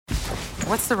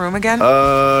What's the room again?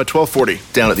 1240,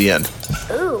 down at the end.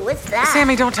 Ooh, what's that?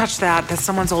 Sammy, don't touch that. That's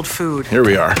someone's old food. Here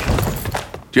we are. Do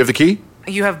you have the key?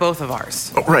 You have both of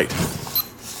ours. Oh, right.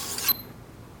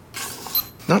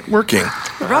 Not working.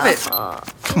 Rub it.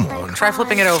 Come on. Try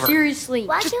flipping it over. Seriously.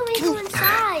 Why can't we go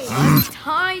inside? I'm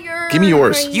tired. Give me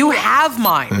yours. You have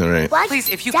mine. All right. What? Please,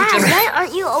 if you Dad, could just... why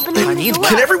aren't you opening the door?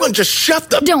 Can everyone just shut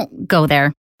the... Don't go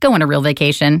there. Go on a real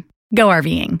vacation. Go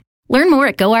RVing. Learn more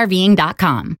at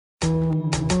GoRVing.com.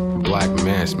 Black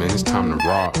mass, man, it's time to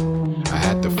rock. I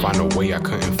had to find a way, I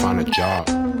couldn't find a job.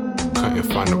 Couldn't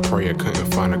find a prayer,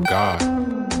 couldn't find a God.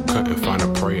 Couldn't find a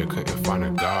prayer, couldn't find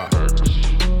a God.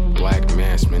 Black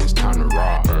mass, man, it's time to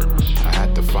rock. I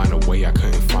had to find a way, I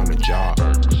couldn't find a job.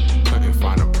 Couldn't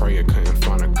find a prayer, couldn't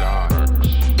find a God.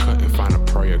 Couldn't find a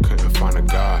prayer, couldn't find a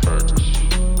God.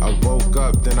 I woke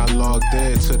up, then I logged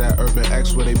in to that Urban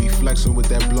X where they be flexing with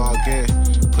that blog in.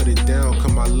 Put it down,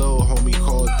 cause my little homie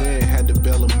called in. Had to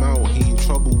bail him out, he in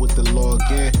trouble with the law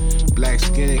again. Black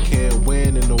skin can't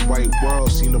win in the white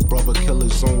world. Seen a brother kill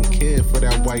his own kid for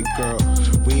that white girl.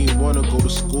 We ain't wanna go to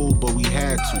school, but we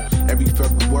had to. Every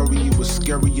February it was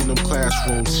scary in them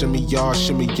classrooms. Shimmy y'all,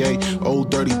 shimmy yay.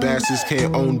 Old dirty bastards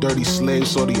can't own dirty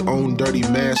slaves, so they own dirty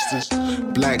masters.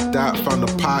 Black Dot found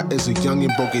a pot as a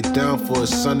youngin', broke it down for his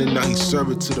son, and now he serve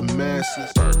it to the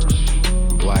masses.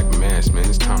 Black mass, man,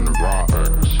 it's time to rock.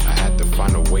 I had to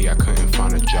find a way, I couldn't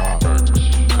find a job.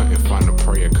 Couldn't find a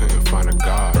prayer, couldn't find a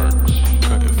God.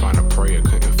 Couldn't find a prayer,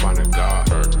 couldn't find a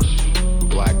God.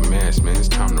 Black mass, man, it's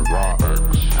time to rock.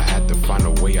 I had to find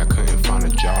a way, I couldn't find a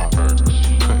job.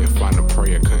 Couldn't find a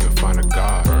prayer, couldn't find a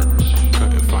God.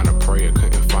 Couldn't find a prayer,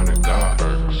 couldn't find a God.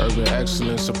 Urban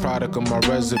excellence, a product of my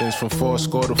residence. From 4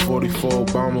 to 44,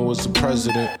 Obama was the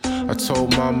president. I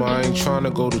told mama I ain't trying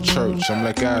to go to church. I'm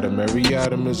like Adam, every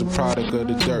Adam is a product of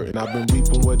the dirt. And I've been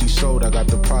reaping what he sowed. I got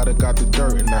the product, got the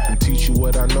dirt. And I can teach you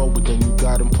what I know, but then you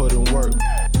gotta put in work.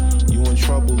 You in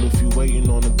trouble if you waiting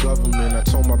on the government. I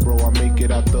told my bro I make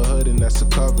it out the hood, and that's a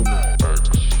covenant.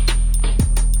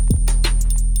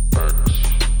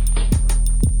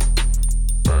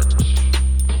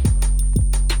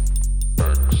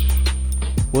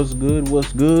 What's good?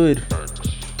 What's good?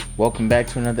 Welcome back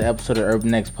to another episode of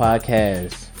Urban X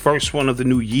Podcast. First one of the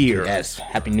new year. Yes,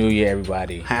 Happy New Year,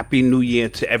 everybody. Happy New Year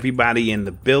to everybody in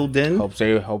the building. Hope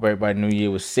everybody New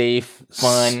Year was safe,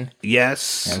 fun.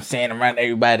 Yes. You know what I'm saying, around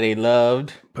everybody they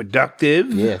loved.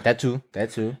 Productive. Yeah, that too.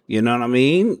 You know what I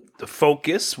mean? The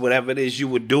focus, whatever it is you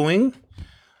were doing.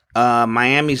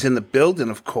 Miami's in the building,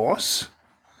 of course.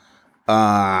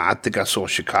 I think I saw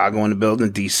Chicago in the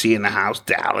building, DC in the house,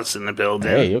 Dallas in the building.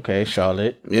 Hey, okay,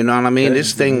 Charlotte. You know what I mean?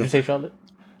 This thing. Did you say Charlotte?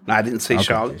 No, I didn't say Okay,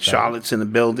 Charlotte. Charlotte's in the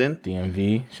building.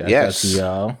 DMV. Shout Yes. out to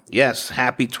y'all. Yes.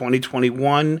 Happy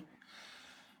 2021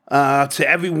 to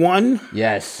everyone.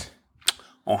 Yes.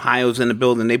 Ohio's in the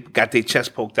building. They got their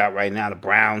chest poked out right now. The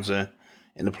Browns are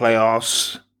in the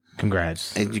playoffs.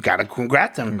 Congrats. And you got to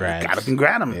congrat them. Congrats. You got to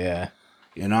congrat them. Yeah.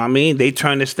 You know what I mean? They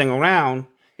turned this thing around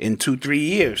in 2-3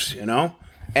 years, you know?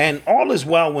 And all is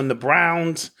well when the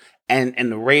Browns and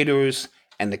the Raiders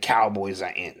and the Cowboys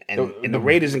are in. And the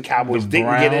Raiders and Cowboys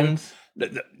didn't get in.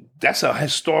 That's a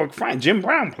historic find. Jim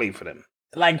Brown played for them.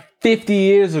 Like 50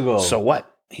 years ago. So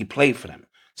what? He played for them.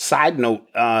 Side note,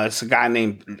 it's a guy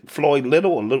named Floyd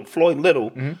Little,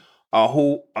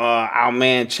 who our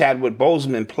man Chadwick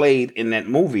Boseman played in that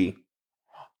movie.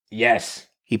 Yes.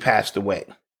 He passed away.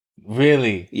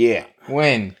 Really? Yeah.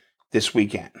 When? This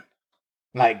weekend.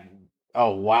 Like,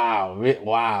 oh, wow.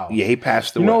 Wow. Yeah, he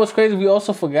passed away. You know what's crazy? We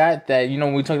also forgot that,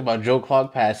 when we talked about Joe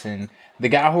Clark passing, the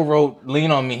guy who wrote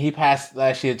Lean on Me, he passed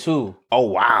last year too. Oh,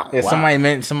 wow. Yeah, wow.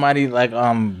 somebody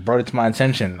brought it to my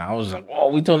attention. I was like, oh,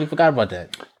 we totally forgot about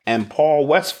that. And Paul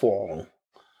Westphal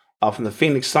from the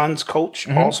Phoenix Suns coach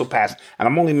also passed. And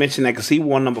I'm only mentioning that because he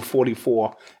wore number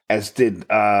 44, as did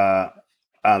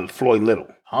Floyd Little.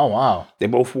 Oh, wow. They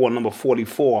both wore number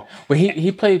 44. But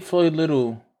he played Floyd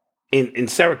Little in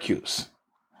Syracuse.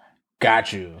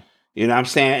 Got you. You know what I'm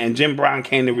saying? And Jim Brown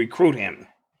came to recruit him.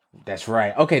 That's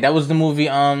right. Okay, that was the movie.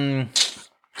 Yeah.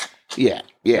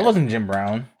 That wasn't Jim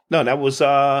Brown. No, that was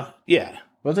yeah.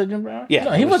 Was it Jim Brown? Yeah.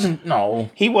 No, he wasn't. No.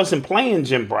 He wasn't playing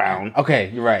Jim Brown.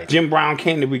 Okay, you're right. Jim Brown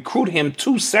came to recruit him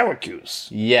to Syracuse.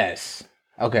 Yes.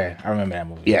 Okay, I remember that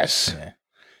movie. Yes. Yeah.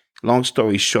 Long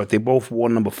story short, they both wore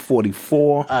number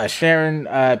 44. Sharon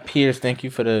Pierce, thank you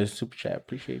for the super chat.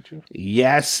 Appreciate you.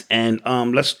 Yes, and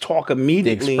let's talk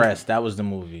immediately. The Express, that was the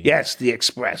movie. Yes, The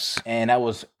Express. And that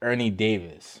was Ernie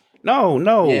Davis. No.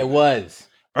 Yeah, it was.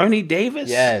 Ernie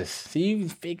Davis? Yes. See,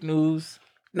 fake news.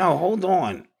 No, hold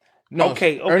on. No,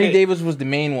 okay. Ernie Davis was the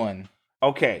main one.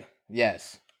 Okay.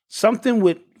 Yes. Something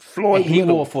with Floyd. He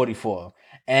Little. wore 44.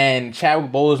 And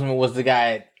Chadwick Boseman was the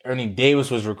guy Ernie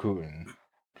Davis was recruiting.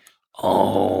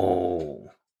 Oh.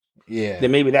 Yeah.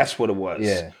 Then maybe that's what it was.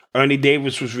 Yeah. Ernie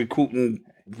Davis was recruiting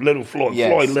Little Floyd.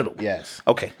 Yes. Floyd Little. Yes.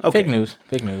 Okay. Fake news.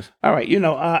 All right.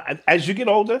 As you get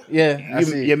older,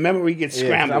 your memory gets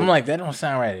scrambled. I'm like, that don't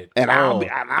sound right. And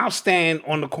I'll stand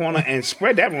on the corner and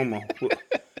spread that rumor.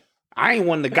 I ain't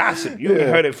one to gossip. You ain't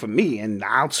heard it from me, and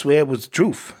I'll swear it was the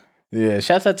truth. Yeah.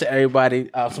 Shouts out to everybody.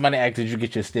 Somebody asked, did you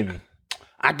get your stimmy?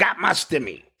 I got my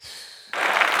stimmy.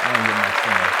 I didn't get my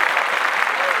stimmy.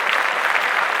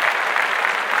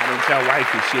 I didn't tell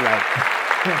wifey.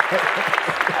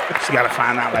 She got to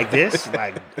find out like this.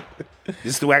 Like, this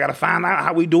is the way I got to find out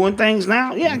how we doing things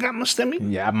now? Yeah, I got my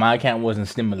stimmy. Yeah, my account wasn't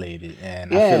stimulated,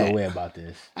 and I feel a way about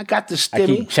this. I got the I stimmy.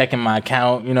 keep checking my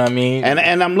account, you know what I mean?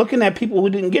 And I'm looking at people who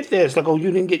didn't get theirs. Like, oh,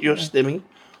 you didn't get your stimmy.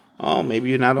 Oh, maybe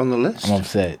you're not on the list. I'm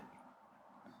upset.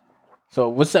 So,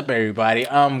 what's up, everybody?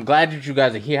 I'm glad that you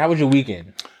guys are here. How was your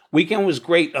weekend? Weekend was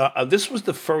great. This was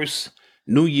the first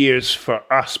New Year's for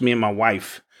us, me and my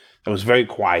wife. It was very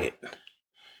quiet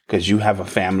because you have a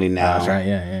family now. That's right.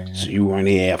 Yeah. So you weren't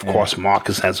here. Of course,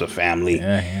 Marcus has a family.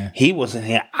 Yeah. He wasn't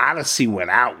here. Odyssey went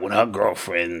out with her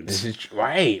girlfriends. This is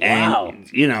right. And, Wow.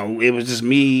 it was just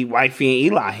me, wifey,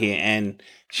 and Eli here. And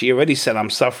she already said I'm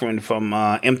suffering from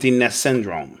empty nest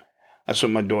syndrome. That's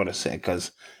what my daughter said.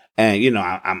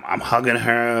 I'm hugging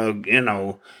her,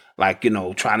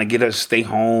 trying to get her to stay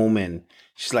home. And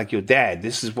she's like, yo, Dad,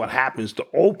 this is what happens to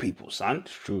old people, son.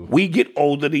 It's true. We get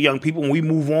older, the young people, and we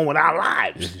move on with our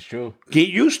lives. This is true. Get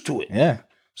used to it. Yeah.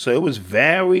 So it was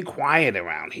very quiet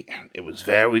around here. It was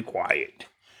very quiet.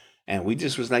 And we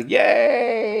just was like,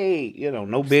 yay!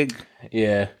 No big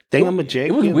thingamajig.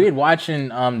 It was weird watching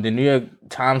the New York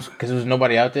Times because there was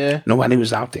nobody out there. Nobody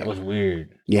was out there. That was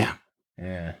weird. Yeah.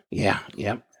 Yeah. Yeah.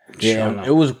 Yep. Yeah. Sure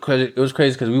It was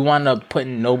crazy because we wound up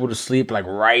putting Noble to sleep like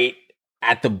right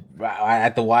at the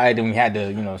wire. Then we had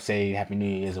to say Happy New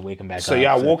Year's and wake him back So up.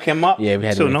 y'all woke him up? Yeah, we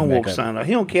had to So wake no him back woke up. son up.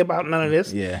 He don't care about none of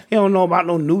this. Yeah. He don't know about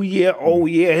no New Year, old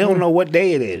year. He don't know what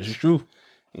day it is. It's true.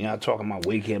 Y'all talking about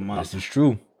wake him up. This is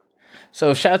true.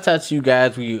 So shouts out to you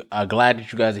guys. We are glad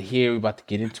that you guys are here. We're about to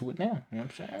get into it now. You know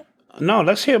what I'm saying? No,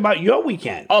 let's hear about your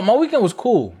weekend. Oh, my weekend was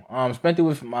cool. Spent it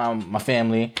with my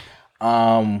family.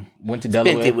 Went to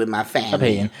Delaware. Spent it with my family. Stop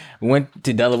hating. Went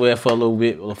to Delaware for a little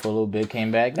bit.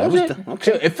 Came back. That was it.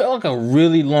 Okay. It felt like a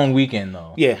really long weekend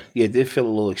though. Yeah, it did feel a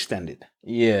little extended.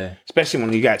 Yeah. Especially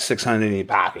when you got 600 in your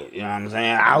pocket. You know what I'm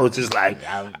saying? I was just like,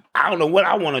 I don't know what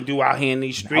I want to do out here in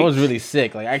these streets. I was really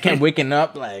sick. Like I kept waking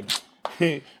up like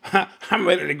I'm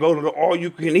ready to go to the all you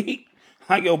can eat.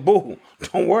 Like, yo, boo,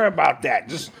 don't worry about that.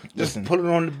 Just put it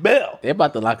on the bill. They're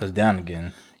about to lock us down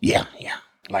again. Yeah.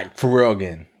 Like for real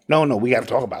again. No, we got to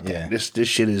talk about that. Yeah. This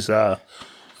shit is,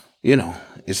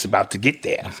 it's about to get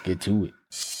there. Let's get to it.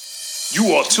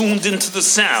 You are tuned into the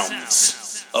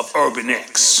sounds of Urban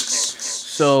X.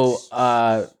 So,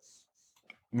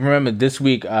 remember this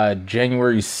week,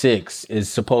 January 6th is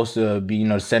supposed to be,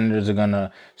 the senators are going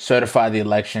to certify the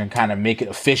election, kind of make it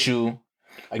official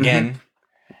again. Mm-hmm.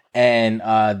 And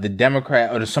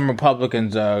the some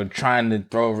Republicans are trying to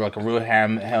throw like a real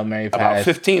Hail Mary pass. About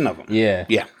 15 of them. Yeah.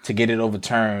 To get it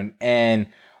overturned. And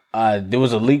there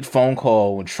was a leaked phone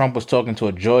call when Trump was talking to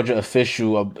a Georgia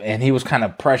official, and he was kind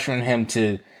of pressuring him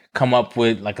to come up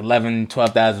with like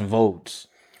 12,000 votes.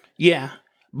 Yeah.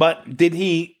 But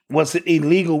was it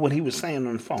illegal what he was saying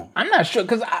on the phone? I'm not sure,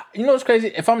 because what's crazy?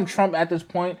 If I'm Trump at this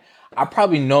point, I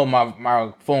probably know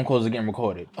my phone calls are getting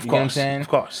recorded. You know what I'm saying? Of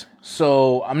course.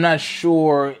 So I'm not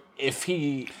sure if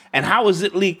he... And how is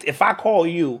it leaked? If I call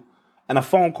you and a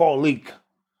phone call leak,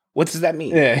 what does that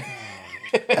mean? Yeah.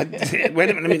 Wait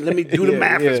a minute, let me do the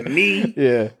math. It's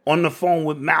me on the phone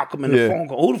with Malcolm and the phone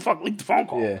call. Who the fuck leaked the phone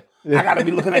call? Yeah. I got to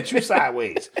be looking at you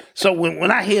sideways. So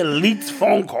when I hear leaked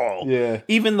phone call,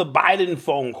 even the Biden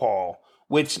phone call,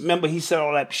 which, remember, he said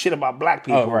all that shit about black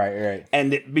people. Oh, right.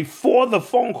 And before the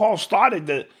phone call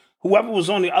started, whoever was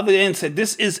on the other end said,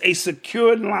 this is a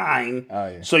secured line,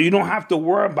 so you don't have to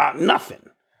worry about nothing.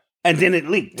 And then it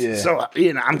leaked. Yeah. So,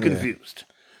 I'm confused.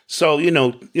 So,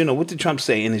 what did Trump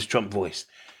say in his Trump voice?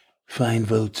 Find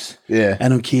votes. Yeah. I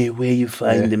don't care where you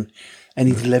find them. I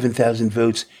need 11,000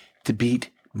 votes to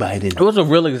beat Biden. It was a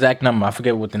real exact number. I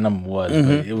forget what the number was,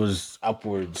 but it was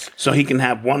upwards. So he can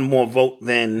have one more vote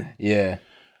then. Yeah.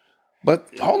 But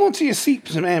hold on to your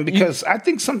seats, man, because I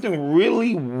think something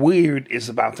really weird is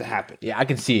about to happen. Yeah, I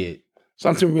can see it.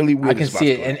 Something really weird. I can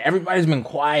see it, and everybody's been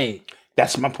quiet.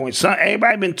 That's my point.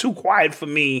 Everybody been too quiet for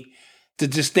me to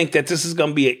just think that this is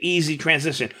going to be an easy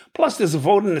transition. Plus, there's a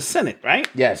vote in the Senate, right?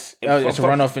 Yes. It's a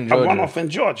runoff in Georgia. A runoff in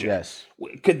Georgia. Yes.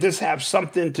 Could this have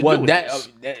something to do with this?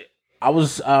 I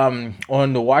was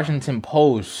on the Washington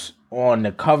Post on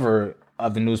the cover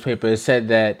of the newspaper. It said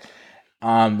that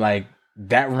like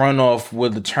that runoff will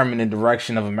determine the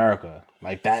direction of America.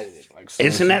 Like that. Like, so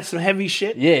isn't that some heavy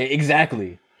shit? Yeah,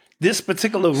 exactly. This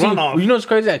particular runoff. You know what's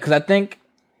crazy? Because I think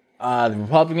the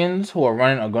Republicans who are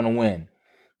running are going to win.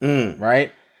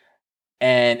 Right?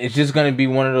 And it's just going to be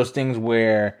one of those things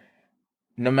where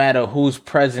no matter who's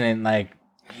president, like.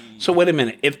 So wait a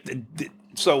minute.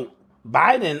 So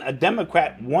Biden, a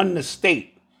Democrat, won the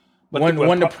state. But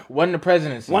won the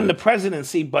presidency. Won the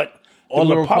presidency, but all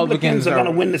the Republicans are going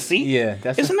to win the seat? Yeah.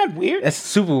 Isn't that weird? That's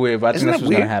super weird, but I think that's what's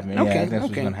going to happen. Okay, yeah, I think that's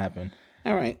what's going to happen.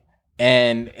 All right.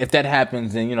 And if that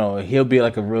happens, then, he'll be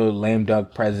like a real lame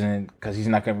duck president because he's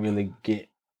not going to be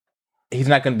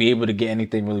able to get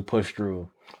anything really pushed through.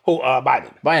 Who,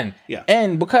 Biden? Biden. Yeah.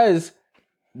 And because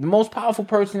the most powerful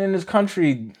person in this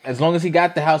country, as long as he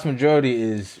got the House majority,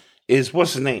 is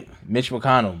what's his name? Mitch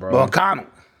McConnell, bro. McConnell.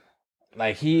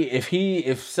 Like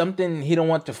if something he don't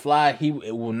want to fly,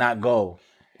 it will not go.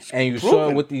 And you saw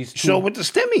it with these with the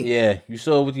stimmy. Yeah, you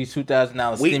saw it with these $2,000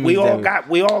 stimmies.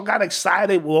 We all got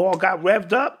excited. We all got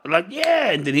revved up. Like, yeah.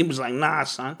 And then he was like, nah,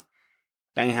 son.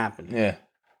 That ain't happening. Yeah.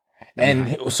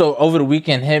 And so over the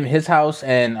weekend, his house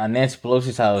and Nancy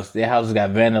Pelosi's house, their houses got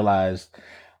vandalized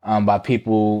by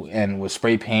people and with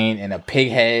spray paint and a pig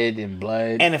head and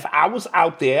blood. And if I was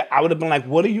out there, I would have been like,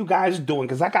 what are you guys doing?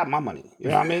 Because I got my money. You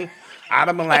know what I mean? I'd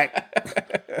have been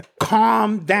like,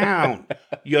 calm down.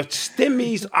 Your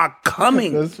stimmies are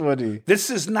coming. That's funny. This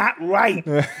is not right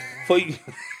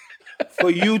for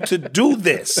you to do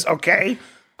this, okay?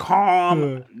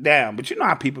 Calm down. But you know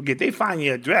how people get. They find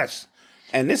your address.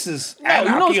 And this is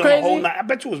anarchy what's on crazy? the whole night. I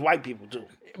bet you it was white people, too.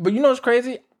 But you know what's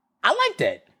crazy? I like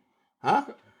that. Huh?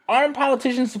 Aren't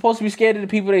politicians supposed to be scared of the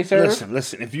people they serve?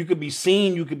 Listen. If you could be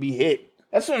seen, you could be hit.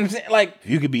 That's what I'm saying. Like, if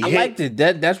you could be I hit. liked it.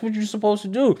 That's what you're supposed to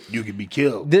do. You could be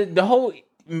killed. The whole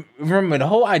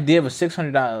idea of a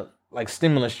 $600 like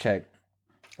stimulus check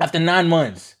after 9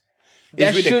 months.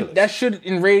 That should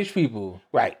enrage people.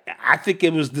 Right. I think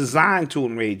it was designed to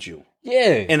enrage you.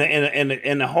 Yeah.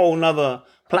 In a whole nother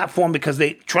platform because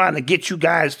they trying to get you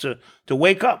guys to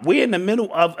wake up. We're in the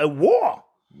middle of a war.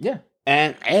 Yeah.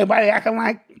 And everybody acting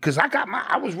like, because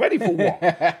I was ready for war.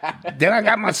 Then I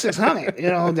got my 600,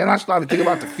 then I started thinking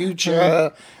about the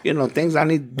future, things I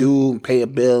need to do, pay a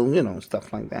bill,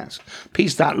 stuff like that. So, P.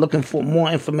 Looking for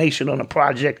more information on a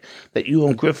project that you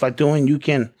and Griff are doing, you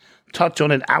can touch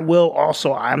on it. I'm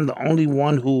the only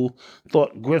one who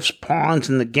thought Griff's pawns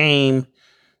in the game,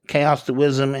 Chaos the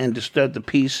Wisdom, and Disturb the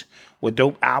Peace were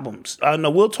dope albums. No,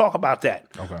 we'll talk about that.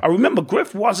 Okay. I remember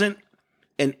Griff wasn't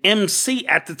an MC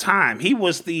at the time. He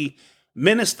was the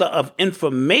Minister of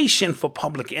Information for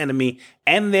Public Enemy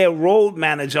and their road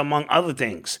manager, among other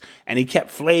things. And he kept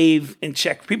Flav in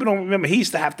check. People don't remember, he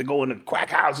used to have to go into crack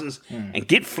houses and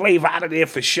get Flav out of there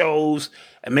for shows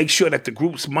and make sure that the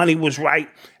group's money was right.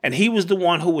 And he was the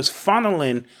one who was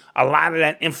funneling a lot of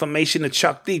that information to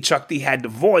Chuck D. Chuck D had the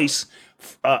voice.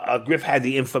 Griff had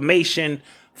the information.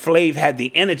 Flav had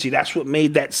the energy. That's what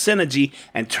made that synergy.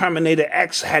 And Terminator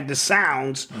X had the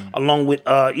sounds along with,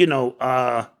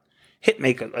 Bomb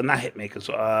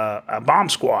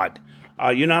Squad.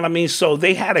 You know what I mean? So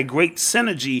they had a great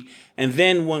synergy. And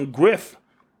then when Griff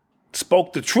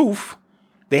spoke the truth,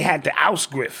 they had to oust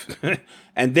Griff.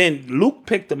 And then Luke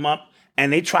picked him up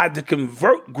and they tried to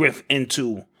convert Griff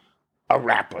into a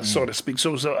rapper, so to speak. So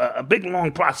it was a big,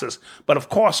 long process. But of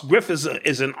course, Griff is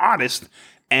an artist.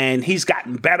 And he's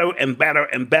gotten better and better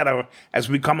and better as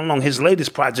we come along. His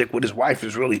latest project with his wife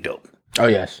is really dope. Oh,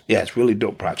 yes. Yeah, it's really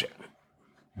dope project.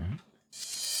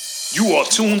 You are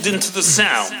tuned into the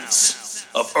sounds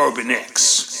of Urban X.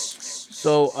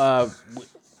 So,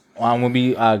 when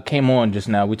we came on just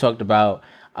now, we talked about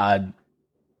that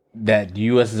the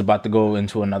U.S. is about to go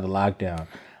into another lockdown.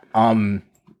 I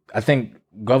think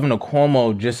Governor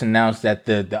Cuomo just announced that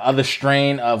the other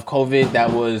strain of COVID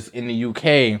that was in the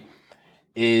UK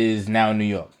is now in New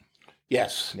York.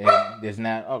 Yes. There's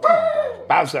now... Oh, come on.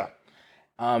 Bowser.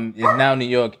 Is now in New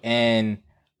York, and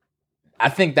I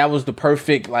think that was the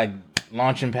perfect,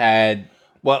 launching pad.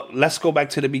 Well, let's go back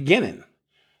to the beginning.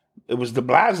 It was de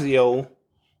Blasio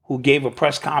who gave a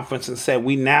press conference and said,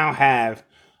 we now have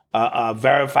a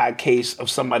verified case of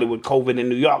somebody with COVID in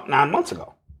New York 9 months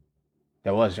ago.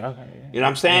 That was, okay. You know what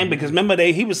I'm saying? Because remember,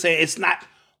 he was saying it's not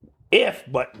if,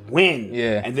 but when.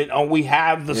 Yeah. And then, we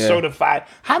have the certified.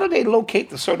 How do they locate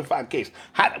the certified case?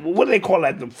 What do they call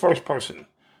that? The first person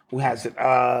who has it?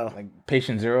 Like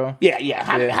patient zero. Yeah.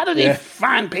 How do they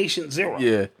find patient zero?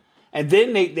 Yeah. And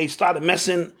then they started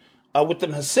messing with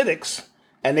them Hasidics,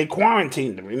 and they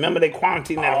quarantined them. Remember, they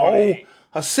quarantined that whole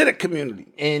Hasidic community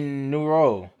in New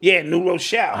Row. Yeah, New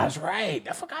Rochelle. That's right.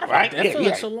 I forgot about Right? that. That feels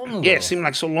like so long ago. Yeah, it seemed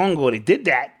like so long ago they did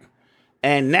that.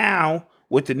 And now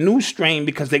with the new strain,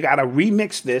 because they got to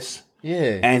remix this.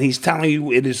 Yeah. And he's telling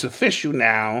you it is official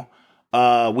now.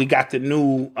 We got the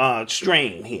new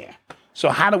strain here. So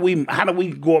how do we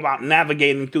go about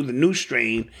navigating through the new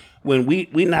strain when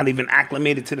we're not even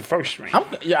acclimated to the first strain?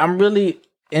 I'm really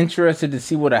interested to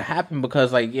see what'll happen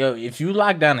because, like, yo, if you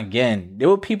lock down again, there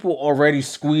were people already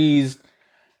squeezed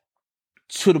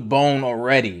to the bone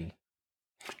already.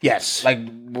 Yes. Like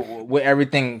with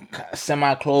everything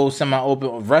semi-closed,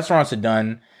 semi-open. Restaurants are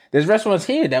done. There's restaurants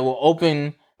here that will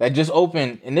open, that just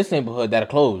opened in this neighborhood that are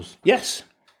closed. Yes.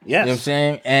 Yes. You know what I'm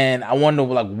saying? And I wonder,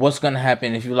 like, what's going to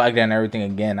happen if you lock down everything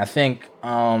again. I think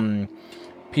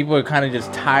people are kind of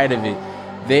just tired of it.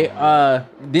 They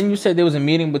didn't you say there was a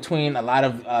meeting between a lot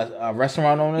of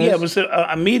restaurant owners? Yeah, it was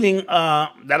a meeting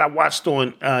that I watched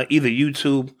on either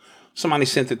YouTube. Somebody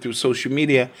sent it through social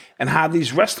media, and how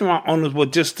these restaurant owners were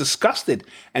just disgusted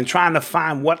and trying to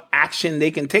find what action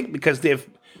they can take because they're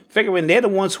figuring they're the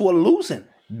ones who are losing.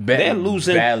 They're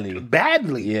losing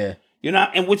badly. Yeah. You know,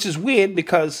 and which is weird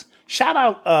because shout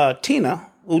out Tina,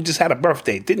 who just had a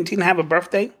birthday. Didn't Tina have a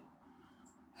birthday?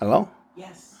 Hello?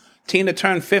 Yes. Tina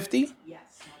turned 50? Yes.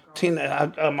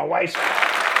 Tina, my wife's one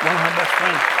of her best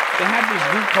friends. They have this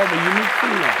group called the Unique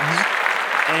Females.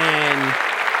 And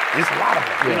there's a lot of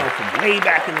them, you know, from way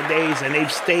back in the days, and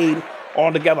they've stayed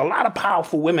all together. A lot of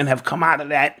powerful women have come out of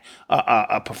that,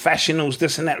 professionals,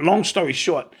 this and that. Long story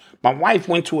short, my wife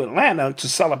went to Atlanta to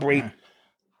celebrate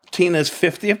Tina's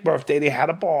 50th birthday. They had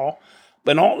a ball.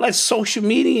 But all that social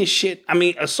media shit,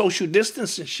 a social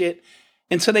distance and shit,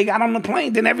 until they got on the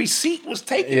plane, then every seat was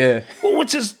taken. Yeah. Well,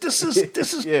 which is, this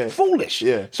is foolish.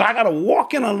 Yeah. So I got to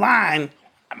walk in a line.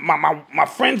 My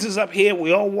friends is up here.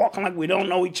 We all walking like we don't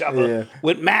know each other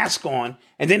with masks on.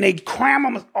 And then they cram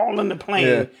them all in the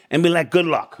plane and be like, good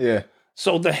luck. Yeah.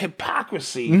 So the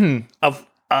hypocrisy of,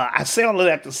 I say all of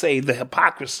that to say the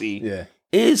hypocrisy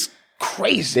is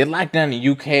crazy. They locked down the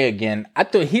UK again. I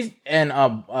thought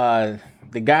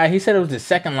the guy, he said it was the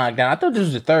second lockdown. I thought this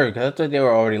was the third because I thought they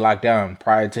were already locked down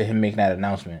prior to him making that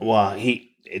announcement. Well,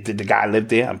 did the guy live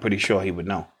there? I'm pretty sure he would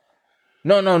know.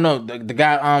 No. The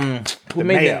guy who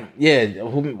made mayor.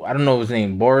 who I don't know his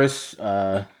name. Boris.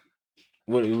 What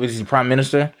was he prime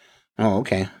minister? Oh,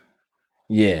 okay.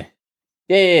 Yeah.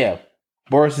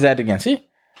 Boris is at it again. See, I'm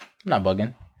not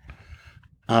bugging.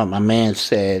 My man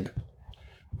said,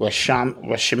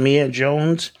 Shamir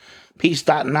Jones. Peace,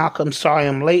 Dot Malcolm. Sorry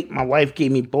I'm late. My wife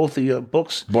gave me both of your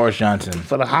books. Boris Johnson.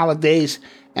 For the holidays,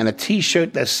 and a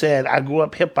t-shirt that said, I grew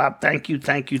up hip-hop. Thank you.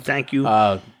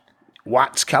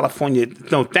 Watts, California.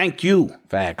 No, thank you.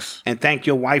 Facts. And thank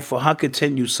your wife for her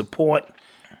continued support.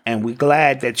 And we're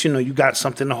glad that, you got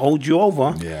something to hold you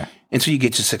over. Yeah. Until you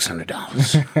get your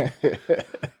 $600.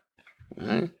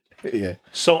 Right? Yeah.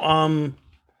 So,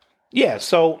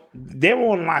 so they're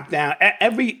on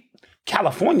lockdown.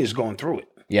 California's going through it.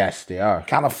 Yes, they are.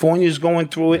 California's going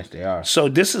through it. Yes, they are. So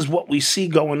this is what we see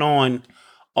going on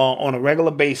a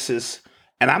regular basis.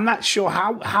 And I'm not sure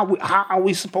how are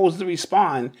we supposed to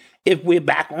respond if we're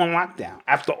back on lockdown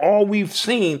after all we've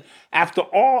seen, after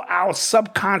all our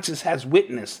subconscious has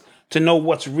witnessed to know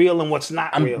what's real and what's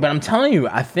not real. But I'm telling you,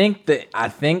 I think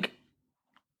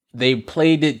they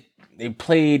played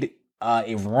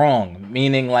it wrong,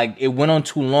 meaning like it went on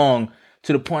too long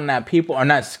to the point that people are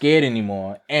not scared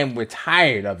anymore and we're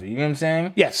tired of it. You know what I'm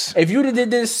saying? Yes. If you'd have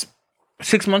did this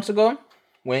 6 months ago,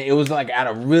 when it was like at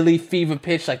a really fever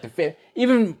pitch, like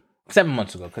even 7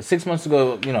 months ago, because 6 months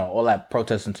ago, all that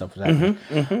protest and stuff was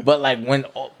happening. But like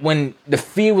when the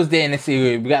fear was there and they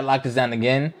say we got to lock this down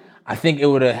again, I think it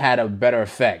would have had a better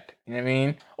effect. You know what I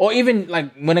mean? Or even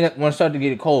like when it started to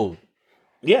get cold.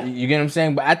 Yeah. You get what I'm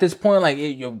saying? But at this point, like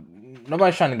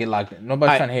nobody's trying to get locked in.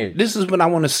 Nobody's trying to hear it. This is what I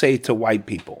want to say to white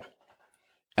people.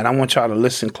 And I want y'all to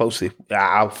listen closely.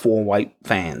 Our 4 white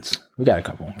fans. We got a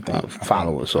couple.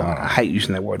 Followers. I hate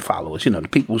using that word followers. The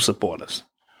people who support us.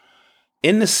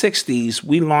 In the 60s,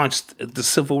 we launched the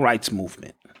civil rights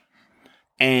movement.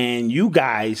 And you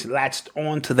guys latched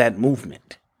onto that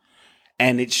movement.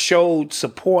 And it showed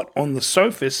support on the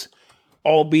surface,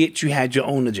 albeit you had your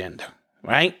own agenda,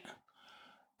 right?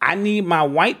 I need my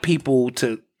white people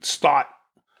to start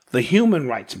the human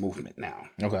rights movement now.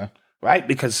 Okay. Right?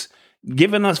 Because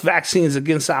giving us vaccines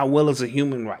against our will is a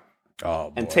human right.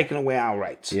 and taking away our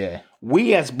rights. Yeah.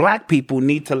 We as black people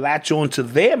need to latch on to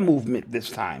their movement this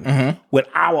time with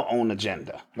our own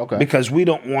agenda. Okay. Because we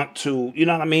don't want to, you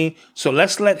know what I mean? So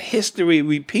let's let history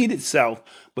repeat itself.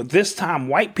 But this time,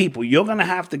 white people, you're going to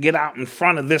have to get out in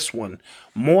front of this one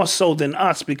more so than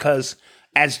us, because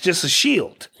as just a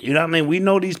shield, you know what I mean? We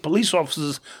know these police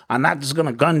officers are not just going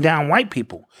to gun down white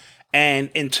people.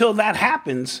 And until that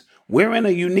happens, we're in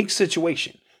a unique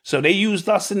situation. So they used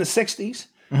us in the 60s.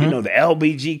 You know, the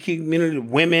LBG community,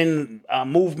 women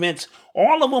movements,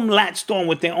 all of them latched on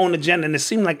with their own agenda. And it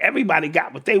seemed like everybody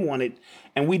got what they wanted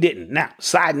and we didn't. Now,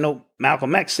 side note,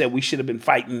 Malcolm X said we should have been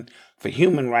fighting for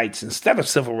human rights instead of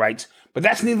civil rights. But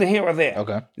that's neither here or there.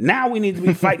 Okay. Now we need to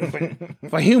be fighting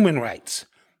for human rights.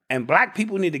 And black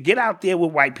people need to get out there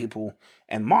with white people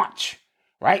and march.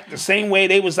 Right? The same way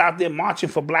they was out there marching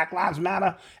for Black Lives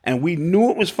Matter and we knew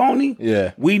it was phony.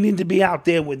 Yeah. We need to be out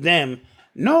there with them.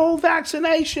 No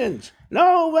vaccinations.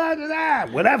 No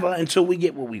whatever until we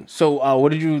get what we want. So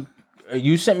what did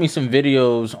you sent me some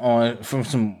videos from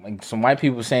some white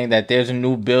people saying that there's a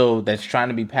new bill that's trying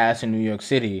to be passed in New York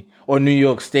City or New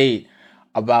York State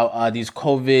about these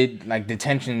COVID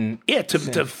detention. Yeah,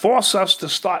 to force us to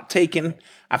start taking,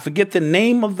 I forget the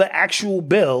name of the actual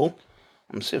bill.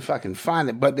 I'm gonna see if I can find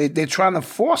it, but they're trying to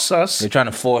force us. They're trying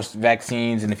to force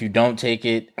vaccines, and if you don't take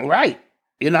it, right,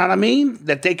 you know what I mean,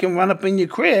 that they can run up in your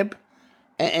crib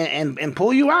and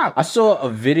pull you out. I saw a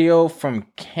video from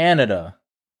Canada,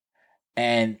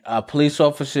 and police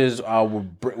officers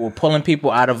were pulling people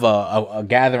out of a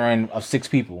gathering of 6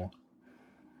 people.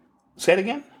 Say it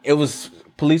again. It was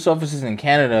police officers in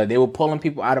Canada. They were pulling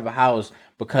people out of a house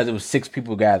because it was 6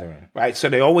 people gathering. Right, so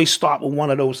they always start with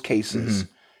one of those cases.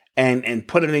 And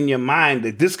put it in your mind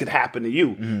that this could happen to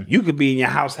you. You could be in your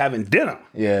house having dinner.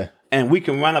 Yeah. And we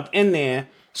can run up in there.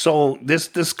 So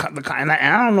and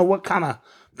I don't know what kind of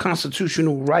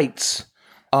constitutional rights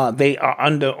they are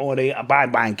under or they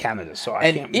abide by in Canada. So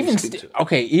I can't really speak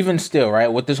to. Even still, right,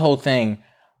 with this whole thing,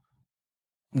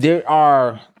 there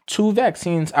are 2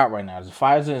 vaccines out right now. There's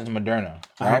Pfizer and Moderna,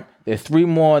 right? There are 3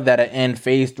 more that are in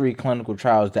phase 3 clinical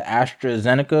trials. The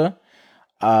AstraZeneca,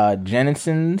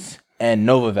 Janssen's, and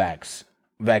Novavax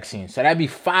vaccine. So that'd be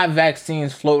 5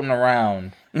 vaccines floating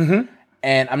around.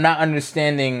 And I'm not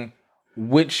understanding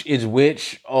which is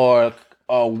which or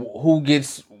who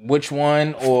gets which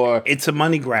one, or it's a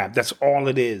money grab. That's all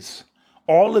it is.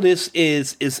 All of this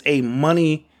is a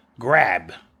money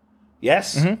grab.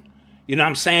 Yes? You know what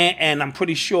I'm saying? And I'm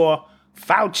pretty sure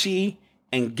Fauci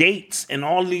and Gates and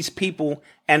all these people,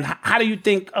 and how do you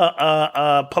think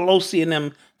Pelosi and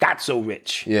them got so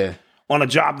rich? Yeah. On a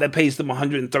job that pays them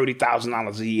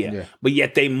 $130,000 a year. Yeah. But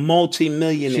yet they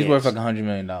multi-millionaires. She's worth like $100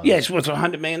 million. Yeah, she's worth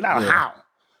 $100 million. Yeah. How?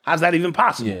 How's that even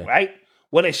possible, right?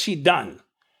 What has she done?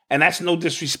 And that's no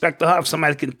disrespect to her. If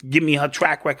somebody can give me her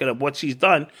track record of what she's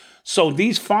done. So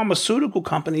these pharmaceutical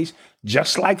companies,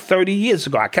 just like 30 years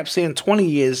ago, I kept saying 20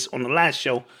 years on the last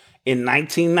show, in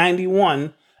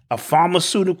 1991,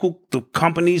 the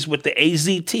companies with the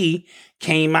AZT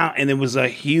came out and it was a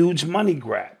huge money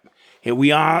grab. Here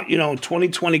we are,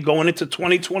 2020 going into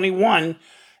 2021,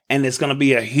 and it's going to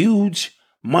be a huge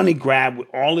money grab with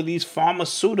all of these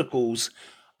pharmaceuticals.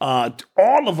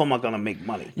 All of them are going to make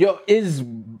money. Yo, do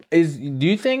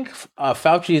you think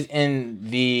Fauci is in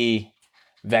the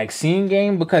vaccine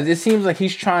game? Because it seems like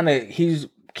he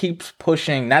keeps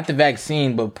pushing, not the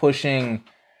vaccine, but pushing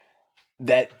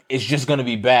that it's just going to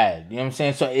be bad. You know what I'm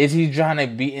saying? So is he trying to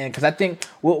be in? Because I think,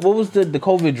 what was the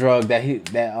COVID drug that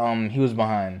he was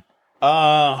behind?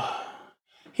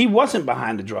 He wasn't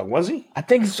behind the drug, was he? I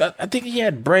think he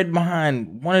had bread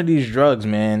behind one of these drugs,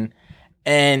 man.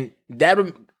 And that,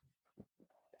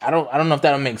 I don't know if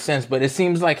that'll make sense, but it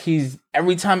seems like he's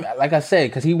every time, like I said,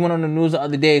 because he went on the news the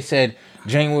other day, said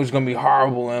January's gonna be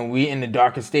horrible and we in the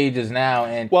darkest stages now.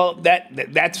 And well,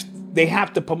 that's they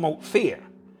have to promote fear.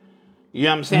 You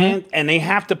know what I'm saying? And they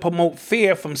have to promote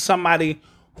fear from somebody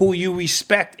who you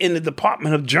respect in the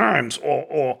Department of Germs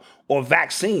or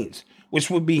vaccines, which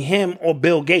would be him or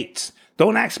Bill Gates.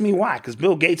 Don't ask me why, because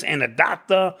Bill Gates ain't a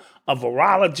doctor, a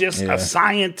virologist, a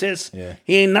scientist. Yeah.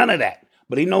 He ain't none of that.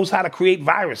 But he knows how to create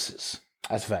viruses.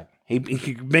 That's a fact. He's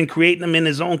been creating them in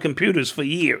his own computers for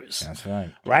years. That's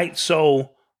right. Right?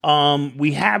 So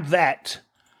we have that.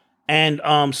 And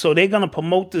so they're going to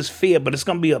promote this fear, but it's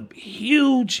going to be a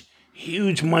huge,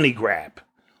 huge money grab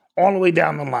all the way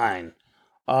down the line.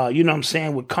 You know what I'm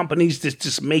saying? With companies that's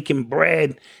just making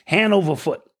bread hand over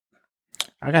foot.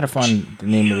 I got to find the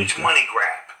name of it. Huge money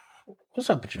grab. What's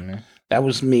up with you, man? That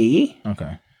was me.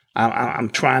 Okay. I'm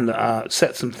trying to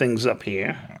set some things up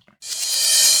here.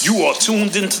 You are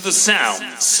tuned into the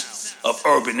sounds of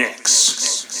Urban X.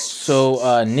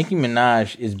 So Nicki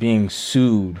Minaj is being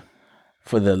sued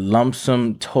for the lump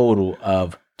sum total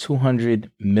of $200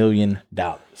 million.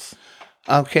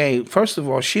 Okay, first of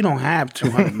all, she don't have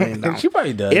 $200 million. She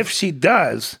probably does. If she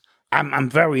does, I'm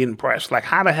very impressed. Like,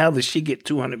 how the hell did she get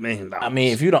 $200 million? I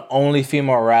mean, if you're the only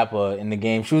female rapper in the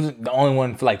game, she was the only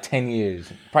one for like 10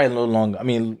 years, probably a little longer. I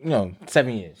mean,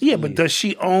 7 years. Yeah, but does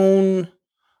she own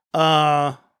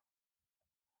the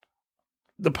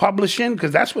publishing?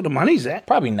 Because that's where the money's at.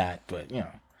 Probably not, but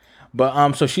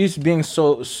But so she's being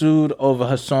sued over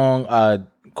her song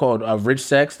called "Rich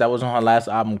Sex" that was on her last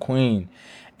album, Queen,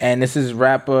 and this is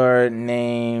rapper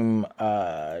named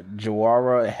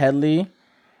Jawara Headley,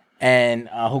 and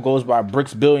who goes by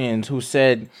Bricks Billions, who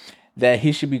said that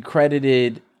he should be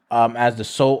credited as the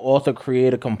sole author,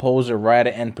 creator, composer,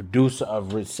 writer, and producer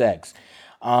of "Rich Sex."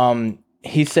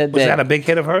 He said Was that a big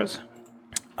hit of hers?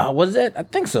 Was it? I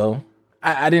think so.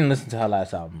 I didn't listen to her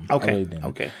last album. I really didn't.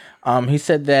 Okay. He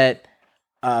said that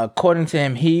according to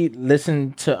him, he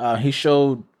listened to he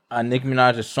showed Nicki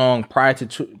Minaj a song prior to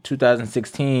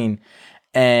 2016,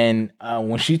 and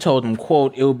when she told him,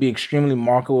 quote, it would be extremely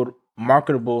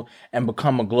marketable and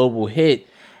become a global hit.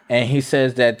 And he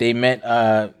says that they met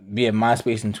via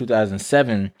MySpace in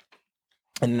 2007,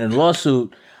 and in the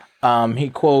lawsuit, he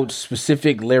quotes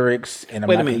specific lyrics. And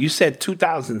wait a minute, you said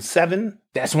 2007?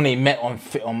 That's when they met on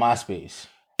MySpace.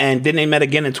 And then they met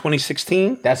again in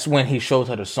 2016? That's when he showed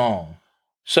her the song.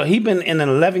 So he been in an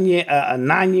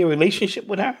 9-year relationship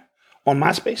with her on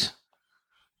MySpace?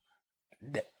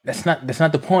 That's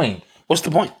not the point. What's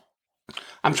the point?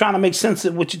 I'm trying to make sense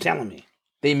of what you're telling me.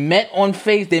 They met on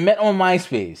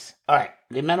MySpace. All right,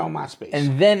 they met on MySpace.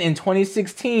 And then in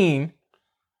 2016,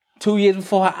 2 years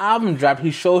before her album dropped,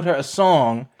 he showed her a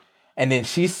song, and then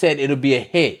she said it'll be a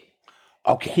hit.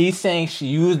 Okay. He's saying she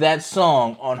used that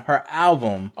song on her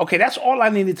album. Okay, that's all I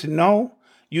needed to know.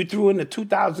 You threw in the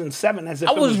 2007 as if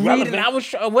it was relevant. I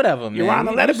was whatever, man. Your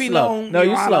Honor, let it be known. No,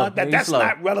 you're slow. That's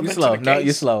not relevant you're slow. to the case. No,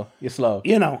 you're slow. You're slow.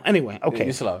 Anyway, okay.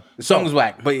 You're slow. The song was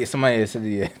whack, but somebody said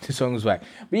the song was whack.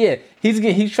 But yeah,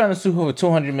 he's trying to sue her for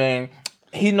 $200 million.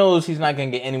 He knows he's not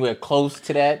gonna get anywhere close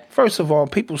to that. First of all,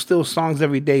 people steal songs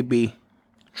every day, B.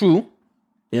 True.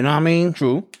 You know what I mean?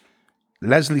 True.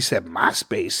 Leslie said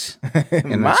MySpace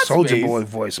in a Soulja Boy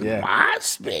voice. Yeah.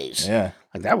 MySpace. Yeah.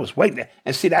 Like that was way there.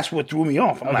 And see, that's what threw me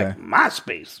off. I'm like,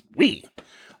 MySpace.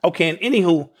 Okay, and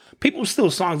anywho, people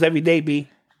steal songs every day, B.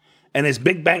 And it's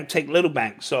big bank take little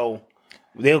bank. So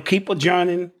they'll keep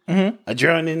adjourning,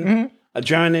 adjourning.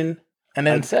 And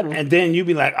then settle. And then you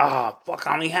be like, fuck,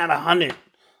 I only had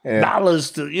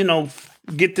 $100 to,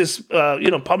 get this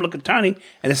public attorney,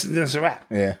 and this is a wrap.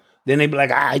 Yeah. Then they be like,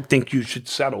 I think you should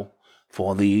settle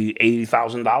for the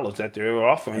 $80,000 that they're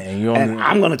offering, and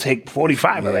I'm going to take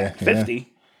 45 of that,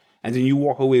 50, and then you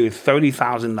walk away with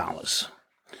 $30,000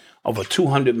 of a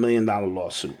 $200 million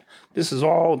lawsuit. This is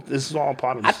all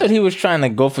part of this. I thought he was trying to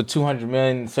go for $200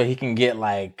 million so he can get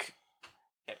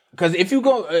because if you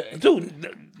go,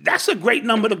 dude, that's a great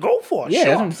number to go for. Yeah, sure.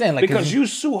 that's what I'm saying. Because you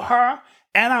sue her,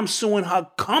 and I'm suing her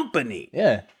company.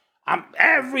 Yeah,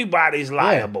 everybody's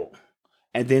liable.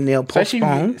 And then they'll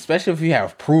postpone. Especially if you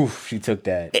have proof she took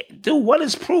that. Dude, what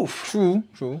is proof? True.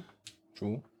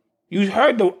 You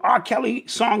heard the R. Kelly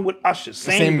song with Usher.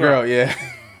 Same girl, yeah.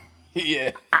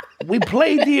 Yeah. We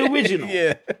played the original.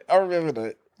 Yeah, I remember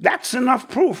that. That's enough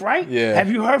proof, right? Yeah.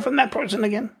 Have you heard from that person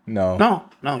again? No,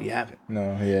 you haven't.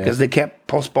 No, yeah. Because they kept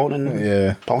postponing,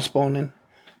 and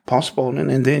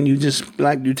then you just,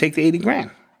 you take the 80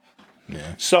 grand.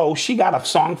 Yeah. So she got a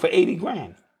song for 80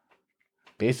 grand.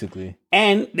 Basically.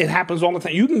 And it happens all the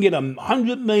time. You can get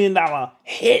 $100 million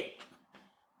hit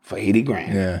for 80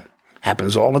 grand. Yeah.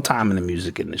 Happens all the time in the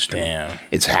music industry. Damn.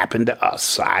 It's happened to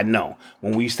us. I know.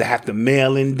 When we used to have to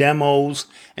mail in demos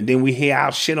and then we hear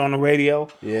our shit on the radio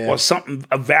or something,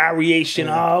 a variation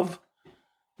of.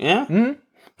 Yeah?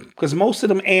 Because most of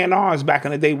them A&Rs back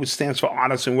in the day, which stands for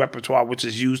Artists and Repertoire, which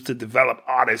is used to develop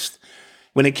artists.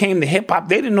 When it came to hip-hop,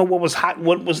 they didn't know what was hot,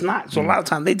 what was not. So a lot of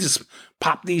times they just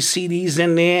pop these CDs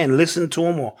in there and listen to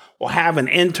them or have an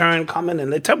intern come in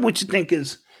and they tell them what you think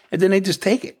is, and then they just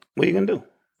take it. What are you going to do?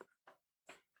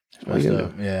 What are you going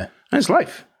to do? Yeah. That's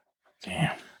life.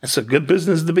 Damn. That's a good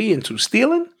business to be into.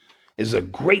 Stealing is a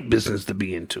great business to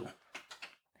be into.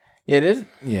 Yeah, it is.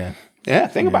 Yeah. Yeah,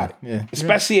 think about it. Yeah.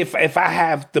 Especially if I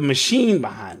have the machine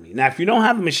behind me. Now, if you don't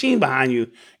have the machine behind you,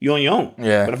 you're on your own.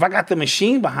 Yeah. But if I got the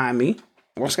machine behind me,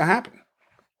 what's going to happen?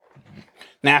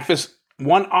 Now, if it's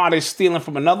one artist stealing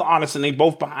from another artist and they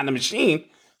both behind the machine,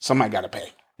 somebody got to pay.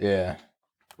 Yeah.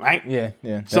 Right? Yeah.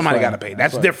 Somebody got to pay.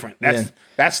 That's different.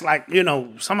 That's like,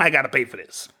 somebody got to pay for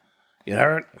this. You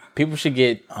heard? People should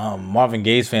get Marvin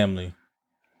Gaye's family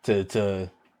to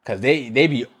because they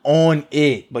be on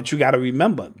it. But you got to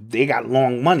remember, they got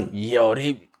long money. Yo,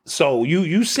 they So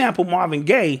you sample Marvin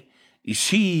Gaye,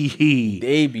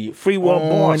 they be Free World on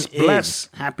Boss, it. bless.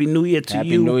 Happy New Year to Happy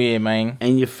you New Year, man.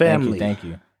 and your family. Thank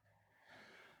you.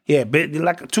 Yeah, but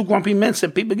like Two Grumpy Men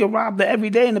said, people get robbed every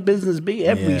day in the business,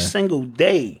 every Yeah. single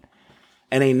day.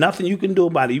 And ain't nothing you can do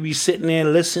about it. You be sitting there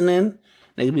listening,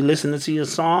 they be listening to your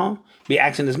song, be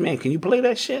asking this man, can you play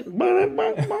that shit?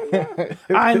 All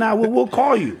right, now we'll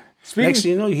call you. Next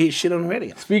thing you know, you hear shit on the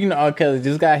radio. Speaking of R. Kelly,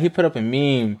 this guy, he put up a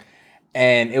meme,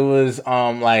 and it was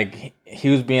like he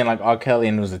was being like R. Kelly,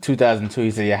 and it was a 2002.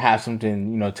 He said, "You have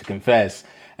something, to confess."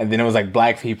 And then it was like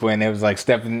black people, and it was like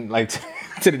stepping like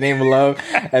to the name of love.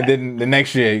 And then the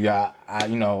next year,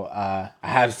 I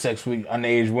have sex with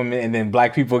underage women, and then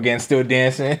black people again still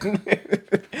dancing.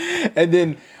 And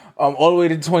then all the way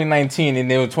to 2019, and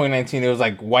then in 2019, it was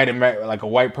like like a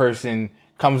white person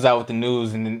comes out with the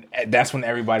news, and then that's when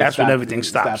everybody That's when everything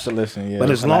stops. Stops to listen. Yeah,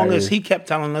 But as long hilarious. as he kept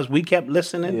telling us, we kept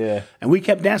listening, Yeah. and we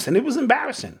kept dancing. It was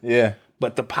embarrassing. yeah.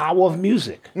 But the power of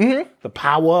music, the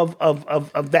power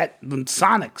of that the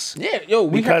sonics, Yeah, yo,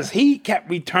 because he kept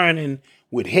returning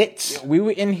with hits. we were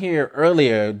in here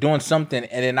earlier doing something,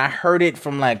 and then I heard it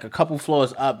from like a couple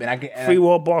floors up, and Free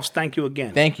World Boss, thank you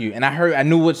again. thank you, and I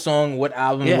knew what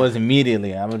album Yeah. was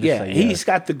immediately. I was just Yeah, like, he's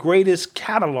got the greatest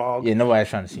catalog. yeah, nobody's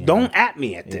trying to see him. Don't at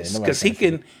me at this, nobody's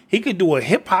because he could do a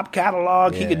hip hop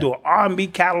catalog, he Yeah. could do an R&B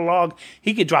catalog,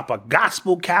 he could drop a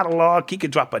gospel catalog, he could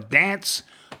drop a dance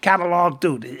catalog,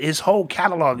 dude. His whole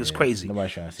catalog is crazy.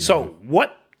 nobody's trying to see So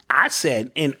what I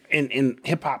said in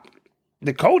hip hop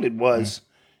decoded was,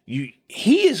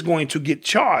 he is going to get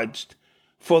charged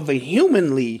for the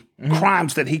humanly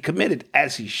crimes that he committed,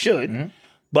 as he should,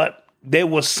 but there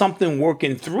was something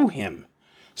working through him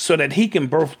so that he can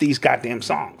birth these goddamn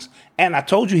songs. And I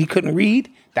told you he couldn't read.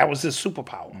 That was his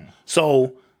superpower.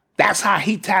 So that's how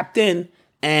he tapped in,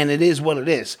 and it is what it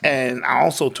is. And I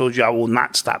also told you I will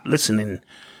not stop listening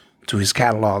to his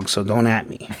catalog, so don't at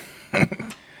me.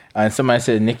 And somebody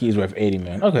said Nicki's worth 80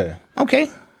 million. Okay,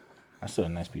 that's still a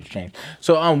nice piece of change.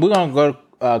 So we're gonna go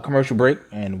to commercial break,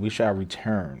 and we shall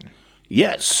return.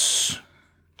 Yes.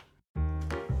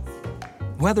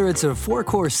 Whether it's a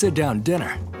 4-course sit-down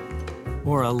dinner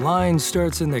or a line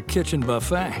starts in the kitchen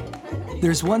buffet,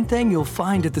 there's one thing you'll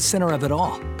find at the center of it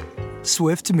all.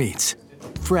 Swift Meats.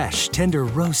 Fresh, tender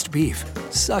roast beef,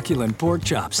 succulent pork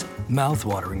chops,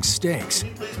 mouth-watering steaks.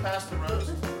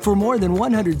 For more than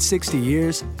 160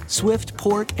 years, Swift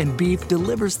Pork and Beef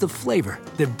delivers the flavor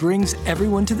that brings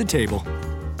everyone to the table.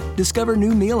 Discover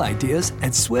new meal ideas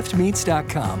at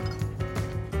swiftmeats.com.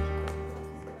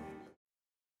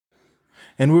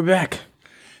 And we're back.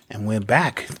 And we're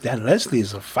back. That Leslie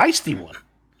is a feisty one.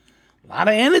 A lot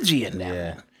of energy in there.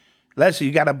 Yeah. Leslie,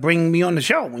 you got to bring me on the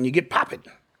show when you get popping.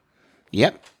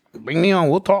 Yep. Bring me on.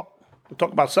 We'll talk. We'll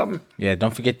talk about something. Yeah,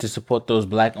 don't forget to support those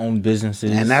black-owned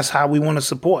businesses. And that's how we want to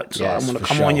support. So Yes, I'm going for to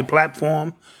come sure. on your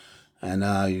platform, and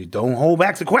you don't hold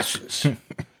back the questions.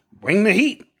 Bring the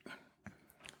heat.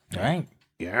 All right.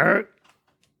 You heard?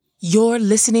 You're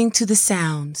listening to the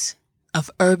sounds of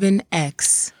Urban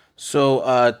X.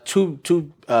 So, two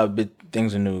big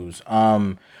things of news.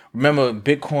 Remember,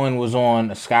 Bitcoin was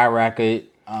on a skyrocket.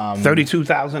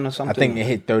 32,000 or something? I think it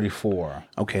hit 34.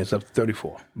 Okay, it's up to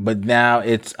 34. But now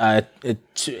it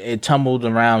tumbled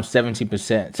around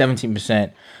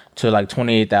 17% to like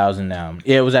 28,000 now.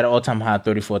 Yeah, it was at an all-time high,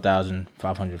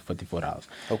 $34,554.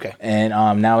 Okay.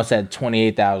 And now it's at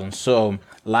 28,000. So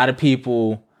a lot of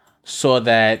people saw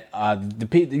that the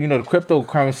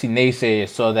cryptocurrency naysayers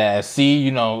saw that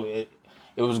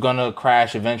it was gonna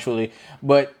crash eventually.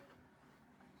 But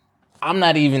I'm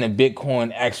not even a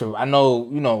Bitcoin expert. I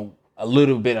know, a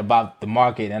little bit about the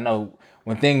market. I know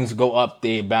when things go up,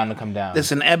 they're bound to come down.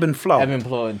 There's an ebb and flow. Ebb and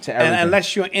flow to everything. And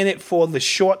unless you're in it for the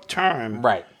short term.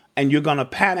 Right. And you're going to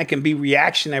panic and be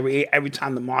reactionary every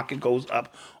time the market goes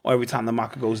up or every time the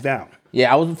market goes down.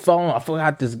 Yeah, I was following. I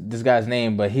forgot this guy's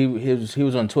name, but he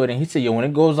was on Twitter, and he said, "Yo, when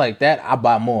it goes like that, I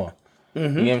buy more."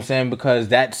 Mm-hmm. You know what I'm saying? Because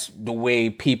that's the way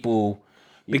people.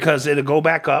 Because it'll go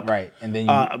back up. Right, and then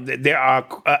there are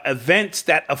events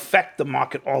that affect the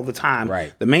market all the time.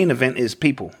 Right. The main event is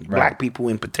people, black people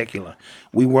in particular.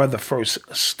 We were the first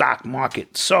stock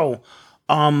market. So,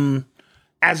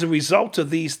 as a result of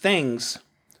these things,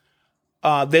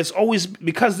 there's always,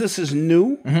 because this is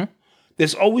new,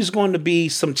 there's always going to be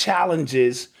some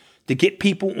challenges to get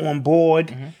people on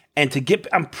board and to get,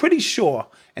 I'm pretty sure,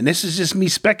 and this is just me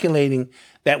speculating,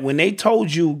 that when they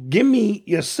told you, give me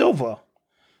your silver,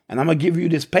 and I'm going to give you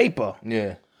this paper,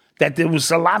 that there was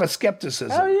a lot of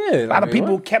skepticism. Oh, yeah. A lot of I mean,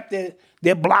 people what? kept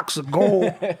their blocks of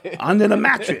gold under the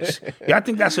mattress. Y'all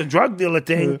think that's a drug dealer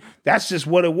thing. That's just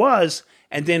what it was.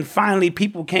 And then finally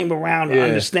people came around to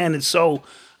understand it. So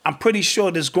I'm pretty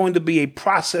sure there's going to be a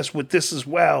process with this as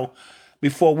well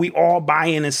before we all buy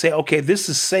in and say, okay, this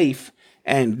is safe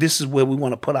and this is where we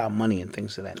want to put our money and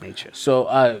things of that nature.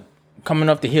 So coming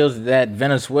off the heels of that,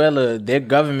 Venezuela, their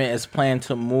government is planning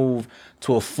to move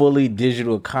to a fully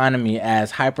digital economy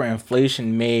as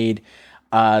hyperinflation made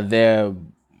their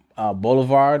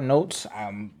Bolivar notes,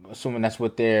 I'm assuming that's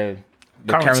what their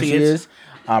currency is,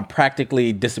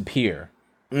 practically disappear.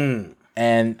 And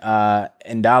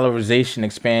dollarization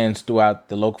expands throughout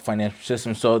the local financial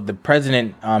system. So the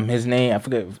president, his name, I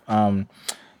forget,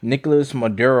 Nicolas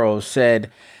Maduro,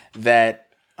 said that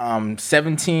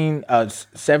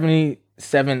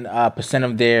 77%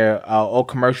 of their all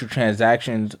commercial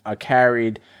transactions are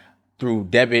carried through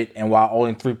debit, and while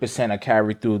only 3% are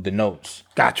carried through the notes.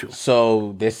 Got you.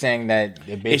 So they're saying that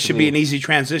it should be an easy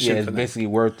transition. Yeah, it's for them. basically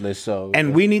worthless. So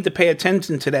and we need to pay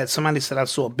attention to that. Somebody said I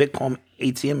saw a Bitcoin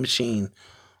ATM machine.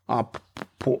 I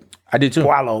did too.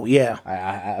 Wallow, yeah.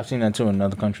 I've seen that too in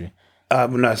another country.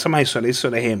 No, somebody saw they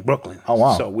saw that here in Brooklyn. Oh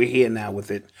wow! So we're here now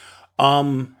with it.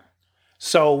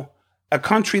 So a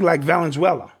country like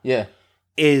Venezuela,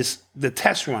 is the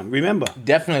test run. Remember,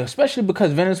 definitely, especially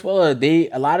because Venezuela,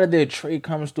 a lot of their trade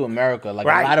comes through America. Like a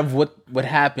lot of what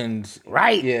happens,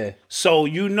 right? Yeah. So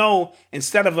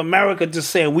instead of America just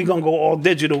saying we're gonna go all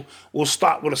digital, we'll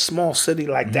start with a small city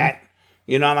like that.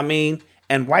 You know what I mean?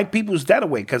 And wipe people's debt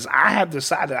away, because I have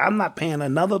decided I'm not paying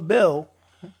another bill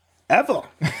ever.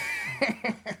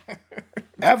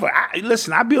 Ever.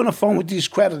 Listen, I be on the phone with these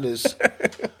creditors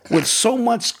with so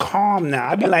much calm now.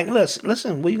 I be like,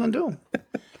 listen, what you gonna do?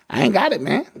 I ain't got it,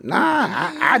 man.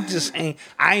 Nah, I just ain't.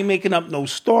 I ain't making up no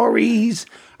stories.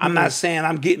 I'm not saying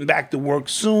I'm getting back to work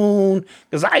soon.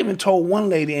 Because I even told one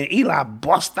lady, and Eli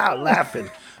bust out laughing.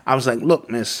 I was like, look,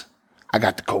 miss, I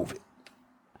got the COVID.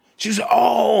 She said,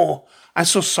 oh, I'm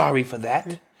so sorry for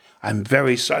that. I'm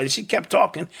very sorry. She kept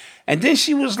talking. And then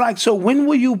she was like, so when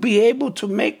will you be able to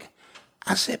make...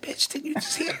 I said, bitch, did you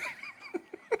just hear?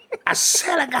 I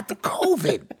said I got the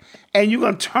COVID. And you're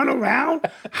going to turn around?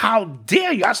 How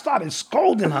dare you? I started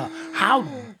scolding her. How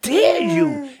dare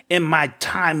you, in my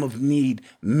time of need,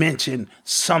 mention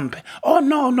some... Oh,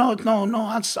 no,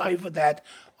 I'm sorry for that.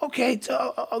 Okay,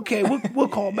 we'll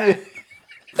call back.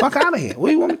 Fuck out of here. What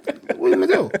do you want me to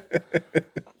do?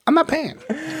 I'm not paying.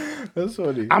 That's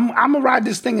funny. I'm going to ride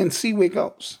this thing and see where it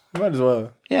goes. Might as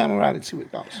well. Yeah, I'm going to ride it and see where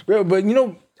it goes. But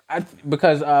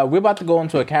because we're about to go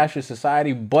into a cashless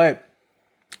society, but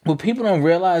what people don't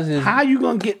realize is... How you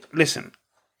going to get... Listen,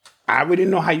 I already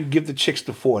know how you give the chicks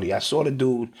the 40. I saw the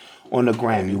dude on the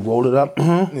gram. You roll it up.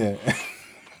 Yeah.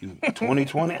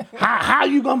 2020. How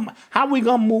we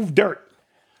going to move dirt?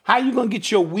 How you going to get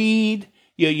your weed...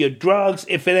 Your drugs,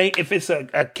 if it's a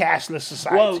cashless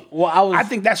society. Well, I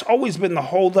think that's always been the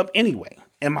holdup anyway,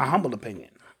 in my humble opinion.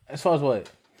 As far as what?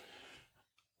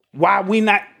 Why we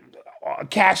not a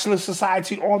cashless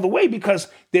society all the way? Because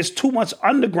there's too much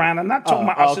underground. I'm not talking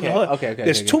about us in the hood. Okay,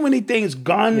 there's too many things,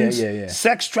 guns, Yeah.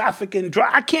 sex trafficking,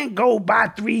 I can't go buy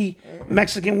 3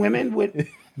 Mexican women with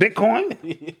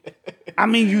Bitcoin. I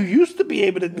mean, you used to be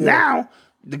able to. Now,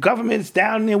 the government's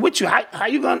down there with you. How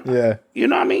you going to... Yeah. You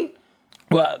know what I mean?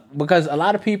 Well, because a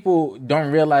lot of people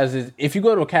don't realize is if you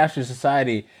go to a cashless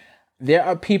society, there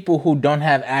are people who don't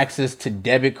have access to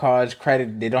debit cards,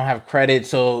 credit. They don't have credit,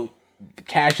 so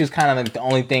cash is kind of like the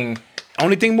only thing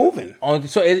moving.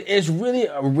 So it's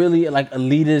really like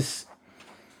elitist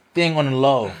thing on the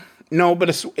low. No, but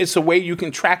it's a way you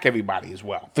can track everybody as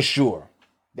well. For sure,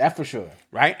 that for sure,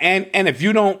 right? And if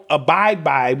you don't abide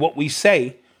by what we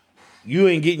say, you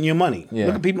ain't getting your money. Yeah.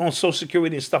 Look at people on Social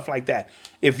Security and stuff like that.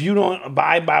 If you don't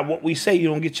abide by what we say, you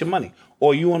don't get your money.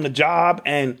 Or you on the job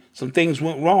and some things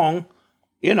went wrong,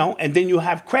 and then you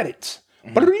have credits.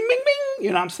 Bing, bing, bing. You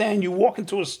know what I'm saying? You walk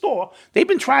into a store. They've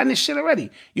been trying this shit already.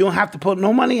 You don't have to put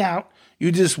no money out.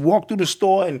 You just walk through the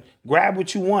store and grab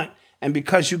what you want. And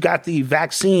because you got the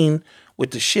vaccine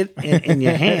with the shit in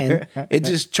your hand, it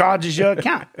just charges your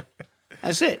account.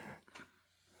 That's it.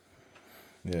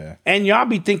 Yeah. And y'all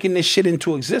be thinking this shit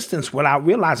into existence without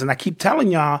realizing. I keep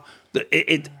telling y'all,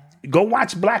 go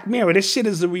watch Black Mirror. This shit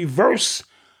is a reverse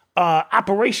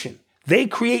operation. They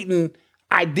creating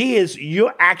ideas,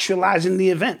 you're actualizing the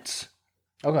events.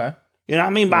 Okay. You know what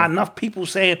I mean? By enough people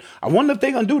saying, I wonder if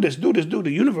they're going to do this, do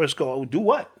the universe go, do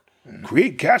what?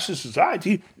 Create cashless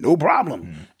society, no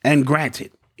problem. And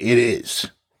granted, it is.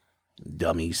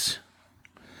 Dummies.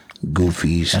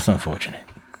 Goofies. That's unfortunate.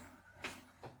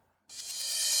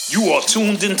 You are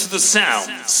tuned into the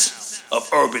sounds of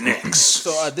Urban X.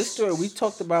 So this story we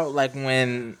talked about, like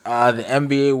when the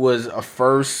NBA was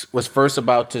first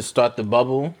about to start the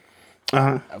bubble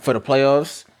for the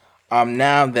playoffs.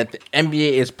 Now that the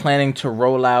NBA is planning to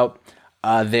roll out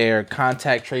their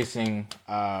contact tracing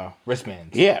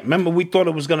wristbands. Yeah, remember we thought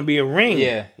it was going to be a ring.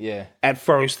 Yeah. At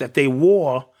first that they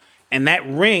wore, and that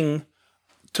ring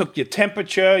took your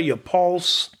temperature, your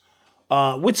pulse,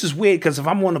 which is weird because if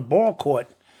I'm on the ball court,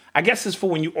 I guess it's for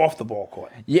when you're off the ball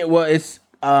court. Yeah, well, it's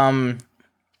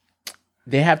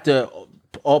they have to.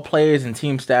 All players and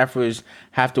team staffers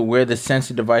have to wear the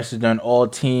sensor devices during all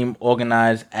team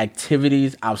organized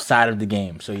activities outside of the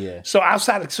game. So yeah. So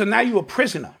so now you're a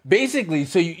prisoner. Basically,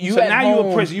 so you So at now home,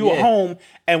 you're a prisoner. You're at home,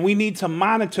 and we need to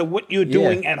monitor what you're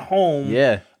doing at home.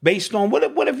 Yeah. Based on what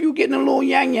if you getting a little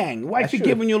yang? Wife, you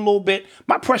giving you a little bit.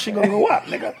 My pressure gonna go up,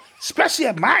 nigga. Especially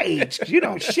at my age,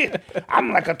 shit.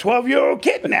 I'm like a 12-year-old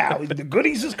kid now. The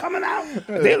goodies is coming out.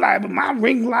 They're liable, my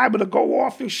ring liable to go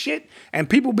off and shit. And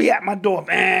people be at my door,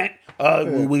 man.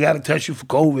 We got to test you for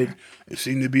COVID. It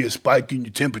seemed to be a spike in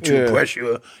your temperature,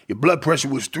 pressure. Your blood pressure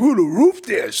was through the roof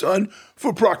there, son,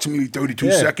 for approximately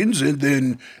 32 seconds, and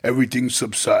then everything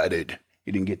subsided.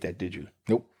 You didn't get that, did you?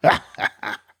 Nope.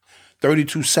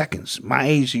 32 seconds. My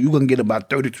age, you're going to get about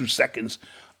 32 seconds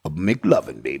of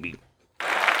McLovin, baby.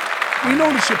 We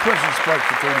noticed your pressure spiked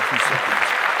for 32 seconds.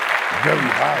 Very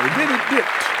high. And then it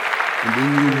dipped. And then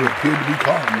you appear to be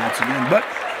calm once again. But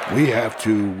we have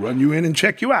to run you in and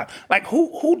check you out. Like,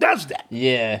 who does that?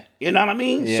 Yeah. You know what I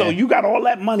mean? Yeah. So you got all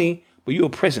that money, but you're a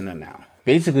prisoner now.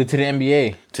 Basically, to the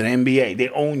NBA. To the NBA. They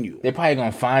own you. They're probably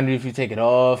going to find you if you take it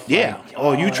off. Yeah.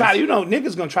 Like, you try,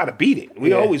 niggas going to try to beat it.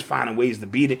 We always finding ways to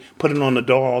beat it, put it on the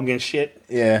dog and shit.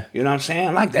 Yeah. You know what I'm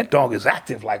saying? Like, that dog is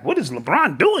active. Like, what is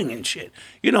LeBron doing and shit?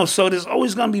 So there's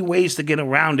always going to be ways to get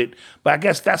around it. But I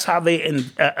guess that's how they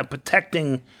are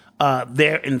protecting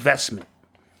their investment,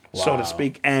 so to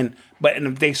speak. And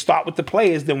if they start with the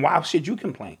players, then why should you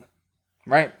complain?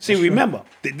 Right. See, remember,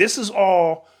 this is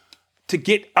all to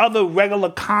get other regular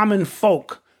common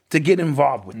folk to get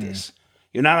involved with this.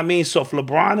 You know what I mean? So if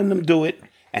LeBron and them do it,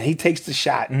 and he takes the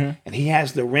shot, and he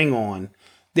has the ring on,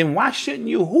 then why shouldn't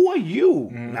you? Who are you,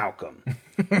 Malcolm?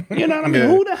 You know what I mean?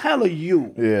 Who the hell are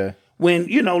you? Yeah. When,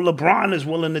 LeBron is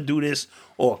willing to do this,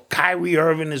 or Kyrie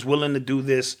Irving is willing to do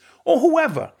this, or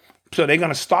whoever. So they're going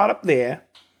to start up there,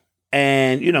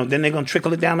 and, then they're going to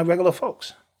trickle it down to regular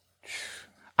folks.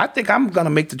 I think I'm going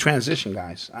to make the transition,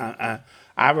 guys.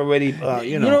 I've already,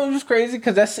 You know what's crazy?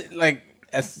 Because that's, like,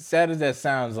 as sad as that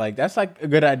sounds, like, that's, like, a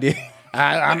good idea.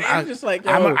 I'm just like,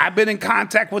 I've been in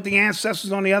contact with the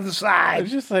ancestors on the other side.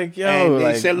 It's just like, and they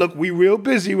like, said, look, we real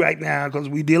busy right now because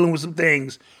we dealing with some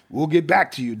things. We'll get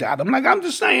back to you, Dad. I'm like, I'm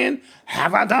just saying,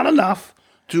 have I done enough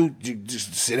to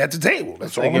just sit at the table?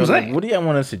 That's all I'm saying. Like, what do y'all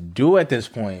want us to do at this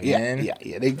point, man?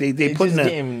 Yeah. They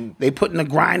putting the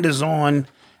grinders on,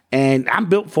 and I'm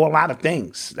built for a lot of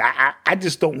things. I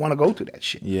just don't want to go through that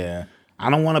shit. Yeah. I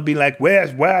don't want to be like, where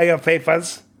are your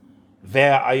papers?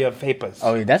 Where are your papers?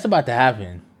 Oh, yeah, that's about to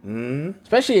happen.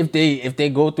 Especially if they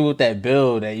go through with that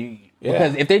bill that you.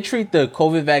 Because if they treat the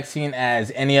COVID vaccine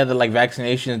as any other like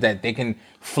vaccinations that they can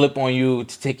flip on you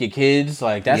to take your kids,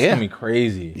 like that's gonna be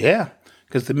crazy. Yeah,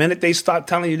 because the minute they start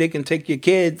telling you they can take your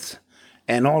kids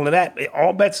and all of that,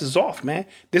 all bets is off, man.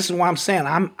 This is why I'm saying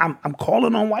I'm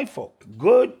calling on white folk,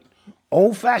 good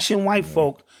old fashioned white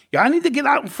folk. Y'all need to get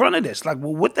out in front of this. Like,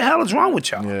 well, what the hell is wrong with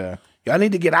y'all? Yeah, y'all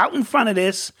need to get out in front of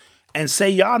this and say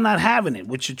y'all not having it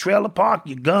with your trailer park,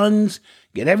 your guns,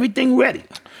 get everything ready.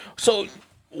 So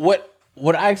what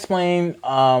I explained,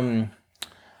 I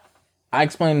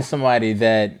explained to somebody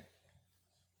that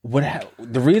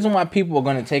the reason why people are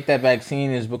going to take that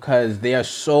vaccine is because they are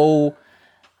so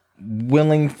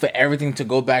willing for everything to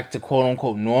go back to quote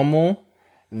unquote normal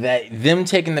that them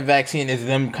taking the vaccine is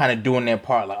them kind of doing their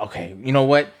part. Like, okay, you know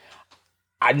what?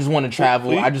 I just want to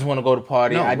travel. I just want to go to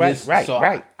party. No,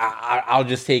 right. I'll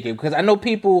just take it because I know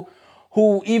people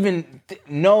who even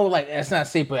know like that's not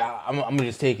safe, but I'm gonna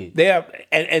just take it. They are,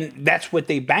 and that's what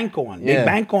they bank on. They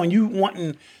bank on you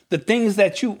wanting the things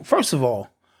that you. First of all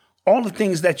the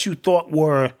things that you thought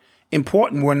were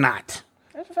important were not.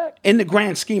 That's a fact. In the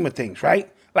grand scheme of things,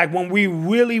 right? Like when we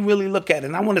really, really look at it,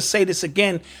 and I want to say this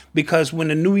again because when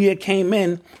the new year came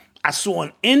in, I saw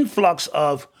an influx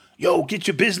of, yo, get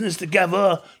your business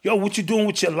together. Yo, what you doing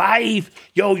with your life?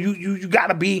 Yo, you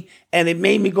gotta be. And it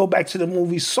made me go back to the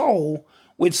movie Soul,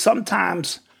 which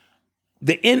sometimes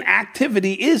the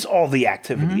inactivity is all the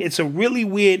activity. It's a really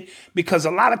weird, because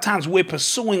a lot of times we're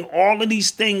pursuing all of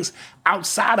these things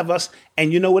outside of us,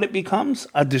 and you know what it becomes?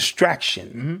 A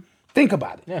distraction. Think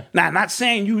about it. Yeah. Now, I'm not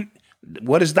saying you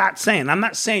What is that saying? I'm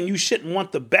not saying you shouldn't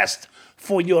want the best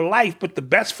for your life, but the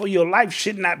best for your life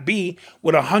should not be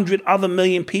what 100 other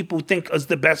million people think is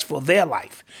the best for their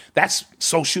life. That's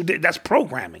that's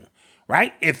programming,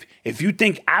 right? If you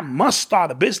think I must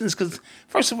start a business, because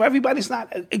first of all, everybody's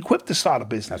not equipped to start a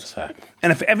business. That's a fact.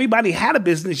 And if everybody had a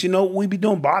business, we'd be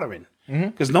doing bartering.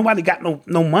 Because nobody got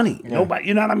no money. Yeah. Nobody,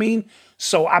 you know what I mean?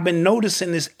 So I've been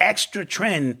noticing this extra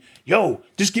trend. Yo,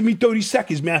 just give me 30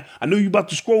 seconds, man. I know you about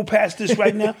to scroll past this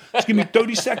right now. Just give me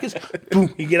 30 seconds.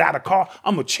 Boom, you get out of the car.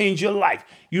 I'm going to change your life.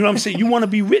 You know what I'm saying? You want to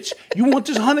be rich? You want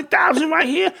this 100,000 right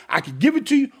here? I can give it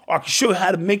to you, or I can show you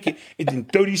how to make it in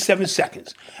 37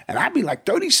 seconds. And I'd be like,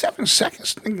 37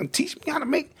 seconds? They're going to teach me how to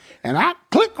make it. And I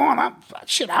click on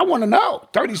it. I want to know.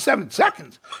 37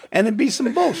 seconds. And it'd be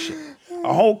some bullshit.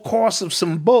 A whole course of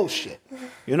some bullshit.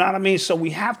 You know what I mean? So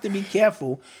we have to be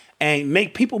careful and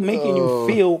make people making you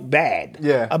feel bad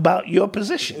about your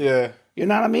position. Yeah. You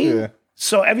know what I mean? Yeah.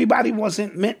 So everybody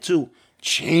wasn't meant to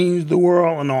change the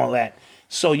world and all that.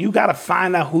 So you got to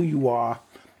find out who you are,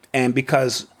 and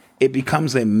because it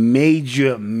becomes a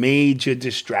major, major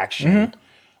distraction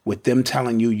with them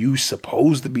telling you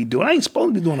supposed to be doing. I ain't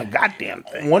supposed to be doing a goddamn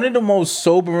thing. One of the most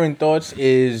sobering thoughts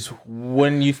is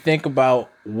when you think about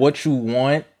what you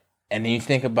want and then you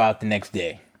think about the next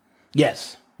day.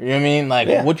 Yes. You know what I mean?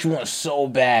 Like what you want so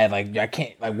bad. Like I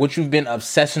can't, like what you've been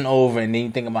obsessing over, and then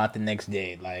you think about the next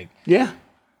day. Like yeah.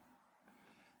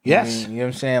 Yes. You know what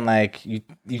I'm saying? Like you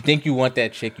think you want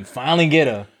that chick, you finally get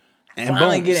her. And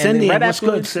boom, Cindy, right what's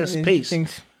good, sis, peace.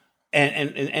 And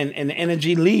the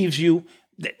energy leaves you.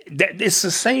 It's the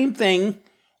same thing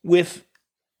with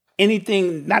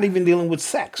anything, not even dealing with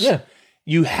sex. Yeah.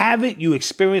 You have it, you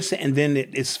experience it, and then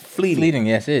it's fleeting. Fleeting,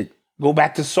 that's it. Go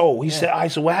back to soul. He said, all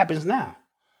right, so what happens now?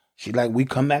 She's like, we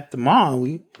come back tomorrow and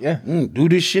we do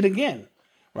this shit again,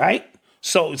 right?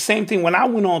 So same thing when I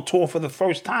went on tour for the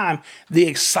first time, the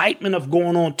excitement of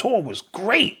going on tour was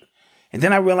great. And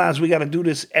then I realized we got to do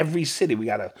this every city. We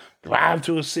got to drive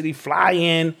to a city, fly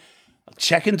in,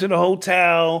 check into the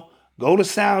hotel, go to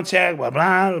sound check, blah,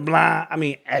 blah, blah. I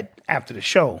mean, after the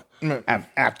show,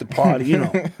 after party,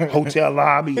 hotel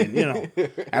lobby, and,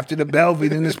 after the Bellevue,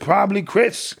 then it's probably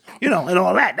Chris, and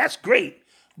all that. That's great.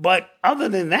 But other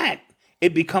than that,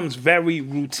 it becomes very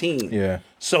routine. Yeah.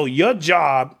 So your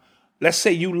job, let's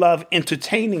say you love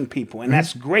entertaining people, and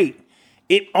that's great.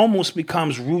 It almost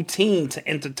becomes routine to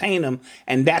entertain them,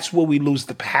 and that's where we lose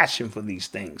the passion for these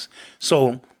things.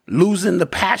 So losing the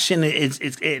passion,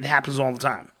 it happens all the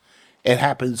time. It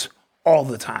happens all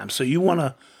the time. So you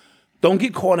don't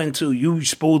get caught into you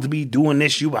supposed to be doing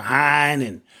this, you behind,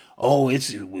 and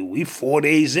we 4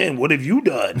 days in. What have you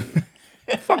done?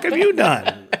 The fuck have you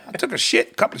done? I took a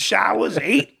shit, couple of showers,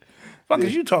 ate. Fuck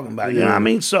is you talking about? You know what I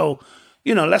mean? So,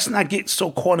 let's not get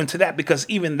so caught into that, because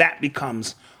even that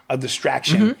becomes a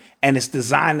distraction, and it's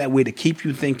designed that way to keep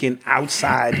you thinking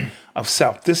outside of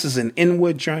self. This is an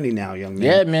inward journey now, young man.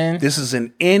 Yeah, man. This is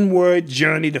an inward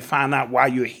journey to find out why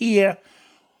you're here,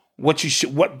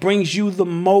 what brings you the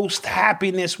most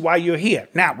happiness while you're here.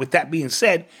 Now, with that being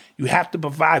said, you have to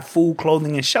provide food,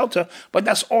 clothing, and shelter, but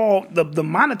that's all the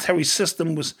monetary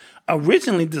system was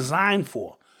originally designed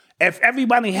for. If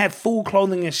everybody had food,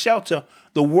 clothing, and shelter,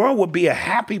 the world would be a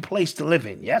happy place to live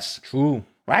in, yes? True.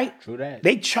 Right? True that.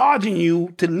 They charging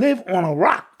you to live on a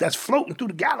rock that's floating through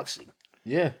the galaxy.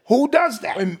 Yeah. Who does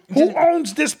that? Who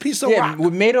owns this piece of rock?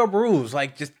 We made up rules,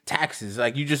 like just taxes.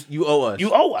 Like you owe us.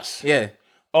 You owe us. Yeah.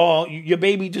 Or your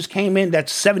baby just came in,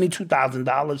 that's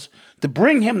 $72,000 to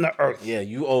bring him to Earth. Yeah,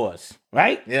 you owe us.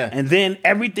 Right? Yeah. And then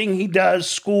everything he does,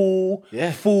 school,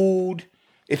 food,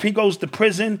 if he goes to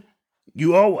prison,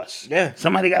 you owe us. Yeah.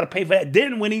 Somebody got to pay for that.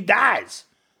 Then when he dies,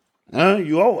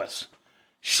 you owe us.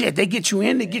 Shit, they get you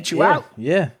in, they get you out.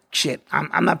 Yeah. Shit,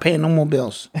 I'm not paying no more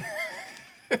bills.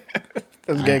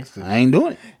 That's gangster. I ain't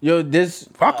doing it. Yo, this...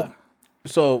 Fuck them.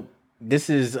 So,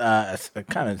 this is a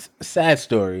kind of sad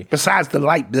story. Besides the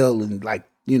light bill and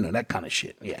that kind of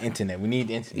shit. Yeah. Internet. We need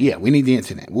the internet. Yeah, we need the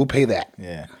internet. We'll pay that.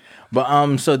 Yeah.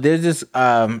 But so there's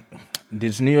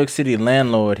this New York City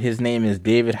landlord. His name is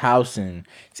David Howson.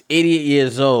 He's 88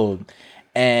 years old.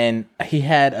 And he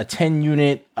had a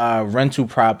 10-unit rental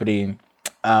property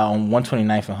on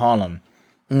 129th in Harlem.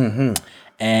 Mm-hmm.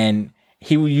 And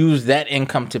he would use that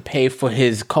income to pay for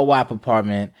his co-op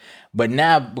apartment. But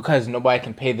now, because nobody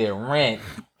can pay their rent,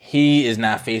 he is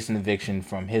not facing eviction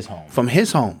from his home. From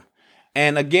his home.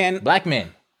 And again... Black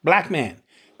man.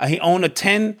 He owned a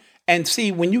 10... And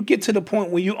see, when you get to the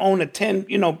point where you own a 10,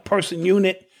 person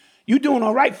unit, you're doing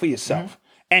all right for yourself. Mm-hmm.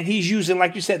 And he's using,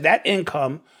 like you said, that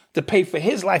income to pay for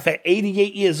his life at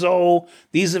 88 years old.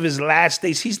 These are his last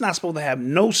days. He's not supposed to have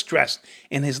no stress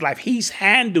in his life. He's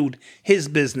handled his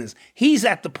business. He's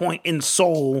at the point in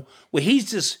Seoul where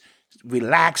he's just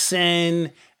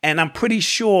relaxing. And I'm pretty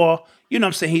sure, you know what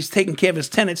I'm saying, he's taking care of his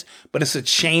tenants, but it's a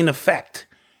chain effect.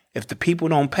 If the people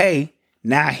don't pay,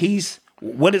 now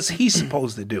what is he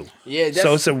supposed to do? Yeah,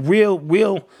 so it's a real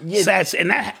sad, and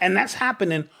that's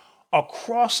happening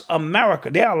across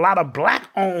America. There are a lot of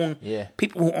black-owned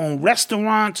people who own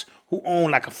restaurants, who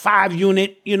own like a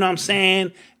 5-unit, you know what I'm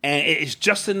saying? And it's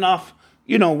just enough,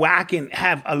 you know, where I can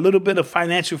have a little bit of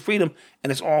financial freedom,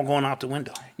 and it's all going out the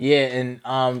window. Yeah, and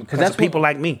because that's people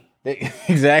like me.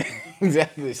 Exactly.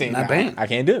 Saying, Not bad. I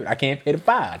can't do it. I can't pay the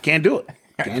 $5. Can't do it.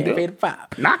 I can't pay the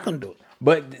 $5. Not gonna do it.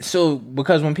 But so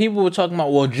because when people were talking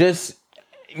about, well, just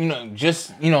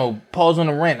pause on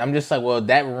the rent, I'm just like, well,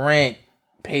 that rent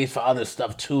pays for other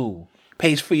stuff too.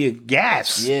 Pays for your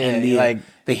gas, and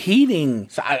the heating,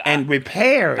 and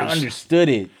repairs. I understood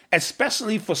it,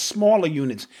 especially for smaller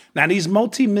units. Now these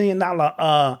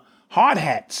multi-million-dollar hard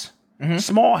hats,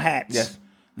 small hats,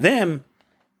 them,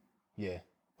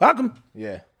 welcome,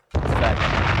 welcome.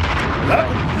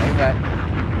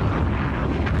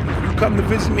 Come to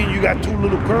visit me, you got 2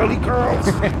 little curly curls,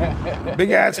 big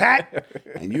ass hat,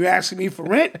 and you asking me for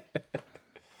rent?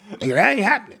 Nigga, that ain't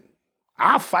happening.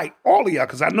 I'll fight all of y'all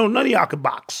because I know none of y'all can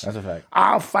box. That's a fact.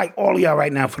 I'll fight all of y'all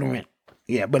right now for the rent.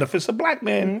 Yeah, but if it's a black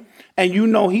man and you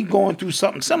know he going through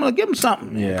something similar, give him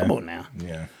something. Man. Come on now.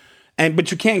 Yeah.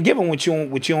 But you can't give him what you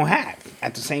don't have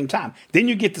at the same time. Then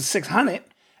you get to 600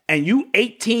 and you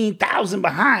 18,000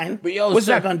 behind. But what's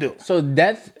that gonna do? So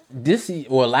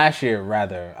last year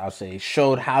rather, I'll say,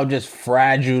 showed how just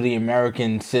fragile the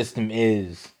American system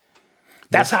is.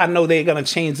 That's how I know they're gonna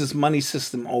change this money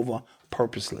system over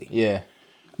purposely. Yeah.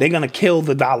 They're gonna kill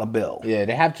the dollar bill. Yeah,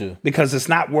 they have to. Because it's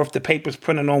not worth the papers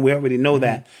printed on. We already know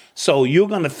that. So you're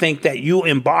gonna think that you're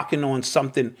embarking on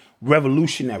something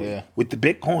revolutionary with the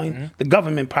Bitcoin. The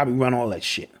government probably run all that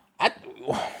shit.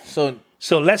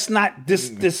 So let's not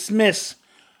dismiss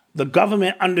the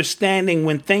government understanding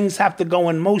when things have to go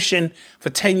in motion for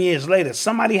 10 years later.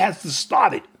 Somebody has to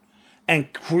start it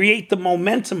and create the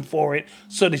momentum for it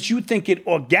so that you think it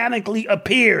organically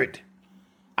appeared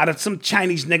out of some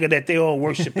Chinese nigga that they all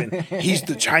worshiping. He's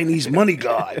the Chinese money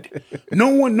god. No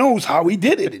one knows how he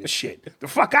did it and shit. The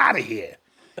fuck out of here.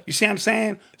 You see what I'm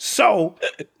saying? So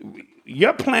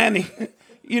you're planning,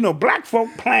 black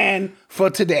folk plan for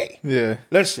today. Yeah.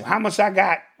 Listen, how much I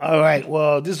got? All right,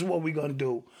 well, this is what we're gonna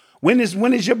do. When is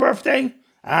your birthday?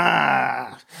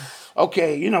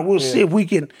 Okay, we'll see if we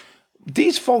can.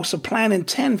 These folks are planning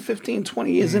 10, 15,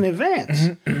 20 years in advance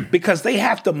because they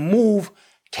have to move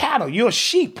cattle. You're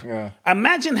sheep. Yeah.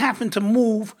 Imagine having to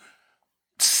move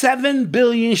 7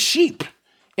 billion sheep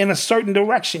in a certain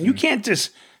direction. You can't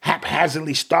just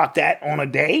haphazardly start that on a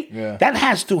day. Yeah. That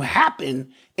has to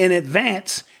happen in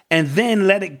advance and then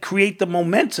let it create the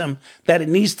momentum that it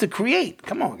needs to create.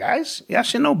 Come on, guys. Y'all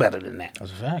should know better than that.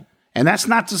 That's a fact. And that's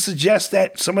not to suggest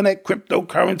that some of that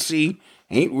cryptocurrency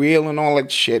ain't real and all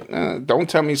that shit. Don't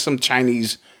tell me some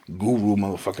Chinese guru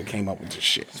motherfucker came up with this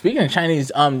shit. Speaking of Chinese,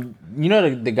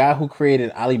 the guy who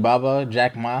created Alibaba,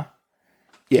 Jack Ma?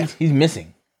 Yeah. He's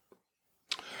missing.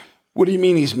 What do you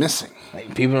mean he's missing?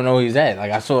 Like, people don't know where he's at.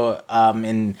 Like, I saw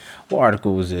in what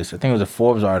article was this? I think it was a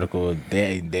Forbes article.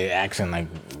 They're asking like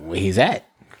where he's at.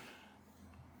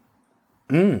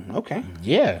 Okay.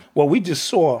 Yeah. Well, we just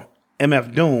saw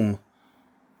MF Doom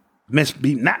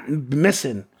not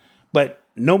missing, but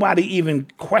nobody even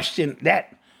questioned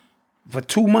that for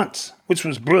 2 months, which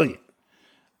was brilliant.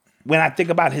 When I think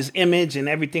about his image and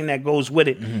everything that goes with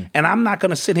it. And I'm not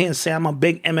going to sit here and say I'm a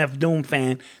big MF Doom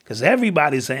fan because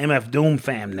everybody's an MF Doom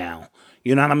fan now.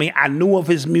 You know what I mean? I knew of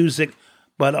his music,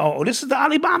 but this is the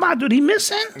Alibaba dude. He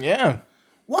missing? Yeah.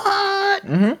 What?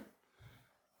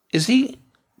 Is he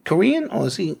Korean or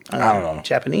is he I don't know.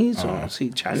 Japanese or is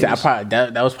he Chinese? See,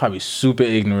 that was probably super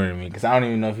ignorant of me because I don't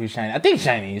even know if he's Chinese. I think he's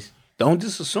Chinese. Don't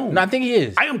just assume. No, I think he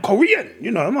is. I am Korean.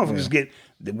 Them motherfuckers get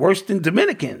the worse than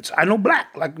Dominicans. I know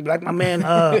black, like my man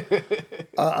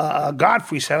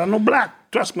Godfrey said. I know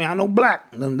black. Trust me, I know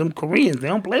black. Them Koreans, they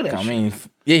don't play that. I mean,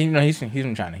 he's from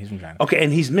China. He's from China. Okay,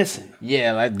 and he's missing.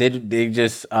 Yeah, like they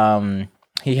just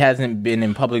he hasn't been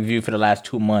in public view for the last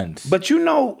 2 months. But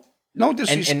no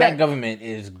disrespect. And that government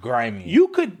is grimy. You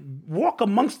could walk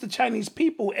amongst the Chinese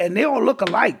people and they all look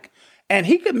alike, and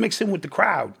he could mix in with the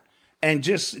crowd and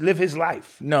just live his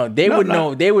life. No, they would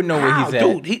know. They would know where he's at.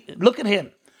 Dude, look at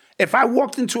him. If I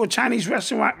walked into a Chinese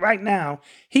restaurant right now,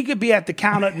 he could be at the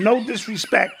counter, no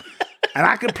disrespect, and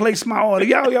I could place my order.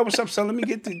 Yo, what's up, son? Let me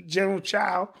get the General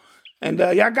Chow. And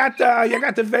y'all got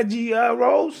the veggie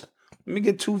rolls? Let me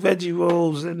get 2 veggie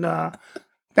rolls and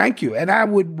thank you. And I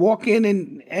would walk in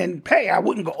and pay. I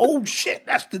wouldn't go, oh shit,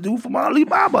 that's the dude from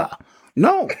Alibaba.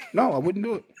 No, I wouldn't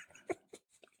do it.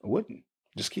 I wouldn't.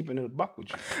 Just keeping it a buck with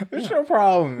you. What's your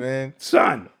problem, man?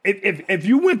 Son, if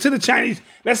you went to the Chinese,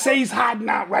 let's say he's hiding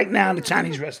out right now in the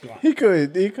Chinese restaurant. He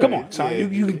could. Come on, son. Yeah,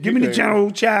 you give me the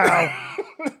General Chow.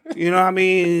 You know what I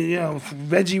mean? You know,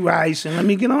 veggie rice, and let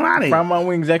me get on out of here. Fry my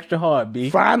wings extra hard, B.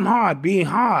 Fry them hard, being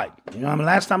hard. You know what I mean?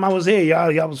 Last time I was here,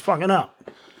 y'all was fucking up.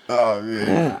 Oh,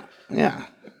 yeah. Yeah.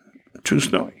 True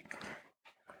story.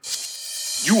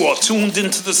 You are tuned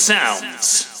into the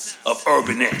sounds of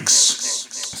Urban X.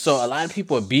 So a lot of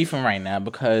people are beefing right now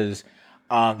because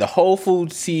the Whole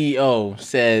Foods CEO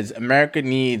says America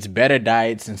needs better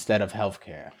diets instead of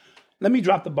healthcare. Let me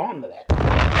drop the bomb to that.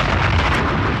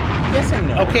 Yes and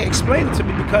no. Okay, explain it to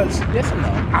me because yes and no.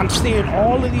 I'm seeing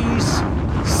all of these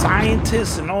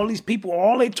scientists and all these people,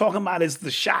 all they talking about is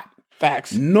the shot.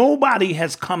 Facts. Nobody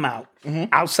has come out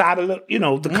outside of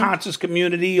the conscious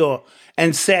community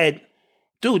and said,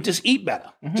 dude, just eat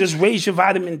better. Just raise your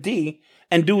vitamin D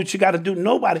and do what you got to do.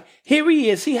 Nobody. Here he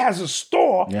is. He has a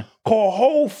store called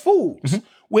Whole Foods,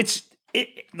 which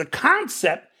the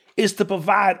concept is to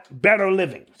provide better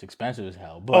living. It's expensive as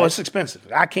hell. But it's expensive.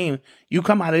 You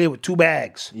come out of there with 2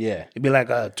 bags. Yeah. It'd be like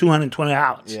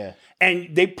 $220. Yeah.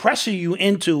 And they pressure you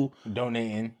into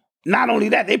donating. Not only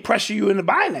that, they pressure you into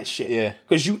buying that shit. Yeah.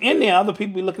 Because you in there, other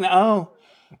people be looking at,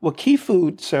 Key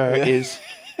Food, sir, is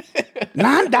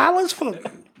 $9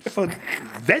 for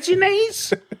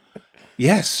Veggies?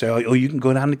 Yes, sir. Or you can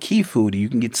go down to Key Food and you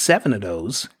can get 7 of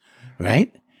those,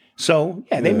 right? So,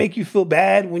 they make you feel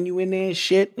bad when you in there and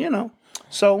shit,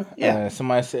 So,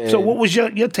 somebody said... So, what was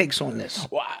your takes on this?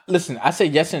 Well, listen, I say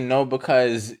yes and no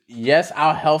because, yes,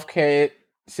 our healthcare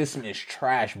system is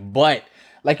trash, but...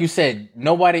 Like you said,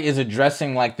 nobody is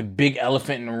addressing like the big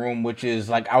elephant in the room, which is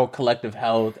like our collective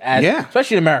health,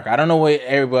 especially in America. I don't know what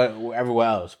everywhere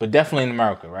else, but definitely in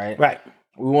America, right? Right.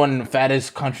 We're one of the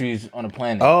fattest countries on the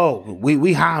planet. Oh,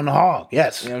 we high on the hog,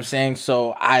 yes. You know what I'm saying?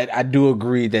 So I do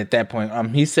agree that at that point,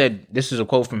 he said, this is a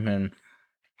quote from him.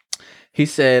 He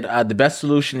said, the best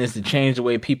solution is to change the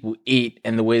way people eat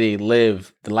and the way they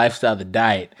live, the lifestyle, the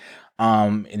diet.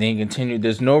 And then he continued,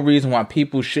 there's no reason why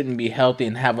people shouldn't be healthy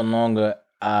and have a longer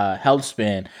health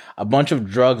span. A bunch of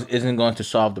drugs isn't going to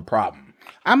solve the problem.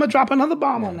 I'm going to drop another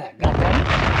bomb on that.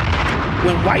 Goddammit.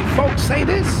 When white folks say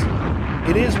this,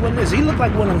 it is what it is. He looked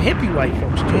like one of them hippie white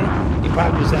folks, too. He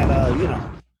probably was at,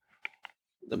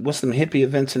 what's them hippie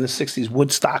events in the 60s,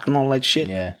 Woodstock and all that shit.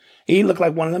 Yeah. He looked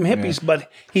like one of them hippies,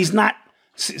 but he's not.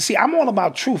 See, I'm all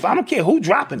about truth. I don't care who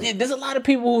dropping it. Yeah, there's a lot of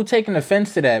people who taking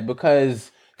offense to that because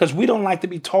we don't like to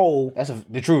be told. That's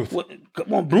the truth. Well,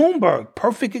 Bloomberg,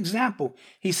 perfect example.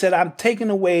 He said, I'm taking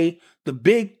away the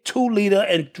big 2-liter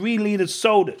and 3-liter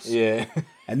sodas. Yeah.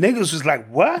 And niggas was like,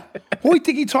 what? Who you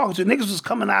think he talking to? Niggas was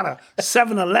coming out of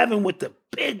 7-Eleven with the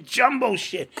big jumbo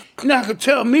shit. You're not going to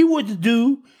tell me what to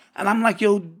do. And I'm like,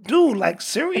 yo, dude, like,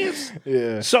 serious?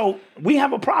 Yeah. So we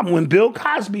have a problem. When Bill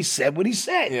Cosby said what he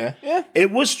said,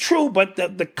 it was true, but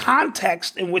the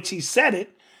context in which he said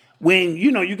it, when,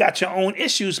 you got your own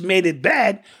issues, made it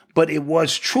bad, but it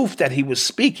was truth that he was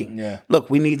speaking. Yeah. Look,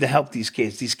 we need to help these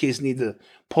kids. These kids need to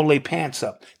pull their pants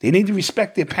up. They need to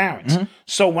respect their parents.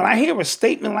 So when I hear a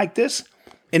statement like this,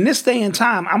 in this day and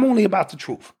time, I'm only about the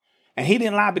truth. And he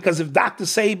didn't lie, because if Dr.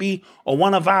 Sebi or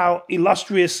one of our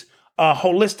illustrious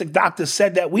holistic doctors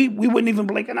said that, we wouldn't even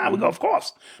blink an eye. We go, of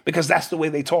course, because that's the way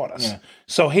they taught us. Yeah.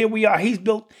 So here we are. He's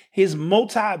built his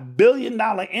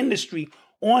multi-billion-dollar industry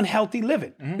on healthy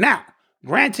living. Now,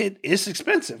 granted, it's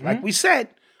expensive, like we said,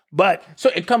 but... So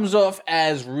it comes off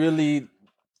as really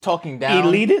talking down.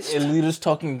 Elitist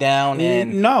talking down.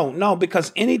 And No,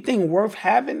 because anything worth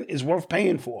having is worth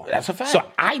paying for. That's a fact. So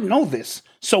I know this.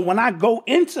 So when I go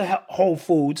into Whole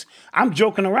Foods, I'm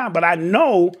joking around, but I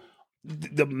know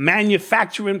the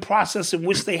manufacturing process in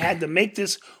which they had to make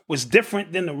this was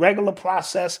different than the regular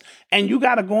process. And you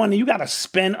got to go in and you got to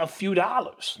spend a few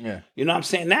dollars. Yeah. You know what I'm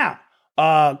saying? Now,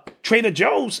 Trader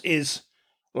Joe's is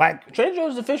like... Trader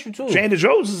Joe's is official too. Trader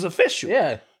Joe's is official.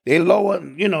 Yeah. They lower,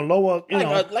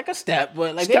 like a step,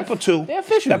 but like step or two. They're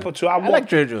official. Step or two. I like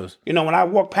Trader Joe's. When I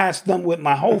walk past them with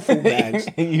my Whole Food bags,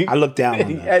 I look down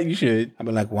on them. Yeah, you should. I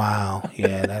be like, wow,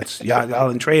 yeah, that's y'all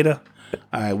in Trader.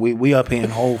 All right, we up here in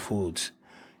Whole Foods.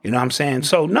 You know what I'm saying?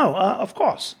 So no, of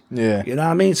course. Yeah. You know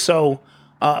what I mean? So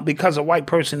because a white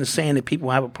person is saying that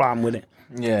people have a problem with it.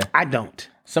 Yeah. I don't.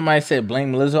 Somebody said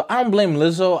blame Lizzo. I don't blame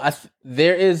Lizzo.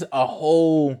 There is a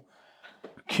whole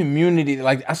community.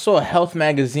 Like I saw a health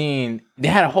magazine. They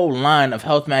had a whole line of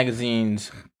health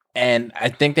magazines and I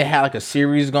think they had like a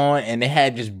series going, and they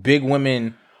had just big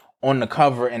women on the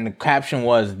cover, and the caption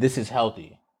was, "This is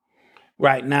healthy."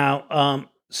 Right now,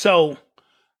 so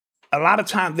a lot of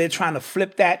times they're trying to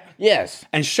flip that, yes,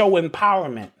 and show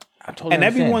empowerment. I totally and understand.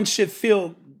 everyone should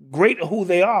feel great at who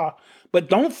they are, but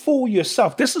don't fool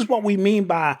yourself. This is what we mean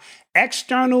by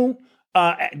external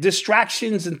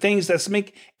distractions and things that's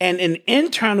and an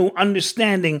internal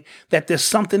understanding that there's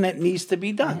something that needs to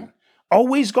be done. Mm-hmm.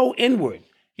 Always go inward.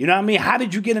 You know what I mean? How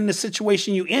did you get in the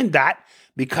situation you in, Dot?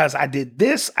 Because I did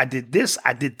this, I did this,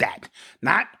 I did that.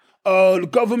 Not the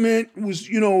government was,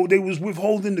 they was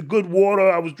withholding the good water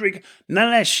I was drinking. None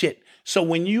of that shit. So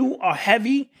when you are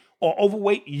heavy or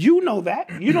overweight, you know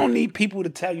that. You don't need people to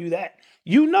tell you that.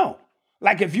 You know.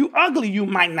 Like if you ugly, you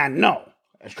might not know.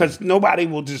 Because nobody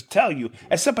will just tell you,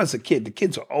 except as a kid. The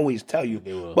kids will always tell you.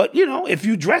 But if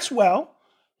you dress well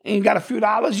and you got a few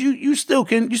dollars, you still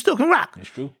can rock. That's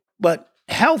true. But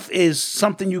health is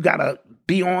something you gotta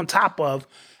be on top of.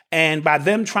 And by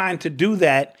them trying to do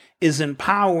that is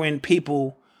empowering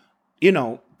people,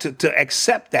 to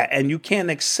accept that. And you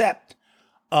can't accept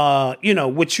what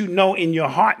in your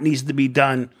heart needs to be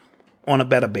done on a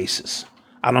better basis.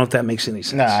 I don't know if that makes any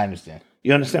sense. No, I understand.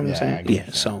 You understand what I'm saying? Yeah.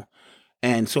 So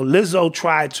Lizzo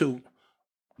tried to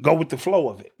go with the flow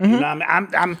of it. Mm-hmm. You know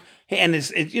what I mean? And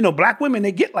it's black women,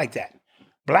 they get like that.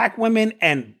 Black women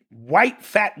and white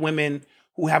fat women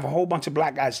who have a whole bunch of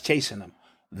black guys chasing them.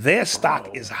 Their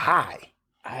stock is high.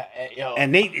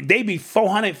 And they be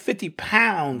 450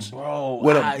 pounds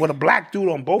with a black dude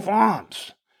on both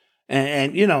arms.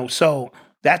 And so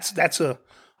that's a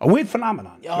weird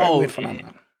phenomenon. Very weird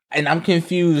phenomenon. And I'm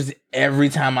confused every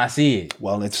time I see it.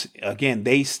 Well, it's, again,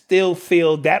 they still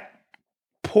feel that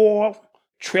poor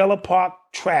trailer park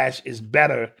trash is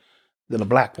better than a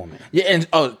black woman. Yeah, and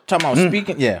talking about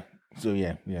speaking, yeah. So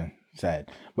yeah,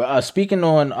 sad. But speaking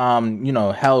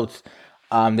on health,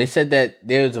 they said that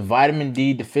there's a vitamin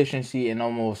D deficiency in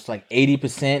almost like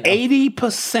 80%.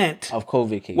 80% of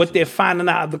COVID cases. What they're finding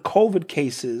out of the COVID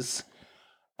cases,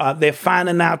 they're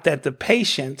finding out that the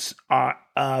patients are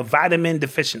vitamin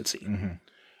deficiency. Mm-hmm.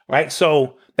 Right?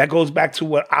 So that goes back to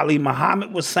what Ali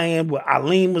Muhammad was saying, what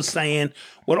Alim was saying,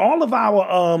 what all of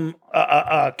our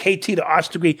KT the Arts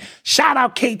Degree. Shout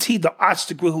out KT the Arts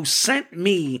Degree, who sent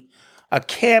me a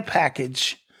care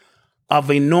package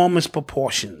of enormous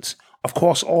proportions. Of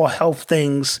course, all health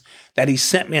things that he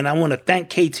sent me. And I want to thank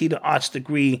KT the Arts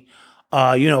Degree,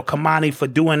 Kamani for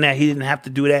doing that. He didn't have to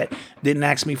do that. Didn't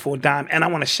ask me for a dime. And I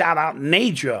want to shout out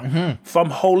Nadra from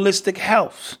Holistic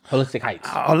Health.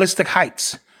 Holistic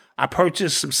Heights. I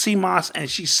purchased some CMOS and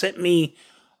she sent me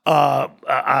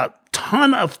a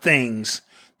ton of things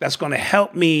that's going to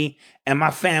help me and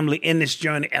my family in this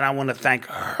journey. And I want to thank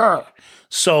her.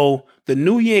 So the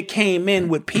new year came in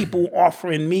with people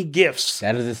offering me gifts.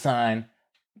 That is a sign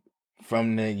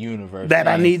from the universe that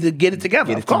I need to get it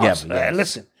together. Of course. Together, yes.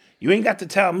 Listen, you ain't got to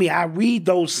tell me. I read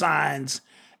those signs,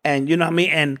 and you know what I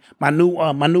mean. And my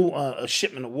new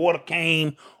shipment of water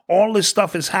came. All this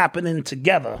stuff is happening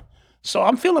together. So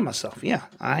I'm feeling myself. Yeah,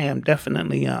 I am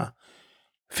definitely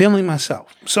feeling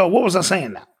myself. So what was I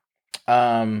saying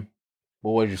now?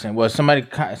 What was you saying? Well, somebody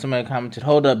commented,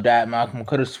 "Hold up, Dad, Malcolm.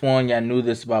 Could have sworn y'all knew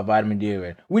this about vitamin D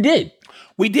already." We did.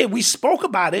 We spoke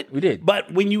about it. We did.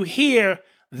 But when you hear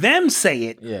them say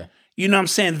it, yeah, you know what I'm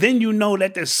saying, then you know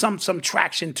that there's some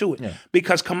traction to it. Yeah.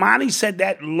 Because Kamani said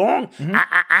that long. Mm-hmm.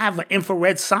 I have an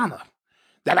infrared sauna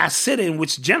that I sit in,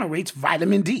 which generates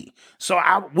vitamin D. So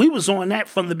we was on that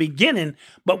from the beginning.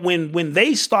 But when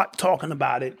they start talking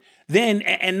about it, then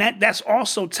and that's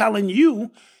also telling you,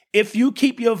 if you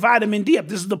keep your vitamin D up,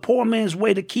 this is the poor man's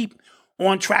way to keep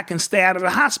on track and stay out of the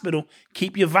hospital.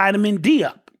 Keep your vitamin D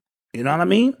up. You know what I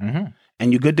mean? Mm-hmm.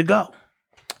 And you're good to go.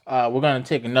 We're going to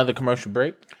take another commercial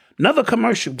break. And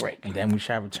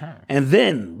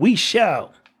then we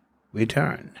shall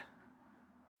return.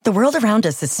 The world around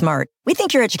us is smart. We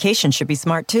think your education should be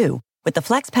smart too. With the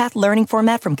FlexPath learning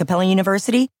format from Capella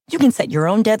University, you can set your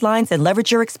own deadlines and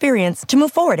leverage your experience to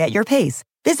move forward at your pace.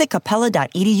 Visit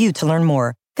capella.edu to learn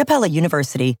more. Capella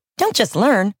University. Don't just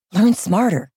learn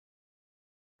smarter.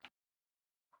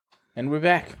 And we're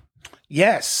back.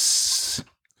 Yes,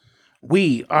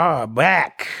 we are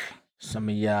back. Some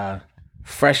of y'all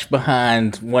fresh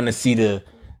behind want to see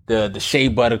the shea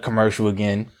butter commercial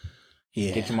again.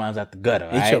 Yeah. Get your minds out the gutter.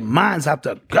 Get your minds out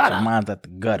the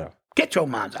gutter. Get your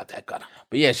minds out that gutter.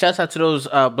 But yeah, shouts out to those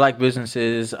black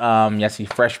businesses. Y'all see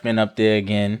Freshman up there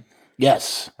again.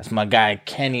 Yes. That's my guy,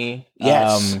 Kenny.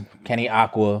 Yes. Kenny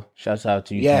Aqua. Shouts out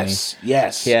to you, Kenny.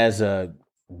 Yes. He has a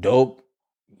dope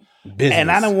business.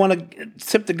 And I don't want to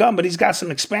tip the gun, but he's got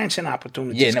some expansion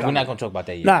opportunities. Yeah, no, we're coming. not going to talk about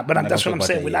that yet. Nah, but We're not that's gonna what I'm talk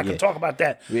saying. about We're that not going yet. to talk about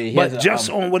that. He But has a, just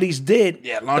on what he's did.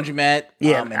 Yeah, laundromat.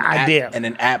 Yeah, an idea. app, and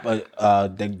an app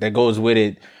that goes with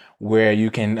it where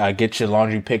you can get your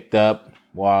laundry picked up,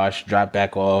 wash, drop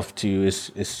back off to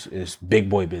it's big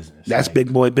boy business. That's like,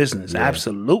 big boy business. Yeah.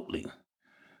 Absolutely.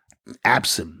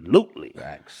 Absolutely.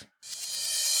 Facts.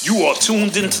 You are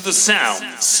tuned into the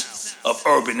sounds of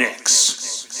Urban X.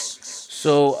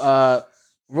 So,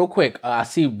 real quick, I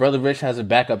see Brother Rich has a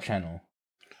backup channel.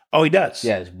 Oh, he does?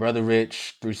 Yes, Brother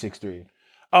Rich 363.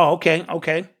 Oh, okay.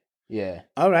 Okay. Yeah.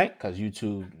 All right. Because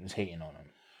YouTube is hating on him.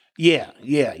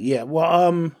 Yeah.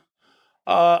 Well,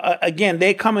 again,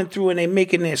 they're coming through and they're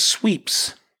making their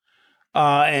sweeps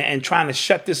and trying to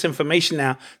shut this information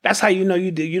down. That's how you know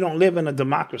you don't live in a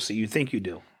democracy. You think you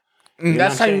do. You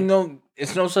That's how you know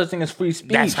it's no such thing as free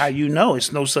speech. That's how you know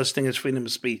it's no such thing as freedom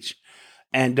of speech.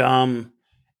 And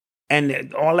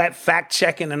all that fact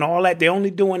checking and all that, they're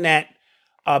only doing that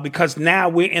because now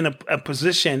we're in a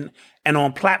position and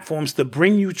on platforms to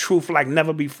bring you truth like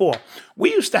never before.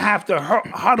 We used to have to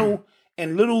huddle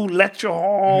in little lecture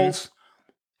halls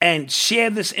and share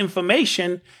this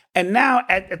information. And now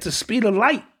at the speed of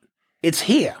light, it's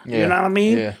here. Yeah. You know what I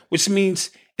mean? Yeah. Which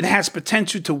means it has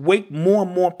potential to wake more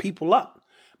and more people up.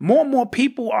 More and more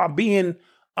people are being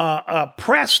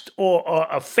pressed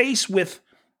or faced with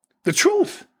the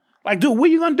truth. Like, dude, what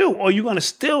are you going to do? Or are you going to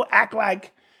still act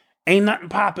like ain't nothing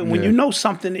popping when you know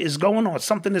something is going on,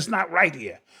 something is not right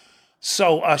here?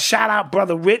 So shout out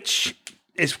Brother Rich.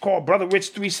 It's called Brother Rich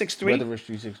 363. Brother Rich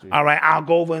 363. All right, I'll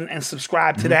go over and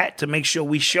subscribe to that to make sure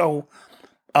we show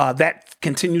that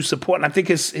continued support. And I think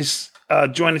his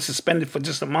joint is suspended for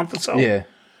just a month or so. Yeah.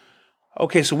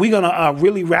 Okay, so we're gonna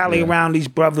really rally around these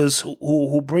brothers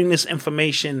who bring this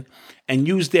information and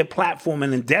use their platform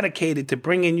and are dedicated to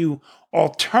bringing you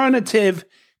alternative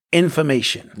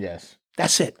information. Yes.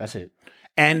 That's it. That's it.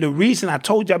 And the reason I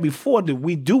told y'all before that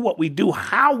we do what we do,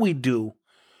 how we do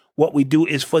what we do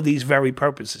is for these very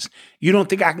purposes. You don't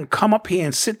think I can come up here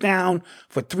and sit down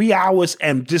for 3 hours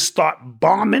and just start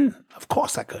bombing? Of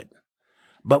course I could.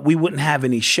 But we wouldn't have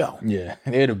any show. Yeah.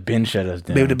 They would have been shut us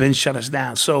down. They would have been shut us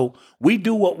down. So we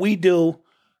do what we do,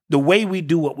 the way we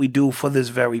do what we do for this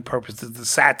very purpose. The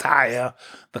satire,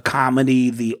 the comedy,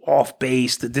 the off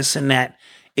base, the this and that.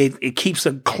 It keeps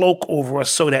a cloak over us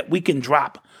so that we can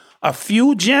drop a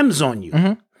few gems on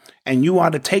you. And you are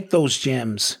to take those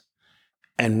gems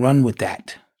and run with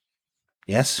that.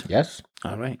 Yes? Yes.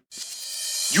 All right.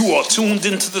 You are tuned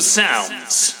into the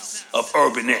sounds of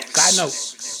Urban X. Side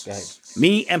note. Go ahead.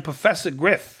 Me and Professor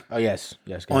Griff Oh, yes.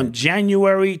 Yes. Go on ahead.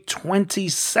 January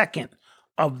 22nd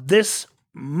of this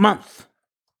month,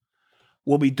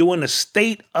 we'll be doing a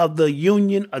State of the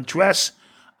Union address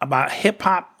about hip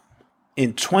hop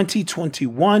in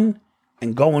 2021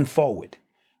 and going forward.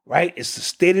 Right? It's the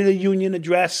State of the Union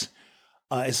address.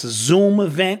 It's a Zoom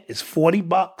event. It's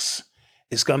 $40.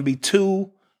 It's going to be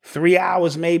 2-3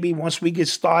 hours maybe once we get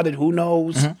started. Who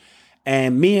knows?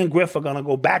 And me and Griff are going to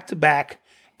go back to back.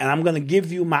 And I'm going to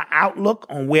give you my outlook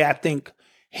on where I think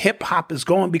hip hop is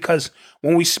going. Because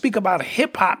when we speak about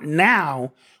hip hop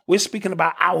now, we're speaking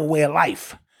about our way of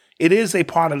life. It is a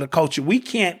part of the culture. We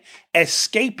can't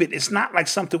escape it. It's not like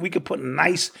something we could put in a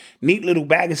nice, neat little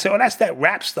bag and say, oh, that's that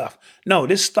rap stuff. No,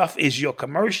 this stuff is your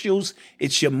commercials.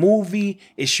 It's your movie.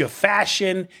 It's your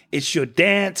fashion. It's your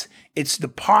dance. It's the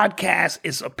podcast.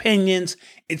 It's opinions.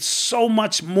 It's so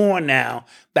much more now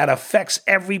that affects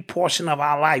every portion of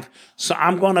our life. So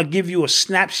I'm going to give you a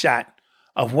snapshot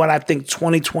of what I think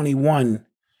 2021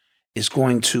 is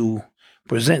going to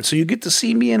present. So you get to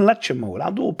see me in lecture mode.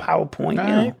 I'll do a PowerPoint. All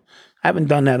you know. right. I haven't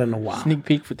done that in a while. Sneak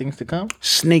peek for things to come.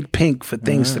 Sneak peek for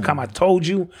things to come. I told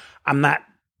you I'm not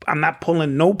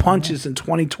pulling no punches in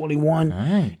 2021.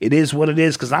 Right. It is what it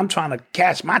is because I'm trying to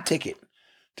cash my ticket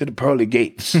to the pearly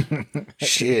gates.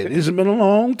 Shit, this has been a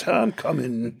long time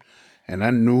coming. And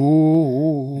I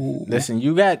know. Listen,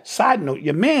 you got... Side note,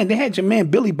 they had your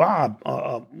man Billy Bob.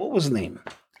 What was his name?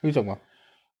 Who you talking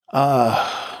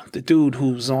about? The dude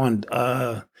who's on,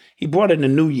 he brought in the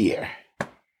new year.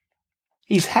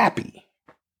 He's happy.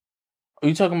 Are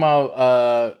you talking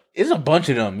about, it's a bunch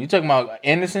of them. You talking about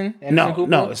Anderson Cooper?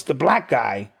 No, it's the black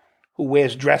guy who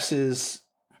wears dresses.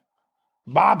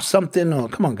 Bob something, or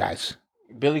come on, guys.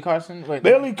 Billy Carson? Wait,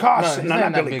 Billy Carson. No,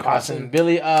 not Billy Carson.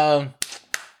 Billy, I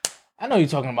know you're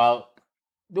talking about.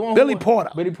 The one Billy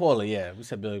Porter. Billy Porter, yeah. We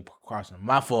said Billy Carson.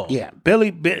 My fault. Yeah,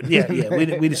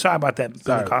 yeah. We sorry about that,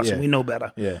 Billy Carson. Yeah. We know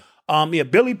better. Yeah.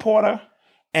 Billy Porter,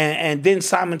 and then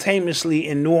simultaneously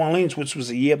in New Orleans, which was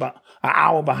an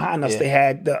hour behind us, they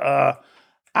had the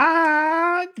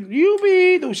what? You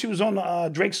be. She was on the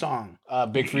Drake song.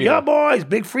 Big Frida. Your boys,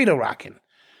 Big Frida rocking.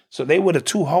 So they were the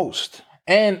two hosts.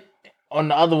 And on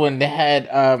the other one, they had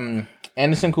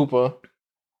Anderson Cooper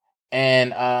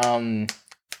and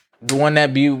the one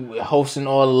that be hosting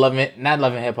all Love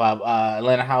Hip Hop,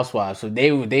 Atlanta Housewives. So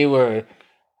they were.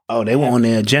 Oh, they were on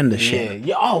their agenda shit.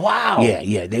 Yeah. Oh, wow.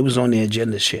 Yeah. They was on their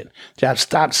agenda shit. Job,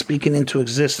 stop speaking into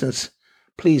existence.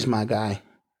 Please, my guy.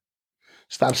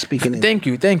 Stop speaking. Thank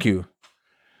you.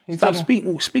 Stop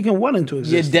speaking what into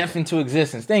existence? You're deaf into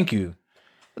existence. Thank you.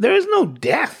 There is no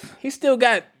death.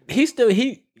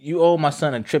 You owe my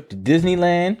son a trip to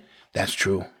Disneyland. That's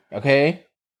true. Okay?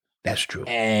 That's true.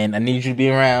 And I need you to be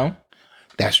around.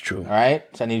 That's true. All right?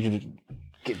 So I need you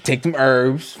to take them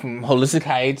herbs from Holistic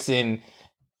Heights and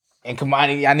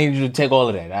commodity. I need you to take all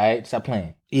of that. All right? Stop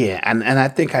playing. Yeah, and I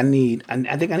think I need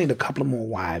a couple of more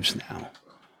wives now.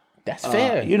 That's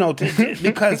fair.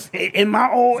 Because in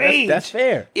my old age, that's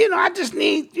fair. I just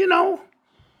need,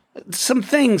 some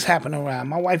things happen around.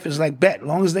 My wife is like, bet,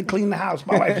 long as they clean the house.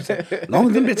 My wife is like, long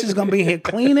as them bitches gonna be here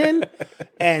cleaning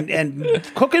and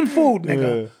cooking food,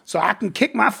 nigga. So I can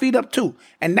kick my feet up too.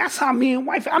 And that's how me and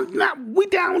wife, we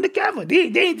down together.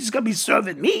 They ain't just gonna be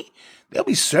serving me. They'll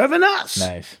be serving us.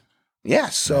 Nice. Yeah,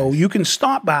 so you can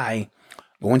start by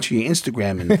going to your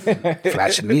Instagram and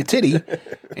flashing me a titty.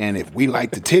 And if we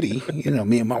like the titty,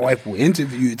 me and my wife will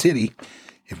interview your titty.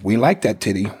 If we like that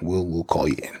titty, we'll call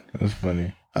you in. That's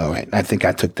funny. All right. I think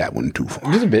I took that one too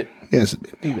far. Just a bit. Yeah, just a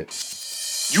bit.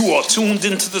 You are tuned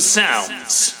into the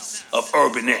sounds of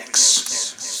Urban X.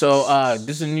 So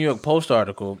this is a New York Post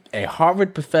article. A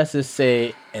Harvard professor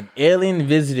say an alien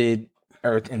visited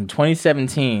Earth in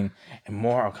 2017 and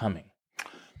more are coming.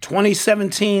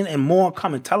 2017 and more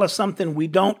coming. Tell us something we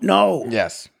don't know.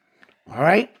 Yes. All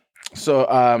right.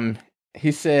 So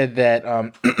he said that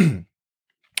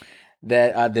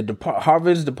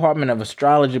Harvard's Department of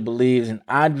Astrology believes an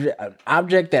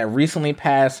object that recently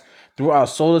passed through our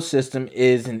solar system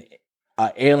is an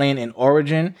alien in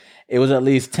origin. It was at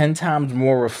least 10 times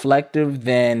more reflective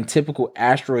than typical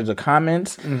asteroids or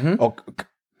comets. He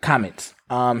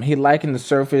likened the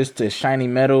surface to shiny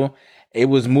metal. It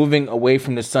was moving away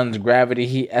from the sun's gravity.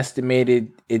 He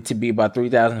estimated it to be about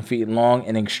 3,000 feet long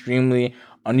and extremely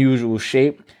unusual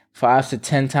shape, 5 to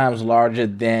 10 times larger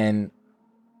than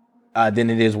it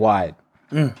is wide.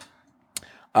 No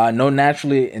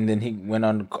naturally, and then he went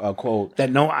on to quote that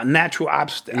no natural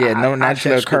no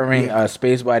naturally occurring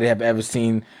space body have ever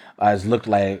seen has looked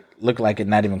like it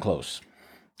not even close.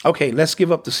 Okay, let's give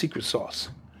up the secret sauce.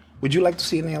 Would you like to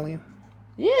see an alien?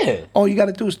 Yeah. All you got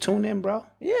to do is tune in, bro.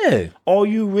 Yeah. All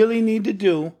you really need to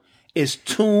do is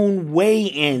tune way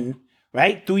in,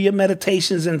 right? Through your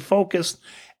meditations and focus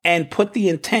and put the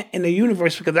intent in the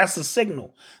universe because that's the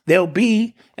signal. There'll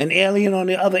be an alien on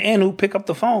the other end who pick up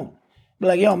the phone. Be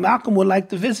like, yo, Malcolm would like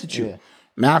to visit you. Yeah.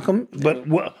 Malcolm, but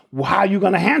how are you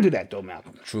going to handle that though,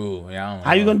 Malcolm? True. Yeah.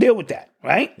 How are you going to deal with that,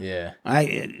 right? Yeah.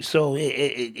 Right? So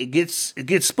it gets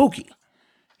spooky.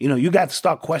 You got to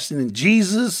start questioning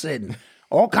Jesus and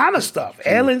all kind of stuff. True.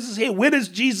 Aliens is here. Where does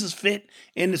Jesus fit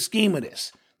in the scheme of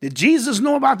this? Did Jesus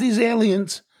know about these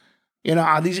aliens?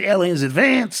 Are these aliens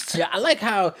advanced? Yeah, I like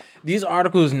how these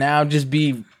articles now just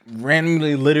be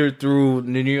randomly littered through the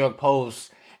New York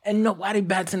Post and nobody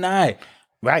bats an eye.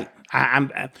 Right.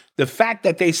 The fact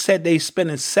that they said they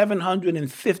spending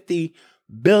 $750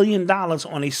 billion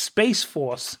on a space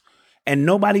force and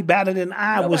nobody batted an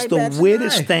eye was the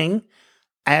weirdest thing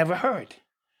I ever heard.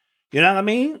 You know what I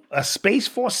mean? A space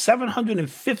force,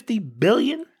 $750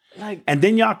 billion? And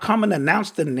then y'all come and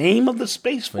announce the name of the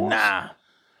space force? But nah.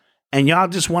 And y'all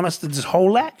just want us to just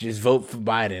hold that? Just vote for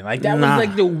Biden. That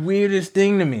was the weirdest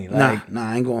thing to me. Nah,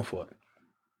 I ain't going for it.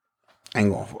 I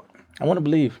want to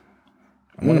believe.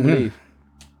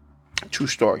 True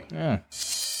story. Yeah.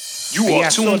 You are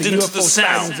tuned into the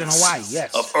sounds in Hawaii,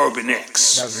 yes. of Urban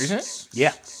X. That was recent?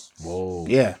 Yeah. Whoa.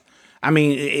 Yeah. I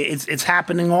mean, it's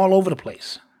happening all over the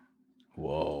place.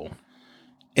 Whoa.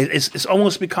 It's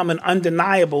almost becoming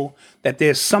undeniable that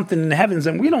there's something in the heavens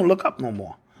and we don't look up no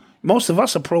more. Most of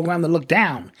us are programmed to look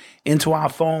down into our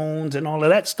phones and all of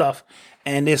that stuff.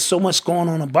 And there's so much going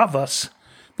on above us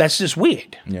that's just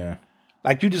weird. Yeah.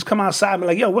 Like you just come outside and be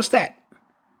like, yo, what's that?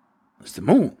 It's the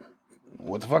moon.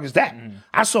 What the fuck is that?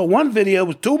 I saw one video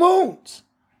with 2 moons.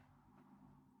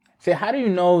 See, how do you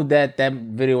know that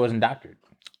video wasn't doctored?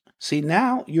 See,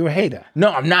 now you're a hater.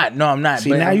 No, I'm not. See,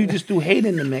 now you just do hate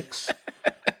in the mix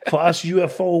for us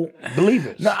UFO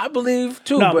believers. No, I believe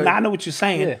too. No, I know what you're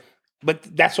saying. Yeah.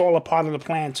 But that's all a part of the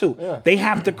plan too. Yeah. They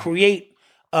have to create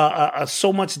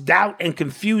so much doubt and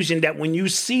confusion that when you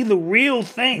see the real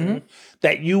thing,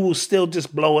 that you will still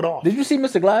just blow it off. Did you see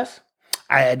Mr. Glass?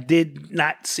 I did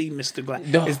not see Mr. Glass.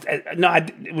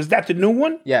 Was that the new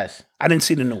one? Yes. I didn't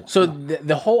see the new one. So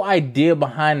the whole idea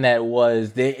behind that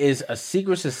was there is a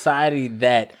secret society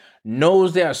that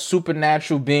knows there are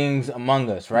supernatural beings among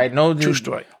us, right? True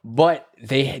story. But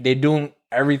they're doing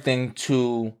everything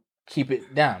to keep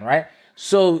it down, right?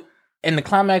 So in the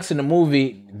climax of the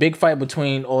movie, big fight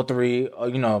between all three,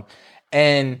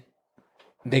 and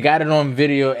they got it on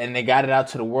video and they got it out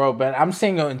to the world. But I'm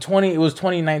saying it was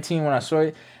 2019 when I saw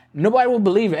it. Nobody would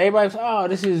believe it.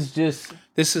 Everybody's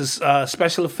this is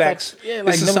special effects. Yeah,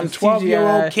 this is some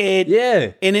 12-year-old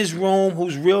kid in his room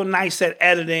who's real nice at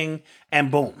editing,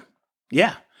 and boom.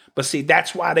 Yeah. But see,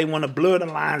 that's why they want to blur the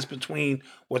lines between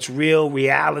what's real,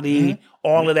 reality,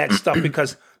 all of that stuff,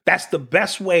 because that's the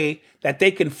best way that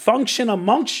they can function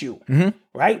amongst you,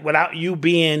 right? Without you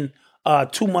being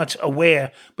too much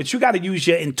aware. But you got to use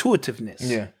your intuitiveness.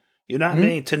 Yeah. You know what I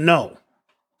mean? To know.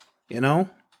 You know?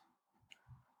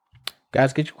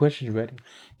 Guys, get your questions ready.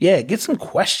 Yeah, get some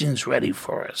questions ready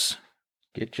for us.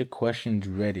 Get your questions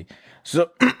ready.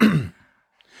 So,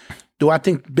 do I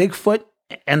think Bigfoot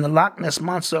and the Loch Ness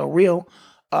Monster are real?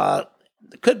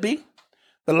 Could be.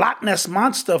 The Loch Ness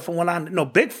Monster, from what I know,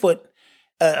 Bigfoot,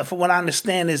 from what I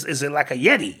understand, is it like a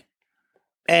Yeti,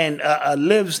 and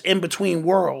lives in between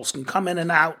worlds, can come in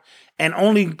and out, and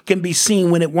only can be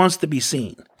seen when it wants to be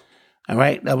seen. All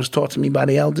right, that was taught to me by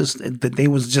the elders. That they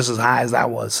was just as high as I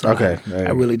was. So okay,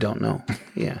 I really don't know.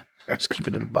 Yeah, just keep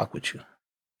it in the buck with you.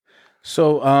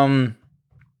 So, I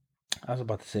was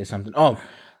about to say something. Oh,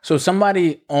 so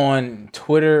somebody on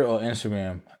Twitter or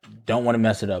Instagram, don't want to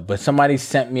mess it up, but somebody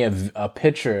sent me a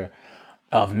picture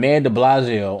of Mayor de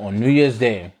Blasio on New Year's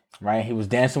Day. Right, he was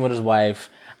dancing with his wife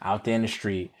out there in the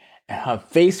street, and her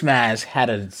face mask had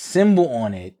a symbol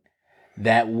on it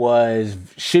that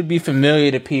should be familiar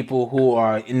to people who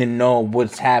are in the know of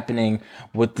what's happening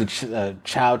with the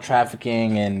child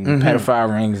trafficking and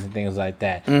pedophile rings and things like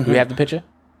that. Do we have the picture?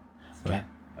 Okay.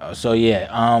 So yeah,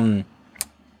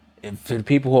 for the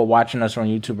people who are watching us on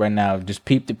YouTube right now, just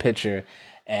peep the picture,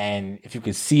 and if you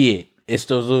can see it, it's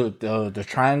those little the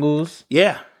triangles.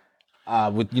 Yeah.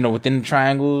 Within the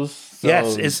triangles. So,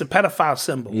 yes, it's a pedophile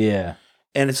symbol. Yeah.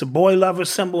 And it's a boy lover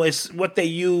symbol. It's what they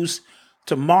use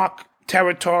to mark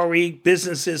territory,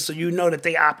 businesses, so you know that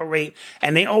they operate.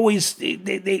 And they always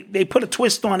they put a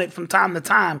twist on it from time to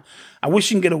time. I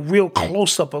wish you can get a real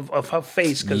close up of her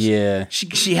face, because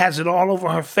she has it all over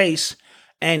her face.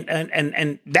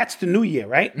 And that's the New Year,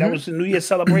 right? That was the New Year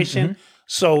celebration.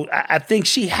 So I think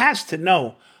she has to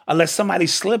know, unless somebody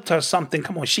slipped her something.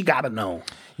 Come on, she got to know.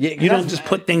 Yeah, you don't just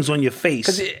put things on your face.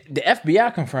 Because the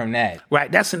FBI confirmed that.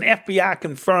 Right, that's an FBI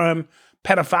confirmed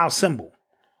pedophile symbol.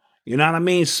 You know what I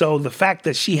mean? So the fact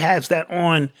that she has that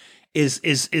on is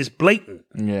blatant.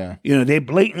 Yeah. They're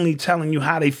blatantly telling you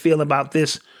how they feel about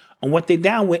this and what they're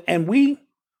down with. And we,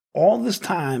 all this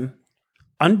time,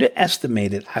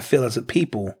 underestimated, I feel, as a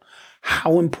people,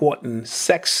 how important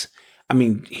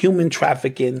human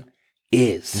trafficking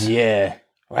is. Yeah.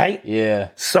 Right? Yeah.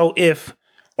 So if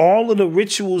all of the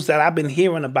rituals that I've been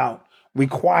hearing about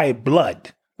require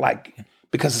blood,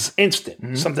 because it's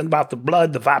instant, something about the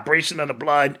blood, the vibration of the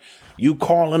blood, you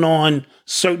calling on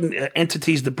certain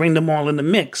entities to bring them all in the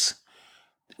mix,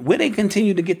 where they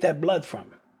continue to get that blood from,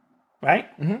 right?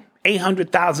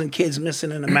 800,000 kids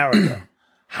missing in America.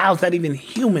 How's that even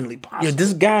humanly possible? Yeah,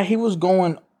 this guy, he was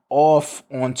going off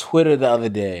on Twitter the other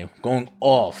day,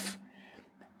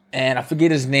 and I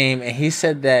forget his name, and he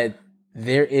said that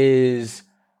there is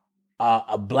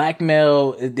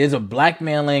there's a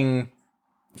blackmailing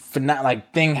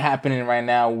thing happening right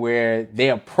now where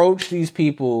they approach these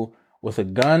people with a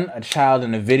gun, a child,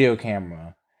 and a video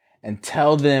camera, and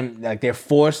tell them they're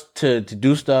forced to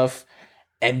do stuff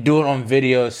and do it on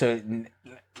video. So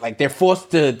they're forced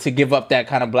to give up that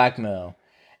kind of blackmail,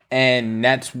 and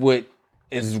that's what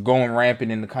is going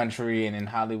rampant in the country and in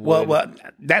Hollywood. Well,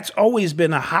 that's always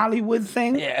been a Hollywood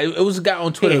thing. Yeah, it was a guy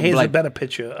on Twitter. Here's a better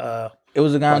picture. It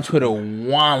was a guy on Twitter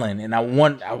walling, and I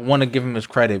want to give him his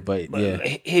credit, but yeah.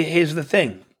 Here's the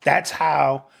thing. That's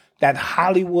how that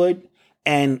Hollywood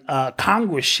and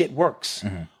Congress shit works.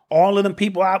 All of them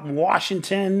people out in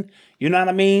Washington, you know what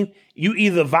I mean? You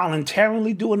either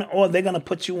voluntarily doing it or they're going to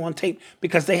put you on tape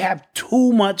because they have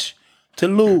too much to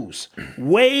lose.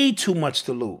 Way too much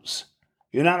to lose.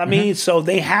 You know what I mean? So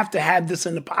they have to have this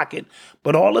in the pocket.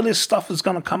 But all of this stuff is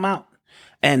going to come out.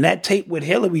 And that tape with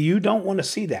Hillary, you don't want to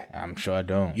see that. I'm sure I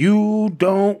don't. You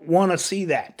don't want to see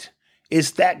that.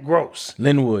 It's that gross.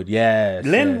 Linwood, yes.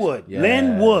 Linwood. Yes.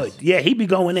 Linwood. Yeah, he be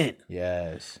going in.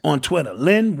 Yes. On Twitter.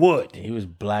 Linwood. He was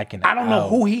blacking I don't know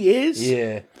who he is.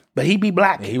 Yeah. But he be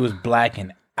blacking. He was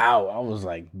blacking out. I was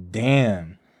like,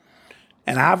 damn.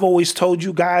 And I've always told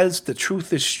you guys the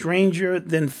truth is stranger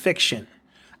than fiction.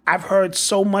 I've heard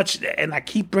so much, and I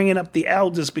keep bringing up the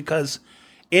elders because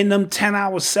in them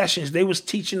 10-hour sessions, they was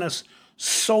teaching us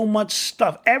so much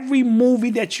stuff. Every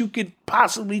movie that you could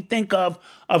possibly think of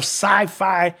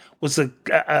sci-fi was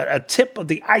a tip of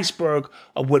the iceberg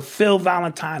of what Phil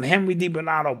Valentine, Henry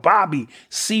DiBernardo, Bobby,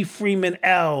 C. Freeman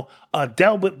L.,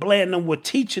 Delbert Blair and them were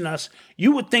teaching us.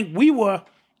 You would think we were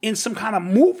in some kind of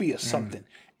movie or something.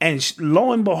 And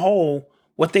lo and behold,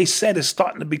 what they said is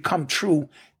starting to become true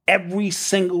every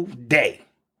single day,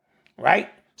 right?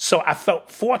 So I felt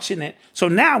fortunate. So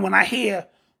now when I hear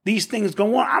these things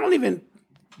go on, I don't even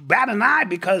bat an eye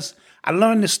because I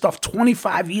learned this stuff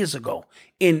 25 years ago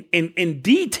in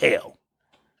detail.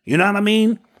 You know what I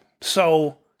mean?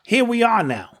 So here we are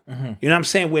now. You know what I'm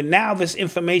saying? Where now this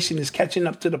information is catching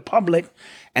up to the public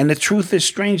and the truth is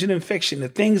stranger than fiction. The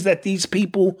things that these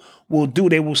people will do,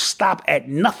 they will stop at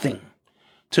nothing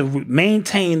to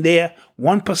maintain their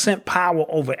 1% power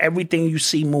over everything you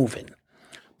see moving.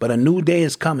 But a new day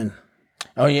is coming.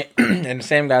 Oh, yeah. And the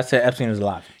same guy said Epstein is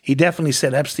alive. He definitely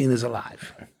said Epstein is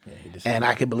alive. Yeah, and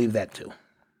I can believe that too.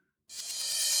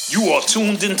 You are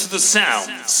tuned into the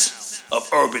sounds of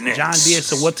Urban X. John Deere,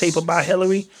 so what tape about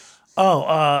Hillary?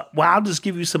 Oh, well, I'll just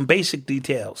give you some basic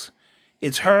details.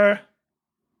 It's her.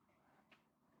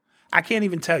 I can't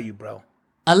even tell you, bro.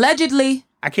 Allegedly.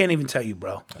 I can't even tell you,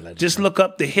 bro. Allegedly. Just look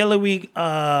up the Hillary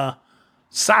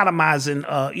sodomizing,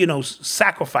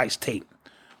 sacrifice tape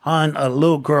on a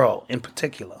little girl in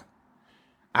particular.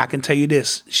 I can tell you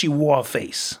this. She wore a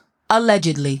face.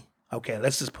 Allegedly. Okay,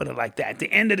 let's just put it like that. At the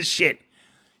end of the shit,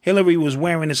 Hillary was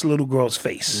wearing this little girl's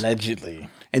face. Allegedly.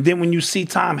 And then when you see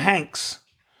Tom Hanks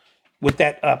with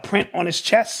that print on his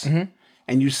chest,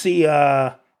 and you see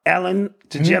Ellen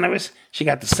DeGeneres, she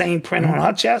got the same print on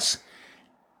her chest.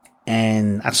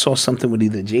 And I saw something with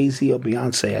either Jay-Z or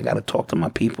Beyonce. I got to talk to my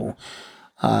people.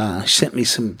 Sent me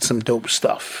some dope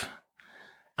stuff.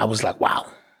 I was like, wow.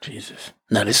 Jesus.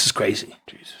 No, this is crazy.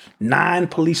 Jesus. 9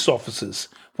 police officers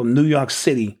from New York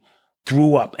City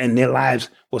threw up and their lives,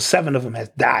 7 of them has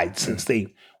died since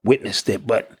they witnessed it.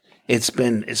 But it's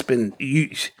been,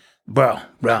 bro.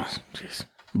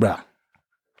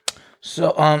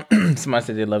 So, somebody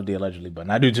said they love the allegedly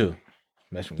button. I do too.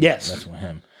 Messing with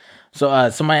him. So,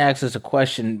 somebody asked us a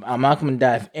question. Malcolm and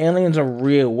Dad, if aliens are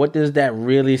real, what does that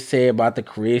really say about the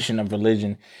creation of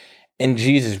religion and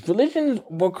Jesus? Religions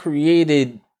were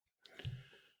created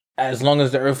as long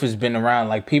as the earth has been around.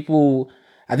 Like people,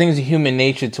 I think it's a human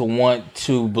nature to want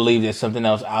to believe there's something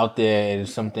else out there and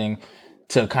something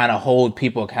to kind of hold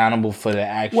people accountable for their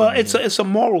actions. Well, it's a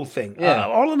moral thing. Yeah.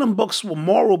 All of them books were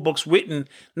moral books written,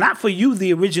 not for you,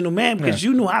 the original man, because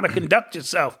you knew how to conduct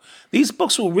yourself. These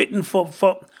books were written for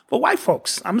white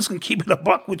folks. I'm just going to keep it a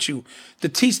buck with you, to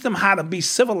teach them how to be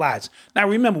civilized. Now,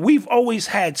 remember, we've always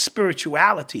had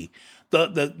spirituality.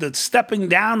 The stepping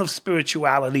down of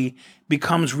spirituality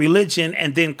becomes religion,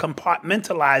 and then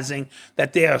compartmentalizing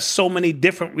that there are so many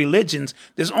different religions.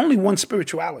 There's only one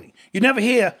spirituality. You never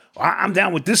hear, I'm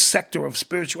down with this sector of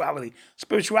spirituality.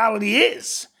 Spirituality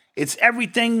it's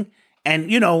everything,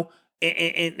 and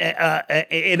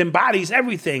it embodies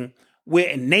everything. Where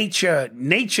in nature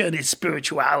is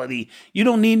spirituality. You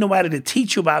don't need nobody to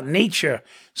teach you about nature.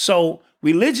 So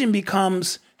religion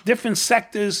becomes different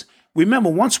sectors. Remember,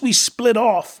 once we split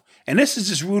off, and this is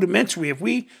just rudimentary, if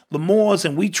we, the Moors,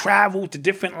 and we travel to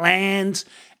different lands,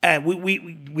 and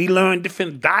we learn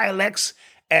different dialects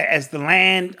as the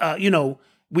land,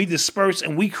 we disperse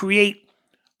and we create,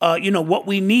 what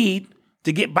we need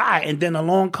to get by. And then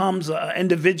along comes an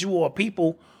individual or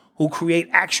people who create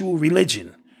actual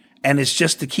religion. And it's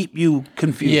just to keep you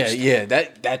confused. Yeah,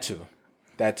 that too.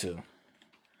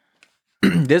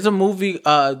 There's a movie,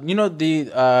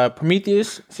 the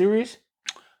Prometheus series?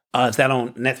 Is that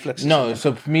on Netflix? No,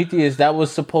 so Prometheus, that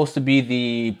was supposed to be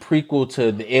the prequel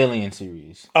to the Alien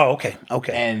series. Oh,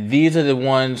 okay. And these are the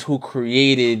ones who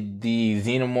created the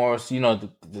xenomorphs,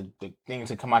 the things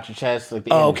that come out your chest. Like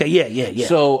the okay, yeah.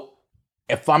 So,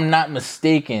 if I'm not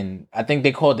mistaken, I think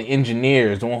they called the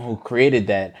engineers, the one who created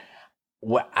that.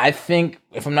 What I think,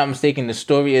 if I'm not mistaken, the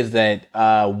story is that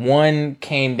one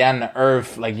came down to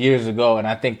Earth like years ago, and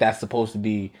I think that's supposed to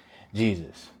be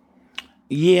Jesus.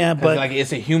 Yeah, but like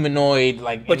it's a humanoid,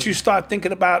 like. But you start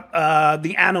thinking about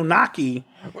the Anunnaki,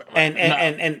 and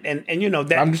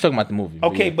that. I'm just talking about the movie.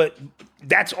 Okay, but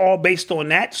that's all based on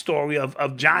that story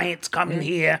of giants coming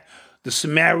here the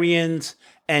Sumerians,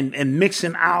 and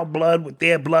mixing our blood with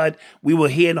their blood. We will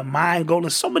hear the mind go.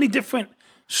 There's so many different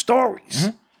stories.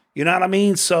 You know what I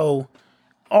mean? So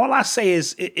all I say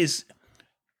is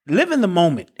live in the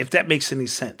moment, if that makes any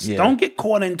sense. Yeah. Don't get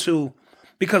caught into,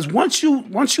 because once you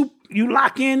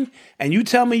lock in and you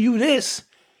tell me you this,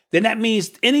 then that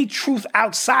means any truth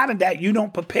outside of that, you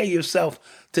don't prepare yourself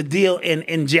to deal in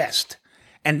ingest.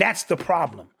 And that's the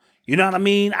problem. You know what I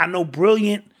mean? I know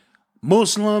brilliant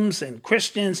Muslims and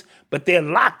Christians, but they're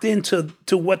locked into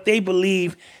what they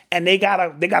believe, and they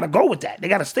gotta go with that. They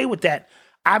gotta stay with that.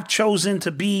 I've chosen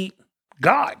to be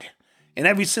God in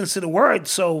every sense of the word.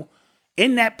 So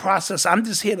in that process, I'm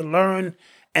just here to learn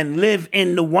and live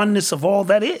in the oneness of all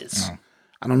that is.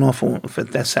 I don't know if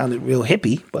that sounded real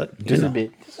hippie, but Just a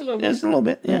bit. Just a little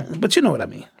bit, yeah. But you know what I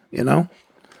mean, you know.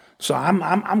 So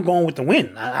I'm going with the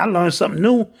win. I learned something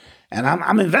new, and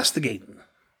I'm investigating.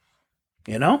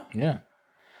 You know. Yeah.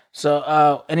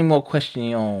 So any more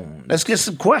questions? Let's get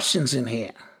some questions in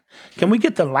here. Can we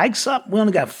get the likes up? We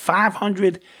only got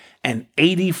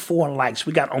 584 likes.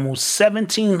 We got almost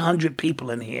 1,700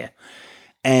 people in here,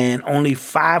 and only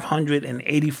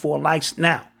 584 likes.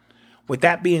 Now, with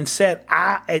that being said,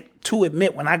 to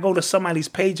admit, when I go to somebody's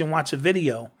page and watch a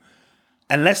video,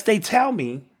 unless they tell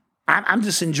me, I'm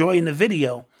just enjoying the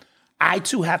video, I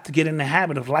too have to get in the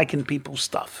habit of liking people's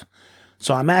stuff.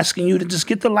 So I'm asking you to just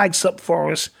get the likes up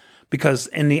for us, because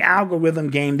in the algorithm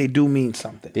game, they do mean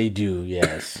something. They do,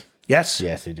 yes. Yes?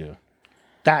 Yes, they do.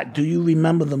 Dot, do you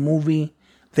remember the movie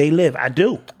They Live? I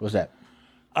do. What's that?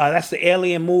 That's the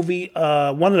Alien movie.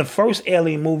 One of the first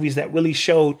Alien movies that really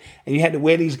showed, and you had to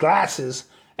wear these glasses,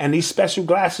 and these special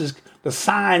glasses, the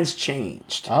signs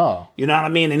changed. Oh. You know what I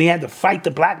mean? And he had to fight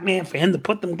the black man for him to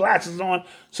put them glasses on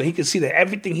so he could see that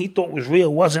everything he thought was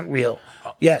real wasn't real.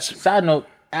 Yes. Side note,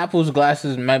 Apple's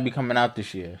glasses might be coming out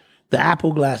this year. The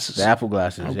Apple glasses. The Apple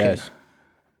glasses, Okay. yes.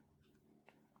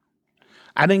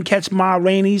 I didn't catch Ma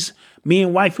Rainey's. Me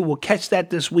and wifey will catch that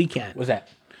this weekend. What's that?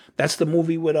 That's the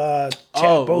movie with Chadwick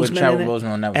with Boseman Chadwick in it.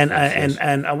 Boseman on Netflix, And yes.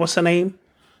 and what's her name?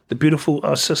 The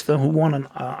beautiful sister who won an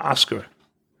Oscar.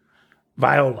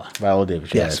 Viola. Viola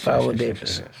Davis. Yes, Viola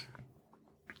Davis.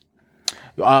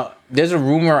 There's a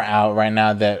rumor out right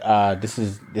now that this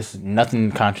is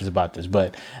nothing conscious about this,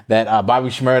 but that Bobby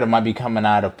Shmurda might be coming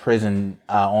out of prison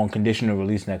on conditional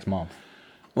release next month.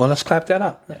 Well, let's clap that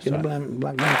up. That's Get a right.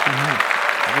 black man from home.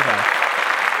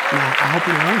 Now, I hope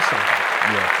he learns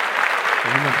something. Yeah.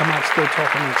 He's gonna come out still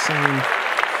talking that same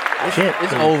shit.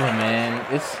 It's over, man.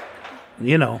 It's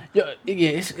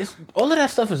it's all of that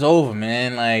stuff is over,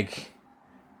 man. Like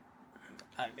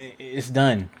it's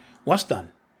done. What's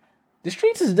done? The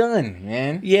streets is done,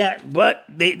 man. Yeah, but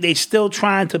they still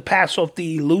trying to pass off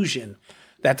the illusion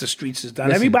that the streets is done.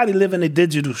 Listen. Everybody live in the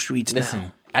digital streets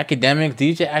now.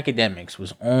 DJ Academics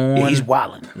was on. Yeah, he's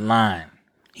wildin'. Line.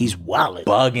 He's wildin'.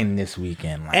 Bugging this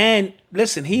weekend. Like, And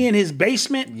listen, he in his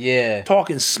basement,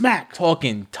 talking smack,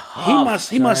 talking tough.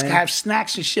 He must son. have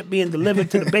snacks and shit being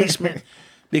delivered to the basement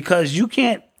because you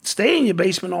can't stay in your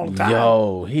basement all the time.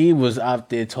 Yo, he was out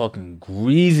there talking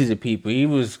greasy to people. He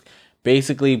was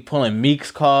basically pulling Meek's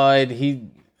card.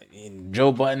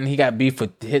 Joe Budden, he got beef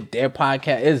with hit their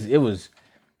podcast. It was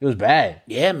bad.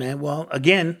 Yeah, man. Well,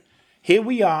 again, here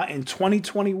we are in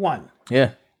 2021.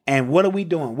 Yeah. And what are we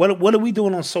doing? What are we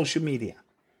doing on social media?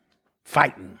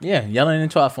 Fighting. Yeah, yelling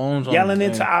into our phones. Yelling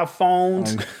into our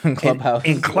phones. On Clubhouse.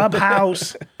 In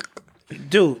Clubhouse.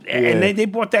 Dude, Yeah. and they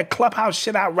brought that Clubhouse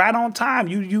shit out right on time.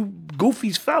 You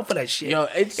goofies fell for that shit. Yo,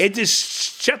 it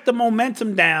just shut the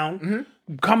momentum down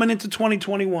coming into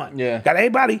 2021. Yeah. Got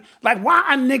everybody, like, why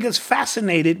are niggas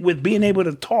fascinated with being able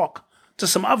to talk to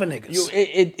some other niggas?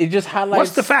 It just highlights.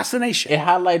 What's the fascination? It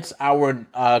highlights our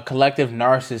collective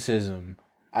narcissism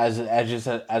as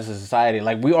a society.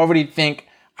 Like, we already think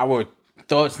our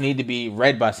thoughts need to be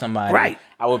read by somebody. Right.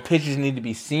 Our pictures need to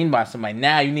be seen by somebody.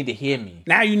 Now you need to hear me.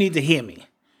 Now you need to hear me.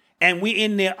 And we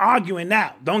in there arguing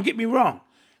now. Don't get me wrong.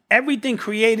 Everything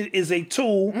created is a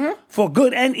tool for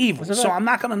good and evil. So I'm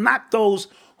not going to knock those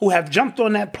who have jumped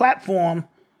on that platform.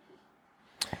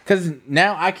 Because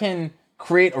now I can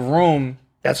create a room.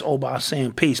 That's Oba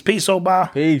saying peace. Peace,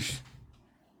 Oba. Peace.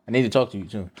 I need to talk to you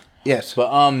too. Yes. But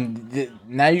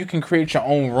now you can create your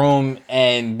own room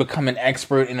and become an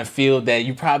expert in a field that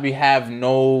you probably have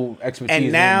no expertise in.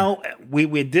 And now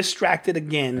we're distracted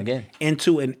again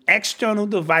into an external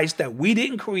device that we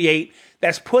didn't create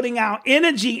that's putting our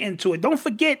energy into it. Don't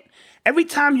forget, every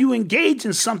time you engage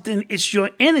in something, it's your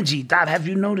energy. Dot, have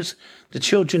you noticed the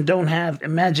children don't have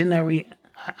imaginary...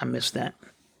 I missed that.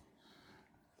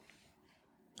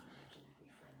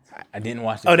 I didn't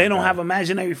watch Oh, they don't have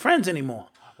imaginary friends anymore.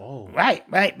 Oh.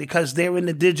 Right, because they're in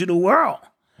the digital world.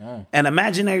 And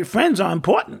imaginary friends are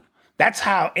important. That's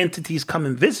how entities come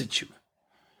and visit you.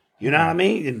 You know what I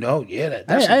mean? You know, yeah,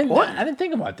 that's important. I didn't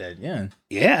think about that. Yeah.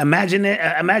 Yeah,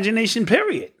 imagination,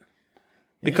 period.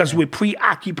 Because we're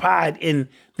preoccupied in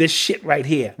this shit right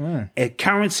here. And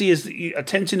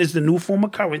attention is the new form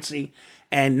of currency.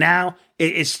 And now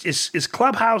it's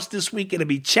Clubhouse this week. It'll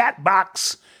be chat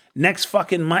box next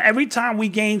fucking month. Every time we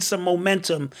gain some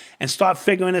momentum and start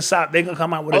figuring this out, they're going to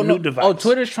come out with a new device. Oh,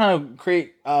 Twitter's trying to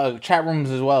create chat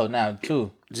rooms as well now,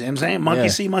 too. See what I'm saying? Monkey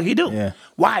see, monkey do. Yeah.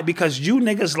 Why? Because you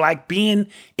niggas like being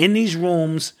in these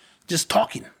rooms just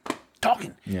talking.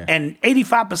 Yeah. And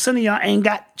 85% of y'all ain't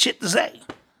got shit to say.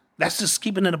 That's just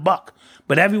keeping it a buck.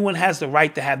 But everyone has the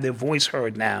right to have their voice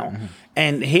heard now.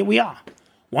 And here we are.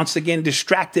 Once again,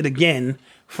 distracted again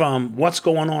from what's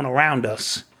going on around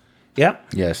us. Yep.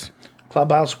 Yes.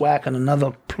 Clubhouse whack and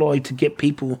another ploy to get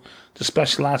people to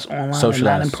specialize online.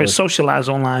 Socialize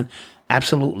online.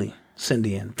 Absolutely.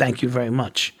 Cindy, and thank you very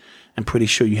much. I'm pretty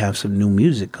sure you have some new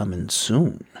music coming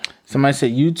soon. Somebody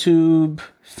said YouTube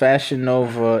Fashion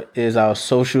Nova is our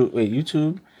social... Wait,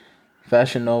 YouTube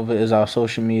Fashion Nova is our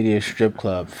social media strip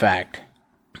club. Fact.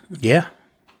 Yeah.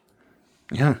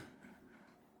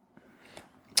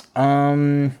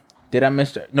 Did I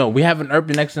miss it? No, we have an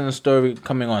Urban Excellence story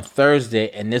coming on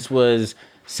Thursday, and this was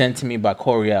sent to me by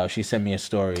Coriel. She sent me a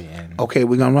story. And okay,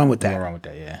 we're going to run with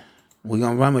that. Yeah. We're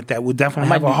going to run with that. We'll definitely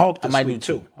have a Hulk this week,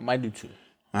 too. I might do two.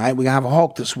 All right, we're going to have a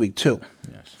Hulk this week, too.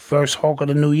 Yes. First Hulk of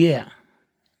the new year.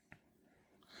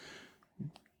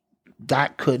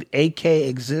 Could AK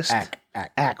exist?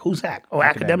 Ack. Who's Ack? Oh,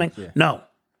 academic? Yeah. No.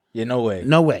 Yeah, no way.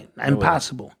 No way.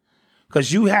 Impossible.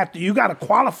 Because you got to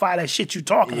qualify that shit you're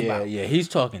talking about. Yeah, he's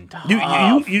talking tough. You're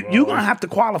going to have to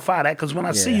qualify that because when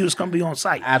I see you, it's going to be on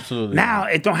site. Absolutely. Now,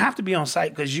 it don't have to be on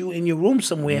site because you in your room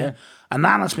somewhere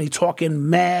anonymously talking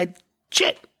mad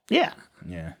shit. Yeah.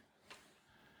 Yeah.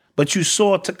 But you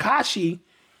saw Tekashi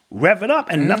rev it up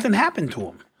and nothing happened to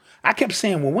him. I kept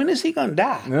saying, well, when is he going to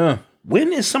die? Yeah.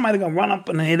 When is somebody going to run up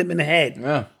and hit him in the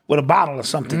head with a bottle or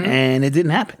something? And it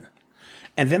didn't happen.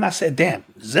 And then I said, damn,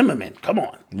 Zimmerman, come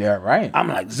on. Yeah, right. I'm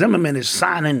like, Zimmerman is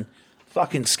signing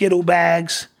fucking Skittle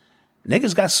bags.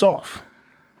 Niggas got soft.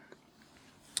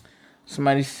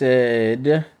 Somebody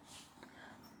said,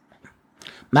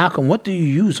 Malcolm, what do you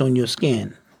use on your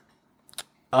skin?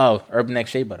 Oh, Urban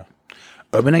X Shea Butter.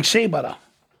 Urban X Shea Butter.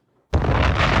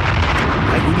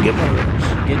 Like, you can get one of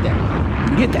those. Get that. You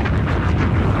can get that.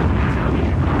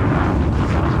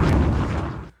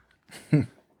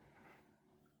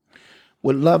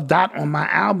 With Love Dot on my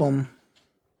album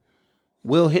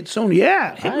will hit soon.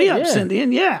 Yeah, hit me up, Cindy,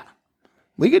 and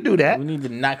we could do that. We need to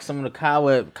knock some of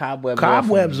the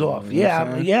cobwebs off.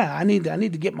 Yeah, I need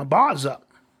to get my bars up.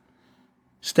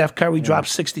 Steph Curry dropped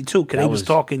 62 because they was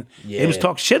talking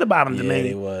shit about him to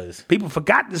me. It was. People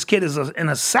forgot this kid is an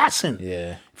assassin.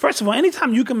 Yeah. First of all,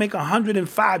 anytime you can make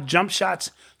 105 jump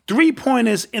shots,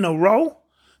 3-pointers in a row,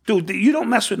 dude, you don't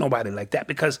mess with nobody like that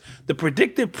because the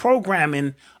predictive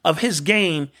programming of his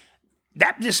game,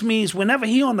 that just means whenever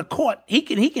he on the court, he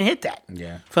can hit that.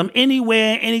 Yeah. From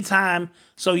anywhere, anytime.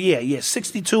 So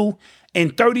 62 in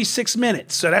 36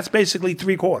 minutes. So that's basically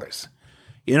 3/4.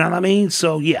 You know what I mean?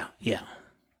 So yeah.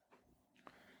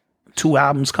 2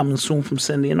 albums coming soon from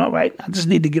Cindy. And all right, I just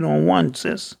need to get on one,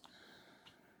 sis.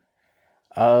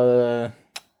 While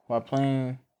we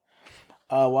playing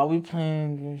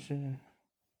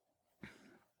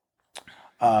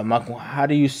Michael, how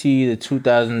do you see the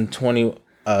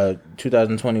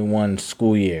 2021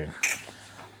 school year?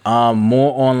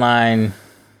 More online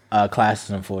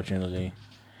classes, unfortunately.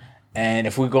 And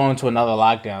if we go into another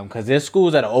lockdown, because there's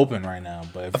schools that are open right now,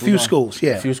 but a few schools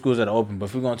that are open. But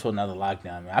if we go into another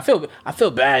lockdown, man, I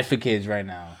feel bad for kids right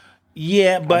now.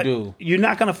 Yeah, but you're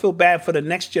not gonna feel bad for the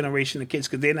next generation of kids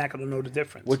because they're not gonna know the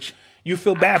difference. Which you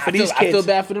feel bad for these kids. I feel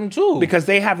bad for them too because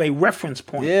they have a reference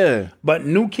point. Yeah. But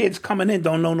new kids coming in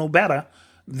don't know no better.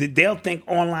 They'll think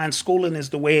online schooling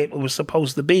is the way it was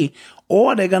supposed to be,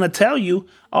 or they're gonna tell you,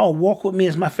 "Oh, Walk With Me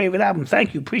is my favorite album.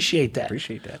 Thank you, appreciate that.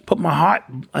 Put my heart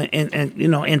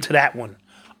into that one."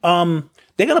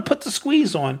 They're gonna put the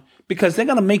squeeze on because they're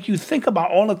gonna make you think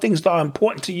about all the things that are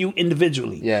important to you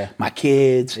individually. Yeah, my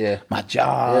kids, my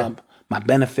job, my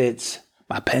benefits,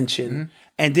 my pension,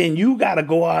 and then you gotta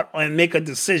go out and make a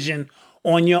decision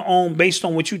on your own based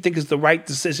on what you think is the right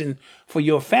decision for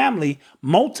your family.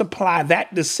 Multiply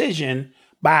that decision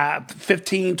by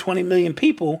 15, 20 million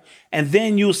people, and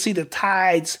then you'll see the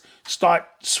tides start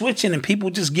switching and people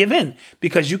just give in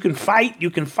because you can fight,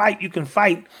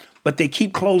 but they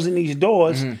keep closing these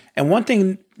doors. And one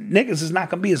thing niggas is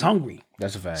not going to be as hungry.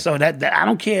 That's a fact. So that I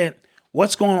don't care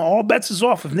what's going on. All bets is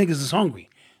off if niggas is hungry.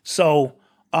 So,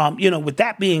 with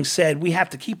that being said, we have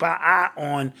to keep our eye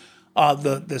on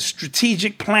the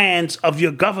strategic plans of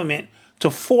your government to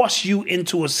force you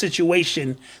into a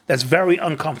situation that's very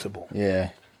uncomfortable. Yeah.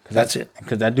 That's it.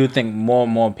 Because I do think more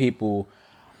and more people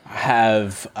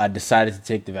have decided to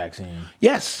take the vaccine.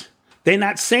 Yes. They're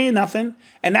not saying nothing.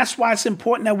 And that's why it's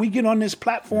important that we get on this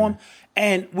platform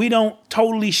and we don't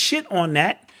totally shit on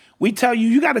that. We tell you,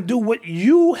 you got to do what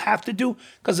you have to do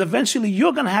because eventually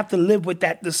you're going to have to live with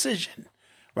that decision,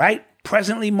 right?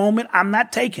 Presently moment, I'm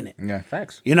not taking it. Yeah,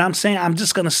 facts. You know what I'm saying? I'm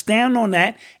just going to stand on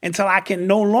that until I can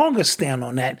no longer stand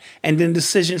on that. And then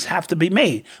decisions have to be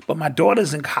made. But my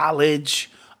daughter's in college.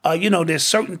 There's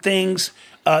certain things,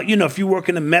 if you work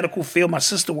in the medical field, my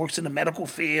sister works in the medical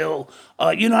field.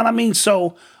 You know what I mean?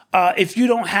 So if you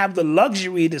don't have the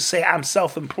luxury to say I'm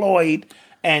self-employed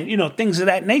and, things of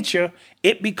that nature,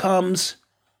 it becomes,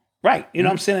 right, you know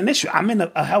what I'm saying, an issue. I'm in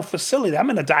a health facility.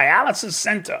 I'm in a dialysis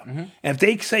center. And if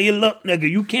they say, look, nigga,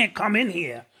 you can't come in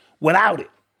here without it.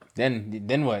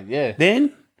 Then what? Yeah.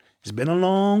 Then it's been a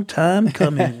long time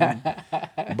coming.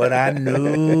 But I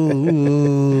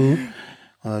know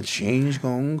a change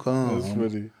gonna come. That's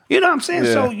funny. You know what I'm saying?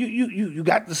 Yeah. So you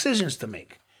got decisions to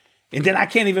make. And then I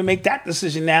can't even make that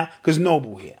decision now because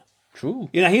Noble here. True.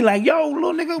 He like, yo,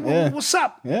 little nigga, what's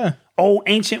up? Yeah. Old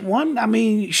ancient one. I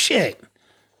mean, shit.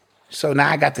 So now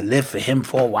I got to live for him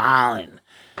for a while and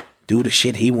do the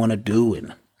shit he want to do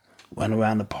and run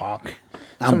around the park.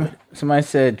 Somebody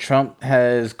said Trump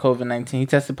has COVID-19. He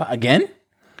tested again?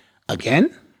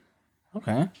 Again?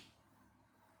 Okay.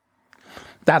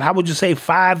 Dot, how would you say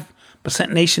 5%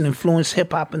 Nation influenced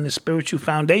hip hop and the spiritual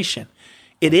foundation?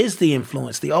 It is the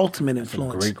influence, the ultimate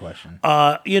influence. Great question.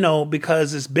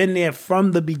 Because it's been there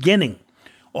from the beginning.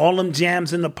 All them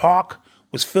jams in the park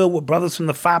was filled with brothers from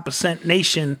the 5%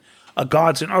 Nation,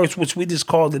 Gods and Earths, which we just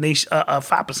called the nation,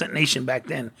 5% Nation back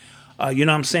then. You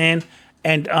know what I'm saying?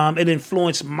 And it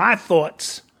influenced my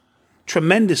thoughts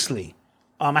tremendously.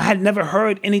 I had never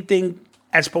heard anything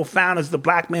as profound as the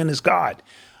black man is God.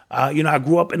 I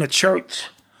grew up in a church.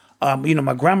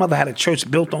 My grandmother had a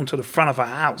church built onto the front of her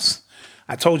house.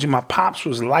 I told you my pops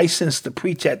was licensed to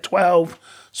preach at 12.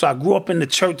 So I grew up in the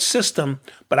church system,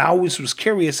 but I always was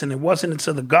curious. And it wasn't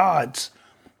until the gods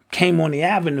came on the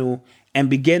avenue and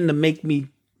began to make me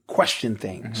question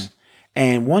things. Mm-hmm.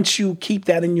 And once you keep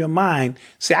that in your mind,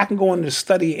 see, I can go into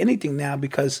study anything now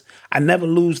because I never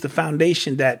lose the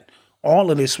foundation that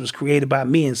all of this was created by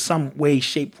me in some way,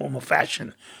 shape, form, or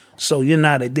fashion. So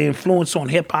the influence on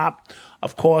hip hop,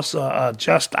 of course,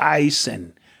 Just Ice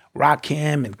and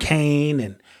Rakim and Kane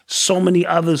and so many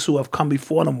others who have come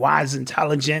before them, Wise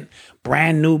Intelligent,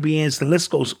 Brand Nubians, the list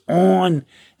goes on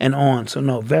and on. So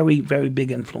no, very, very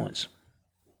big influence.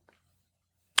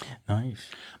 Nice.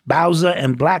 Bowser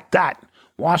and Black Dot,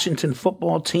 Washington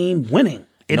football team winning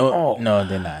it all. No,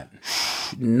 they're not.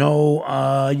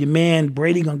 No, your man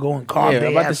Brady gonna go and carve their ass up.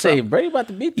 I'm about to say, Brady about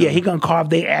to beat them. Yeah, he gonna carve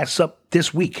their ass up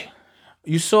this week.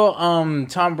 You saw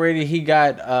Tom Brady, he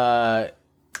got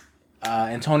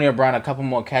Antonio Brown a couple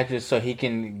more catches so he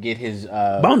can get his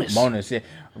bonus. Yeah.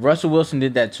 Russell Wilson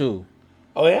did that too.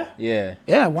 Oh yeah? Yeah.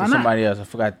 Yeah, why not? Somebody else. I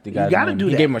forgot the guy's You gotta name. do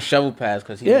He that. gave him a shovel pass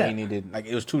because he needed,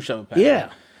 it was 2 shovel passes. Yeah.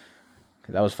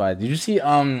 That was fire. Did you see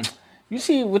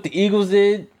what the Eagles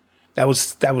did? That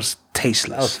was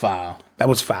tasteless. That was foul. That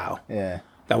was foul. Yeah.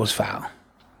 That was foul.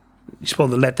 You're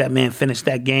supposed to let that man finish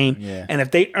that game. Yeah. And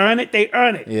if they earn it, they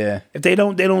earn it. Yeah. If they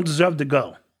don't deserve to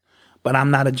go. But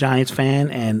I'm not a Giants fan,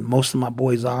 and most of my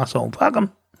boys are, so fuck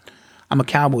them. I'm a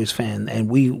Cowboys fan, and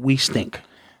we stink.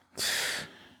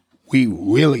 We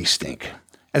really stink.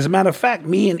 As a matter of fact,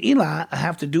 me and Eli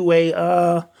have to do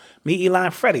me, Eli,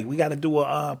 and Freddie, we got to do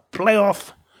a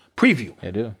playoff preview.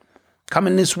 They do.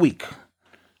 Coming this week.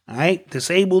 All right?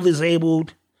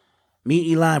 Disabled. Me,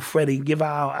 Eli, and Freddie give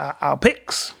our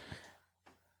picks.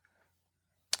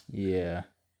 Yeah.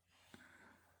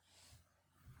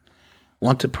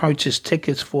 Want to purchase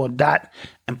tickets for Dot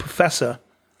and Professor.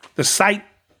 The site,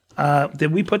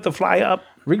 did we put the flyer up?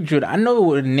 Rick Judah. I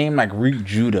know a name like Rick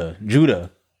Judah.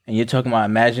 And you're talking about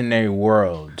imaginary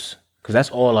worlds. Because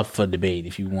that's all up for debate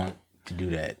if you want to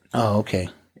do that. Oh, okay.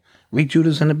 Rick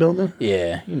Judah's in the building?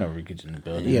 Yeah, Rick is in the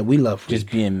building. Yeah, we love Rick. Just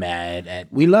being mad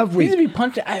at... We love Rick. He used to be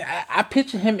punching... I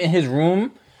picture him in his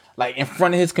room, like in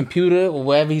front of his computer or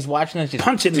wherever he's watching us. Just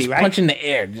punching me, right? Punching the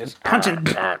air. Just punching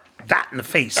Dot in the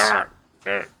face.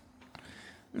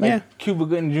 Like Cuba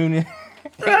Gooding Jr.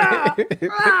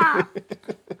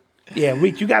 Yeah,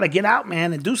 Reek, you got to get out,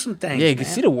 man, and do some things. Yeah, you can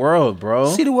see the world, bro.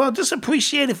 See the world. Just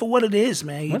appreciate it for what it is,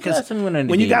 man. When's the Because last time you went on a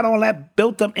when you date? got all that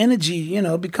built up energy,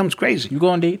 it becomes crazy. You go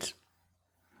on dates?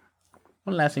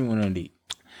 When the last time you went on a date?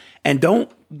 And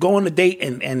don't go on a date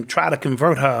and try to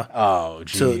convert her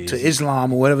to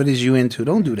Islam or whatever it is you into.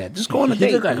 Don't do that. Just go on a He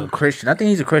date. look like a Christian. I think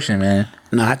he's a Christian, man.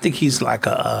 No, I think he's like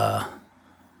a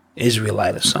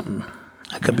Israelite or something.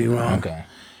 I could be wrong. Okay.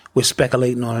 We're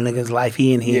speculating on a nigga's life.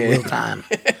 He in here real time.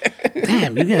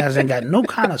 Damn, you guys ain't got no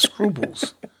kind of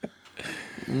scruples.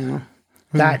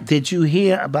 Dot, did you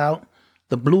hear about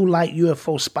the blue light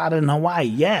UFO spotted in Hawaii?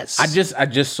 Yes. I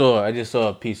just saw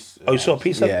a piece. Oh, you saw a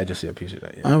piece of it? Yeah, I just saw a piece of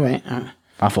that. Yeah. All right.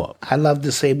 My fault. I love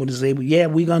Disabled. Yeah,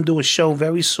 we're going to do a show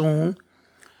very soon.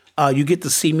 You get to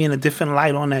see me in a different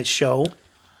light on that show.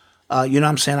 You know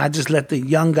what I'm saying? I just let the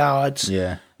young guards,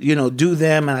 do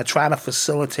them, and I try to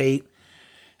facilitate.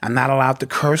 I'm not allowed to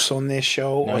curse on this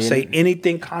show or say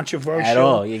anything controversial. At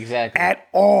all, exactly. At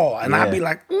all. And I'd be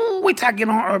like, wait till I get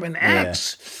on Urban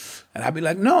X. And I'd be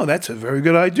like, no, that's a very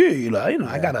good idea.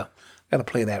 I gotta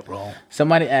play that role.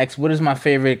 Somebody asked, what is my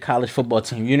favorite college football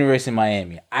team? University of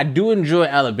Miami. I do enjoy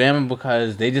Alabama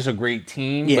because they just a great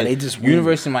team. Yeah, but they just win.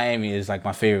 University of Miami is like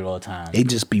my favorite all time. They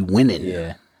just be winning.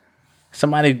 Yeah.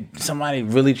 Somebody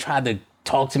really tried to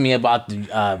talk to me about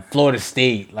the Florida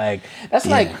State. Like that's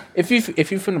like if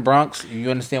you're from the Bronx,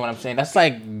 you understand what I'm saying. That's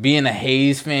like being a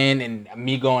Hayes fan and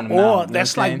me going to Mount. Or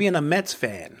that's like being a Mets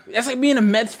fan. That's like being a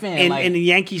Mets fan in the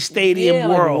Yankee Stadium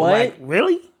world. Like, what?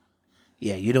 Really?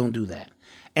 Yeah, you don't do that.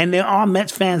 And there are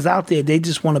Mets fans out there. They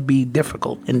just want to be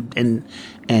difficult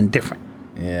and different.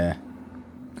 Yeah.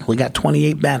 We got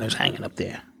 28 banners hanging up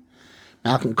there.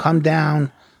 Malcolm, come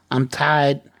down. I'm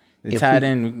tired. They tied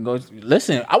in. We can go.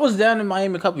 Listen, I was down in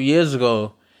Miami a couple years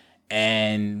ago,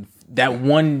 and that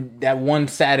one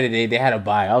Saturday they had a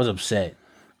bye. I was upset.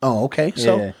 Oh, okay.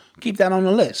 So keep that on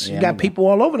the list. Yeah, you got people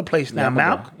all over the place now,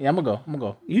 Malcolm. Yeah, I'm gonna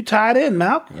go. You tied in,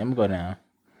 Malcolm. Yeah, I'm gonna go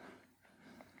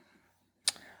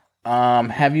down.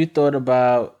 Have you thought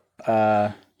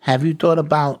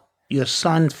about your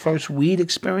son's first weed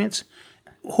experience?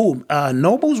 Who?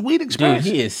 Noble's weed experience?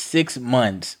 Dude, he is 6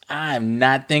 months. I'm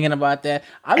not thinking about that.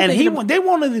 They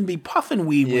won't even be puffing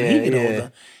weed when he get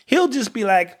older. He'll just be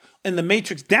like in the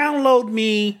Matrix, download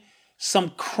me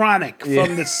some Chronic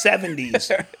from the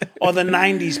 70s or the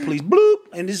 90s, please. Bloop.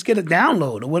 And just get a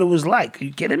download of what it was like. Are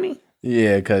you kidding me?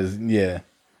 Yeah, because, Right,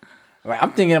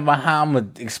 I'm thinking about how I'm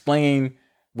going to explain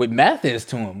what math is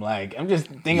to him. Like, I'm just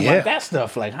thinking about that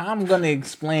stuff. Like, how I'm going to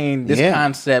explain this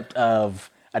concept of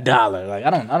 $1. Like, I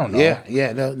don't know.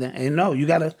 Yeah. No, you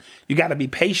gotta be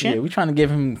patient. Yeah, we're trying to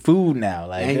give him food now.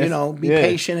 Like, and be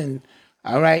patient. And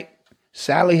all right,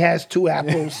 Sally has 2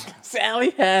 apples. Sally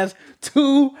has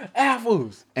 2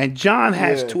 apples. And John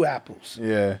has 2 apples.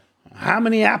 Yeah. How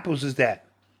many apples is that?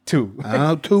 2.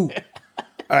 2.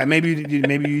 All right, maybe you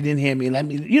didn't hear me. Let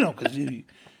me, because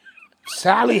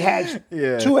Sally has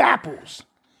 2 apples,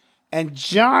 and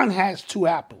John has 2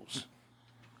 apples.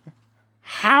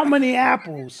 How many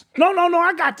apples? No,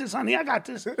 I got this, honey. I got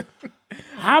this.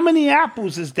 How many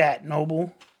apples is that,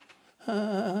 Noble?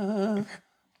 2.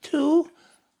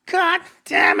 God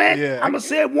damn it. Yeah. I'm going to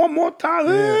say it one more time.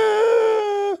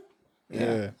 Yeah.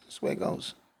 That's the way it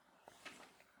goes.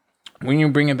 When you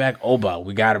bring it back, Oba,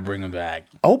 we got to bring him back.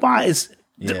 Oba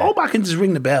can just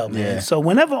ring the bell, man. Yeah. So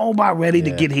whenever Oba ready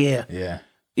to get here,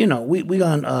 we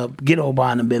going to get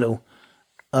Oba in the middle,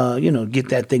 get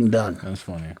that thing done. That's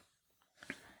funny.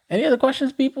 Any other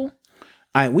questions, people?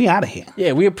 All right, we out of here.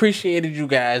 Yeah, we appreciated you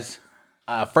guys.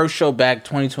 First show back,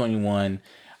 2021.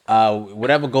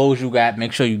 Whatever goals you got,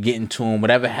 make sure you get into them.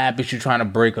 Whatever habits you're trying to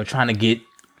break or trying to get,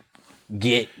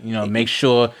 make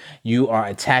sure you are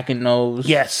attacking those.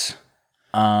 Yes.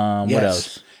 What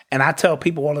else? And I tell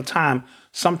people all the time,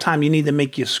 sometimes you need to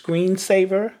make your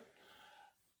screensaver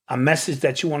a message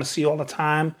that you want to see all the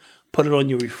time. Put it on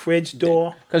your fridge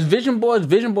door. Because vision boards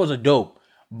are dope,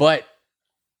 but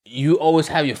you always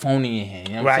have your phone in your hand.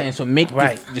 You know what I'm saying? So make the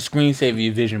screensaver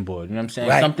your vision board. You know what I'm saying?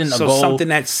 Right. Something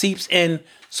that seeps in.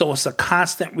 So it's a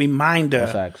constant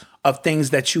reminder of things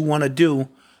that you want to do.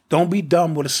 Don't be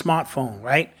dumb with a smartphone,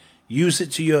 right? Use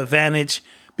it to your advantage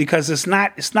because it's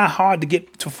not hard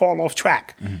to fall off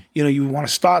track. Mm-hmm. You want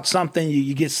to start something,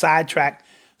 you get sidetracked.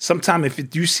 Sometimes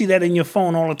if you see that in your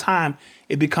phone all the time,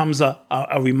 it becomes a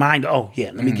reminder,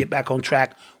 let me get back on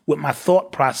track with my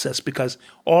thought process, because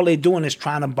all they're doing is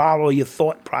trying to borrow your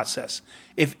thought process.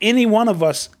 If any one of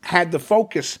us had the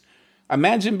focus,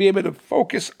 imagine being able to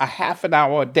focus a half an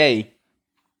hour a day,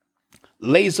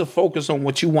 laser focus on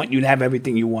what you want, you'd have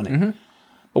everything you wanted. Mm-hmm.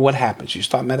 But what happens? You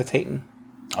start meditating.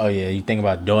 Oh, yeah. You think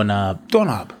about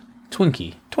doorknob.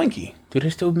 Twinkie. Do they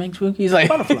still make Twinkies? Like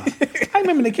Butterfly. I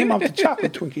remember they came out with the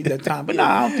chocolate Twinkie that time, but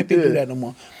I don't think they do that no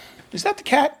more. Is that the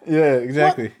cat? Yeah,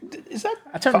 exactly. What? Is that?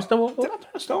 I turned the stove. Did I turn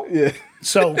the stove? Yeah.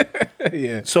 So,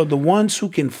 Yeah. So the ones who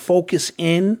can focus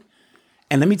in,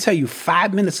 and let me tell you,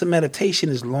 5 minutes of meditation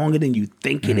is longer than you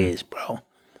think it is, bro.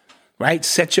 Right?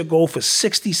 Set your goal for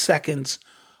 60 seconds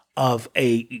of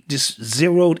a just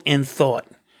zeroed in thought,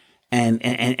 and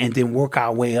then work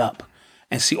our way up,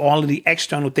 and see all of the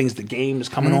external things. The game is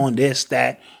coming on, this,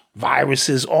 that,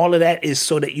 viruses, all of that is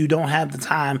so that you don't have the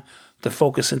time to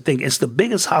focus and think. It's the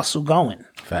biggest hustle going.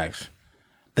 Facts.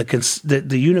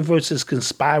 The universe is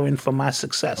conspiring for my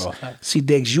success. See,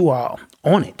 Diggs, you are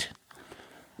on it.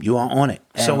 You are on it.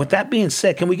 So with that being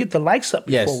said, can we get the likes up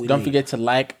before we don't leave? forget to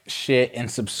like, share,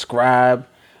 and subscribe.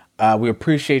 We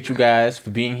appreciate you guys for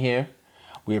being here.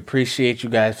 We appreciate you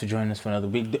guys for joining us for another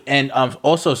week. And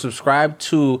also subscribe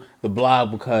to the blog,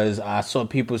 because I saw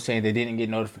people saying they didn't get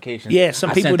notifications. Yeah,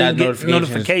 some people didn't get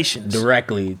notifications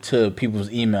directly to people's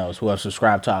emails who have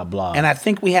subscribed to our blog. And I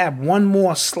think we have one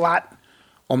more slot,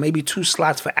 or maybe 2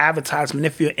 slots for advertisement.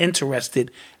 If you're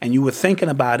interested and you were thinking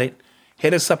about it,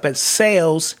 hit us up at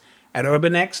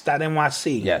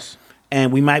sales@urbanx.nyc. Yes.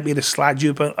 And we might be able to slide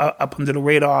you up under the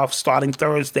radar starting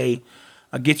Thursday.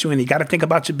 Get you in. You got to think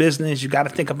about your business. You got to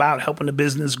think about helping the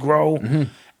business grow.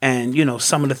 And, you know,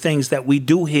 some of the things that we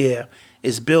do here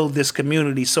is build this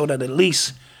community so that at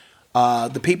least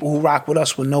the people who rock with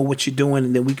us will know what you're doing,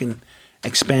 and then we can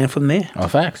expand from there. Oh,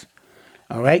 facts.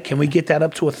 All right. Can we get that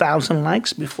up to 1,000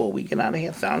 likes before we get out of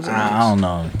here? 1,000 likes? I don't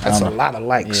know. That's a lot of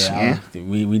likes. Yeah.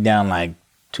 We down like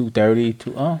 230.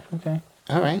 Oh, okay.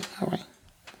 All right.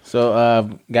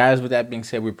 So, guys, with that being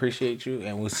said, we appreciate you,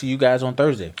 and we'll see you guys on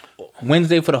Thursday.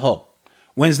 Wednesday for the Hulk.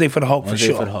 Wednesday for the Hulk, for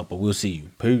sure. For the Hulk, but we'll see you.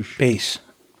 Peace.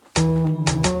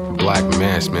 Black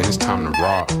mass, man, it's time to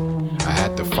rock. I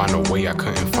had to find a way, I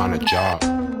couldn't find a job.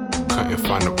 Couldn't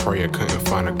find a prayer, couldn't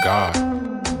find a God.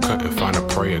 Couldn't find a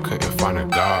prayer, couldn't find a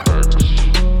God.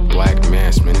 Black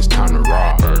mass, man, it's time to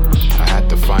rock. I had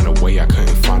to find a way, I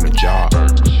couldn't find a job.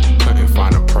 Couldn't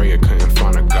find a prayer, couldn't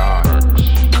find a God.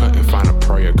 Couldn't find a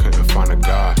prayer, couldn't find a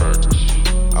God.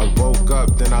 I woke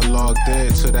up, then I logged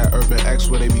in to that Urban X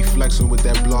where they be flexing with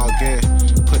that blog in.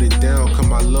 Put it down, cause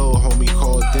my little homie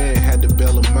called in. Had to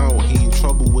bail him out, he in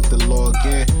trouble with the law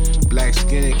again. Black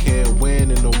skin can't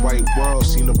win in the white world.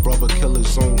 Seen a brother kill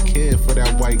his own kid for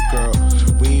that white girl.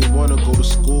 We ain't wanna go to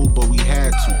school, but we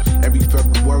had to. Every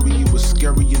February it was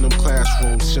scary in them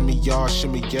classrooms. Shimmy y'all,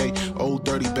 shimmy yay. Old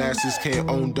dirty bastards can't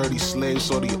own dirty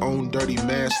slaves, or they own dirty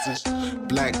masters.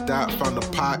 Black Dot found a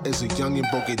pot as a youngin',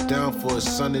 broke it down for his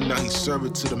son, and now he serve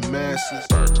it to the masses.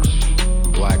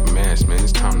 Black mass, man,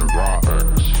 it's time to rock.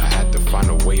 I had to find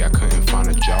a way, I couldn't find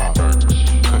a job.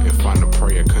 Couldn't find a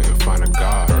prayer, couldn't find a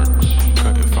God.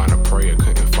 Couldn't find a prayer,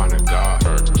 couldn't find a God.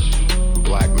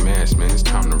 Black mass, man, it's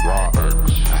time to rock.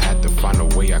 I had to find a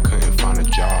way, I couldn't find a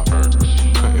job.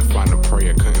 Couldn't find a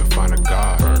prayer, couldn't find a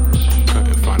God.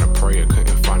 Couldn't find a prayer,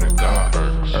 couldn't find a God.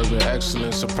 Urban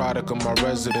excellence, a product of my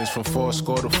residence. From 4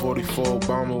 to 44,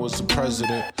 Obama was the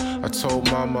president. I told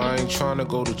mama I ain't tryna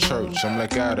go to church. I'm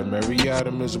like Adam, every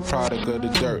Adam is a product of the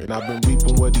dirt. And I've been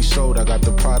reaping what he sowed. I got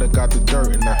the product, got the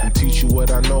dirt. And I can teach you what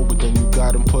I know, but then you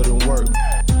gotta put in work.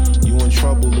 You in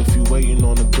trouble if you waiting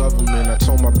on the government. I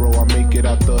told my bro I make it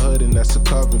out the hood, and that's a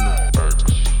covenant.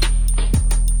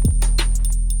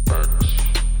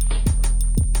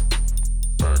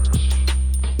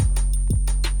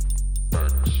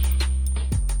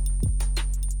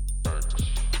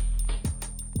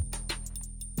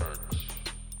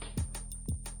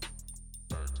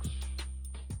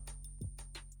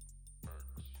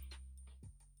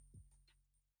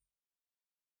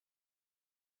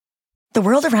 The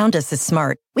world around us is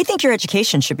smart. We think your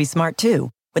education should be smart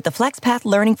too. With the FlexPath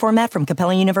learning format from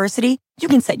Capella University, you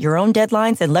can set your own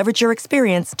deadlines and leverage your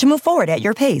experience to move forward at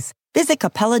your pace. Visit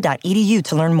capella.edu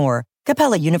to learn more.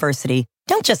 Capella University.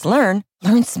 Don't just learn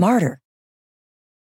smarter.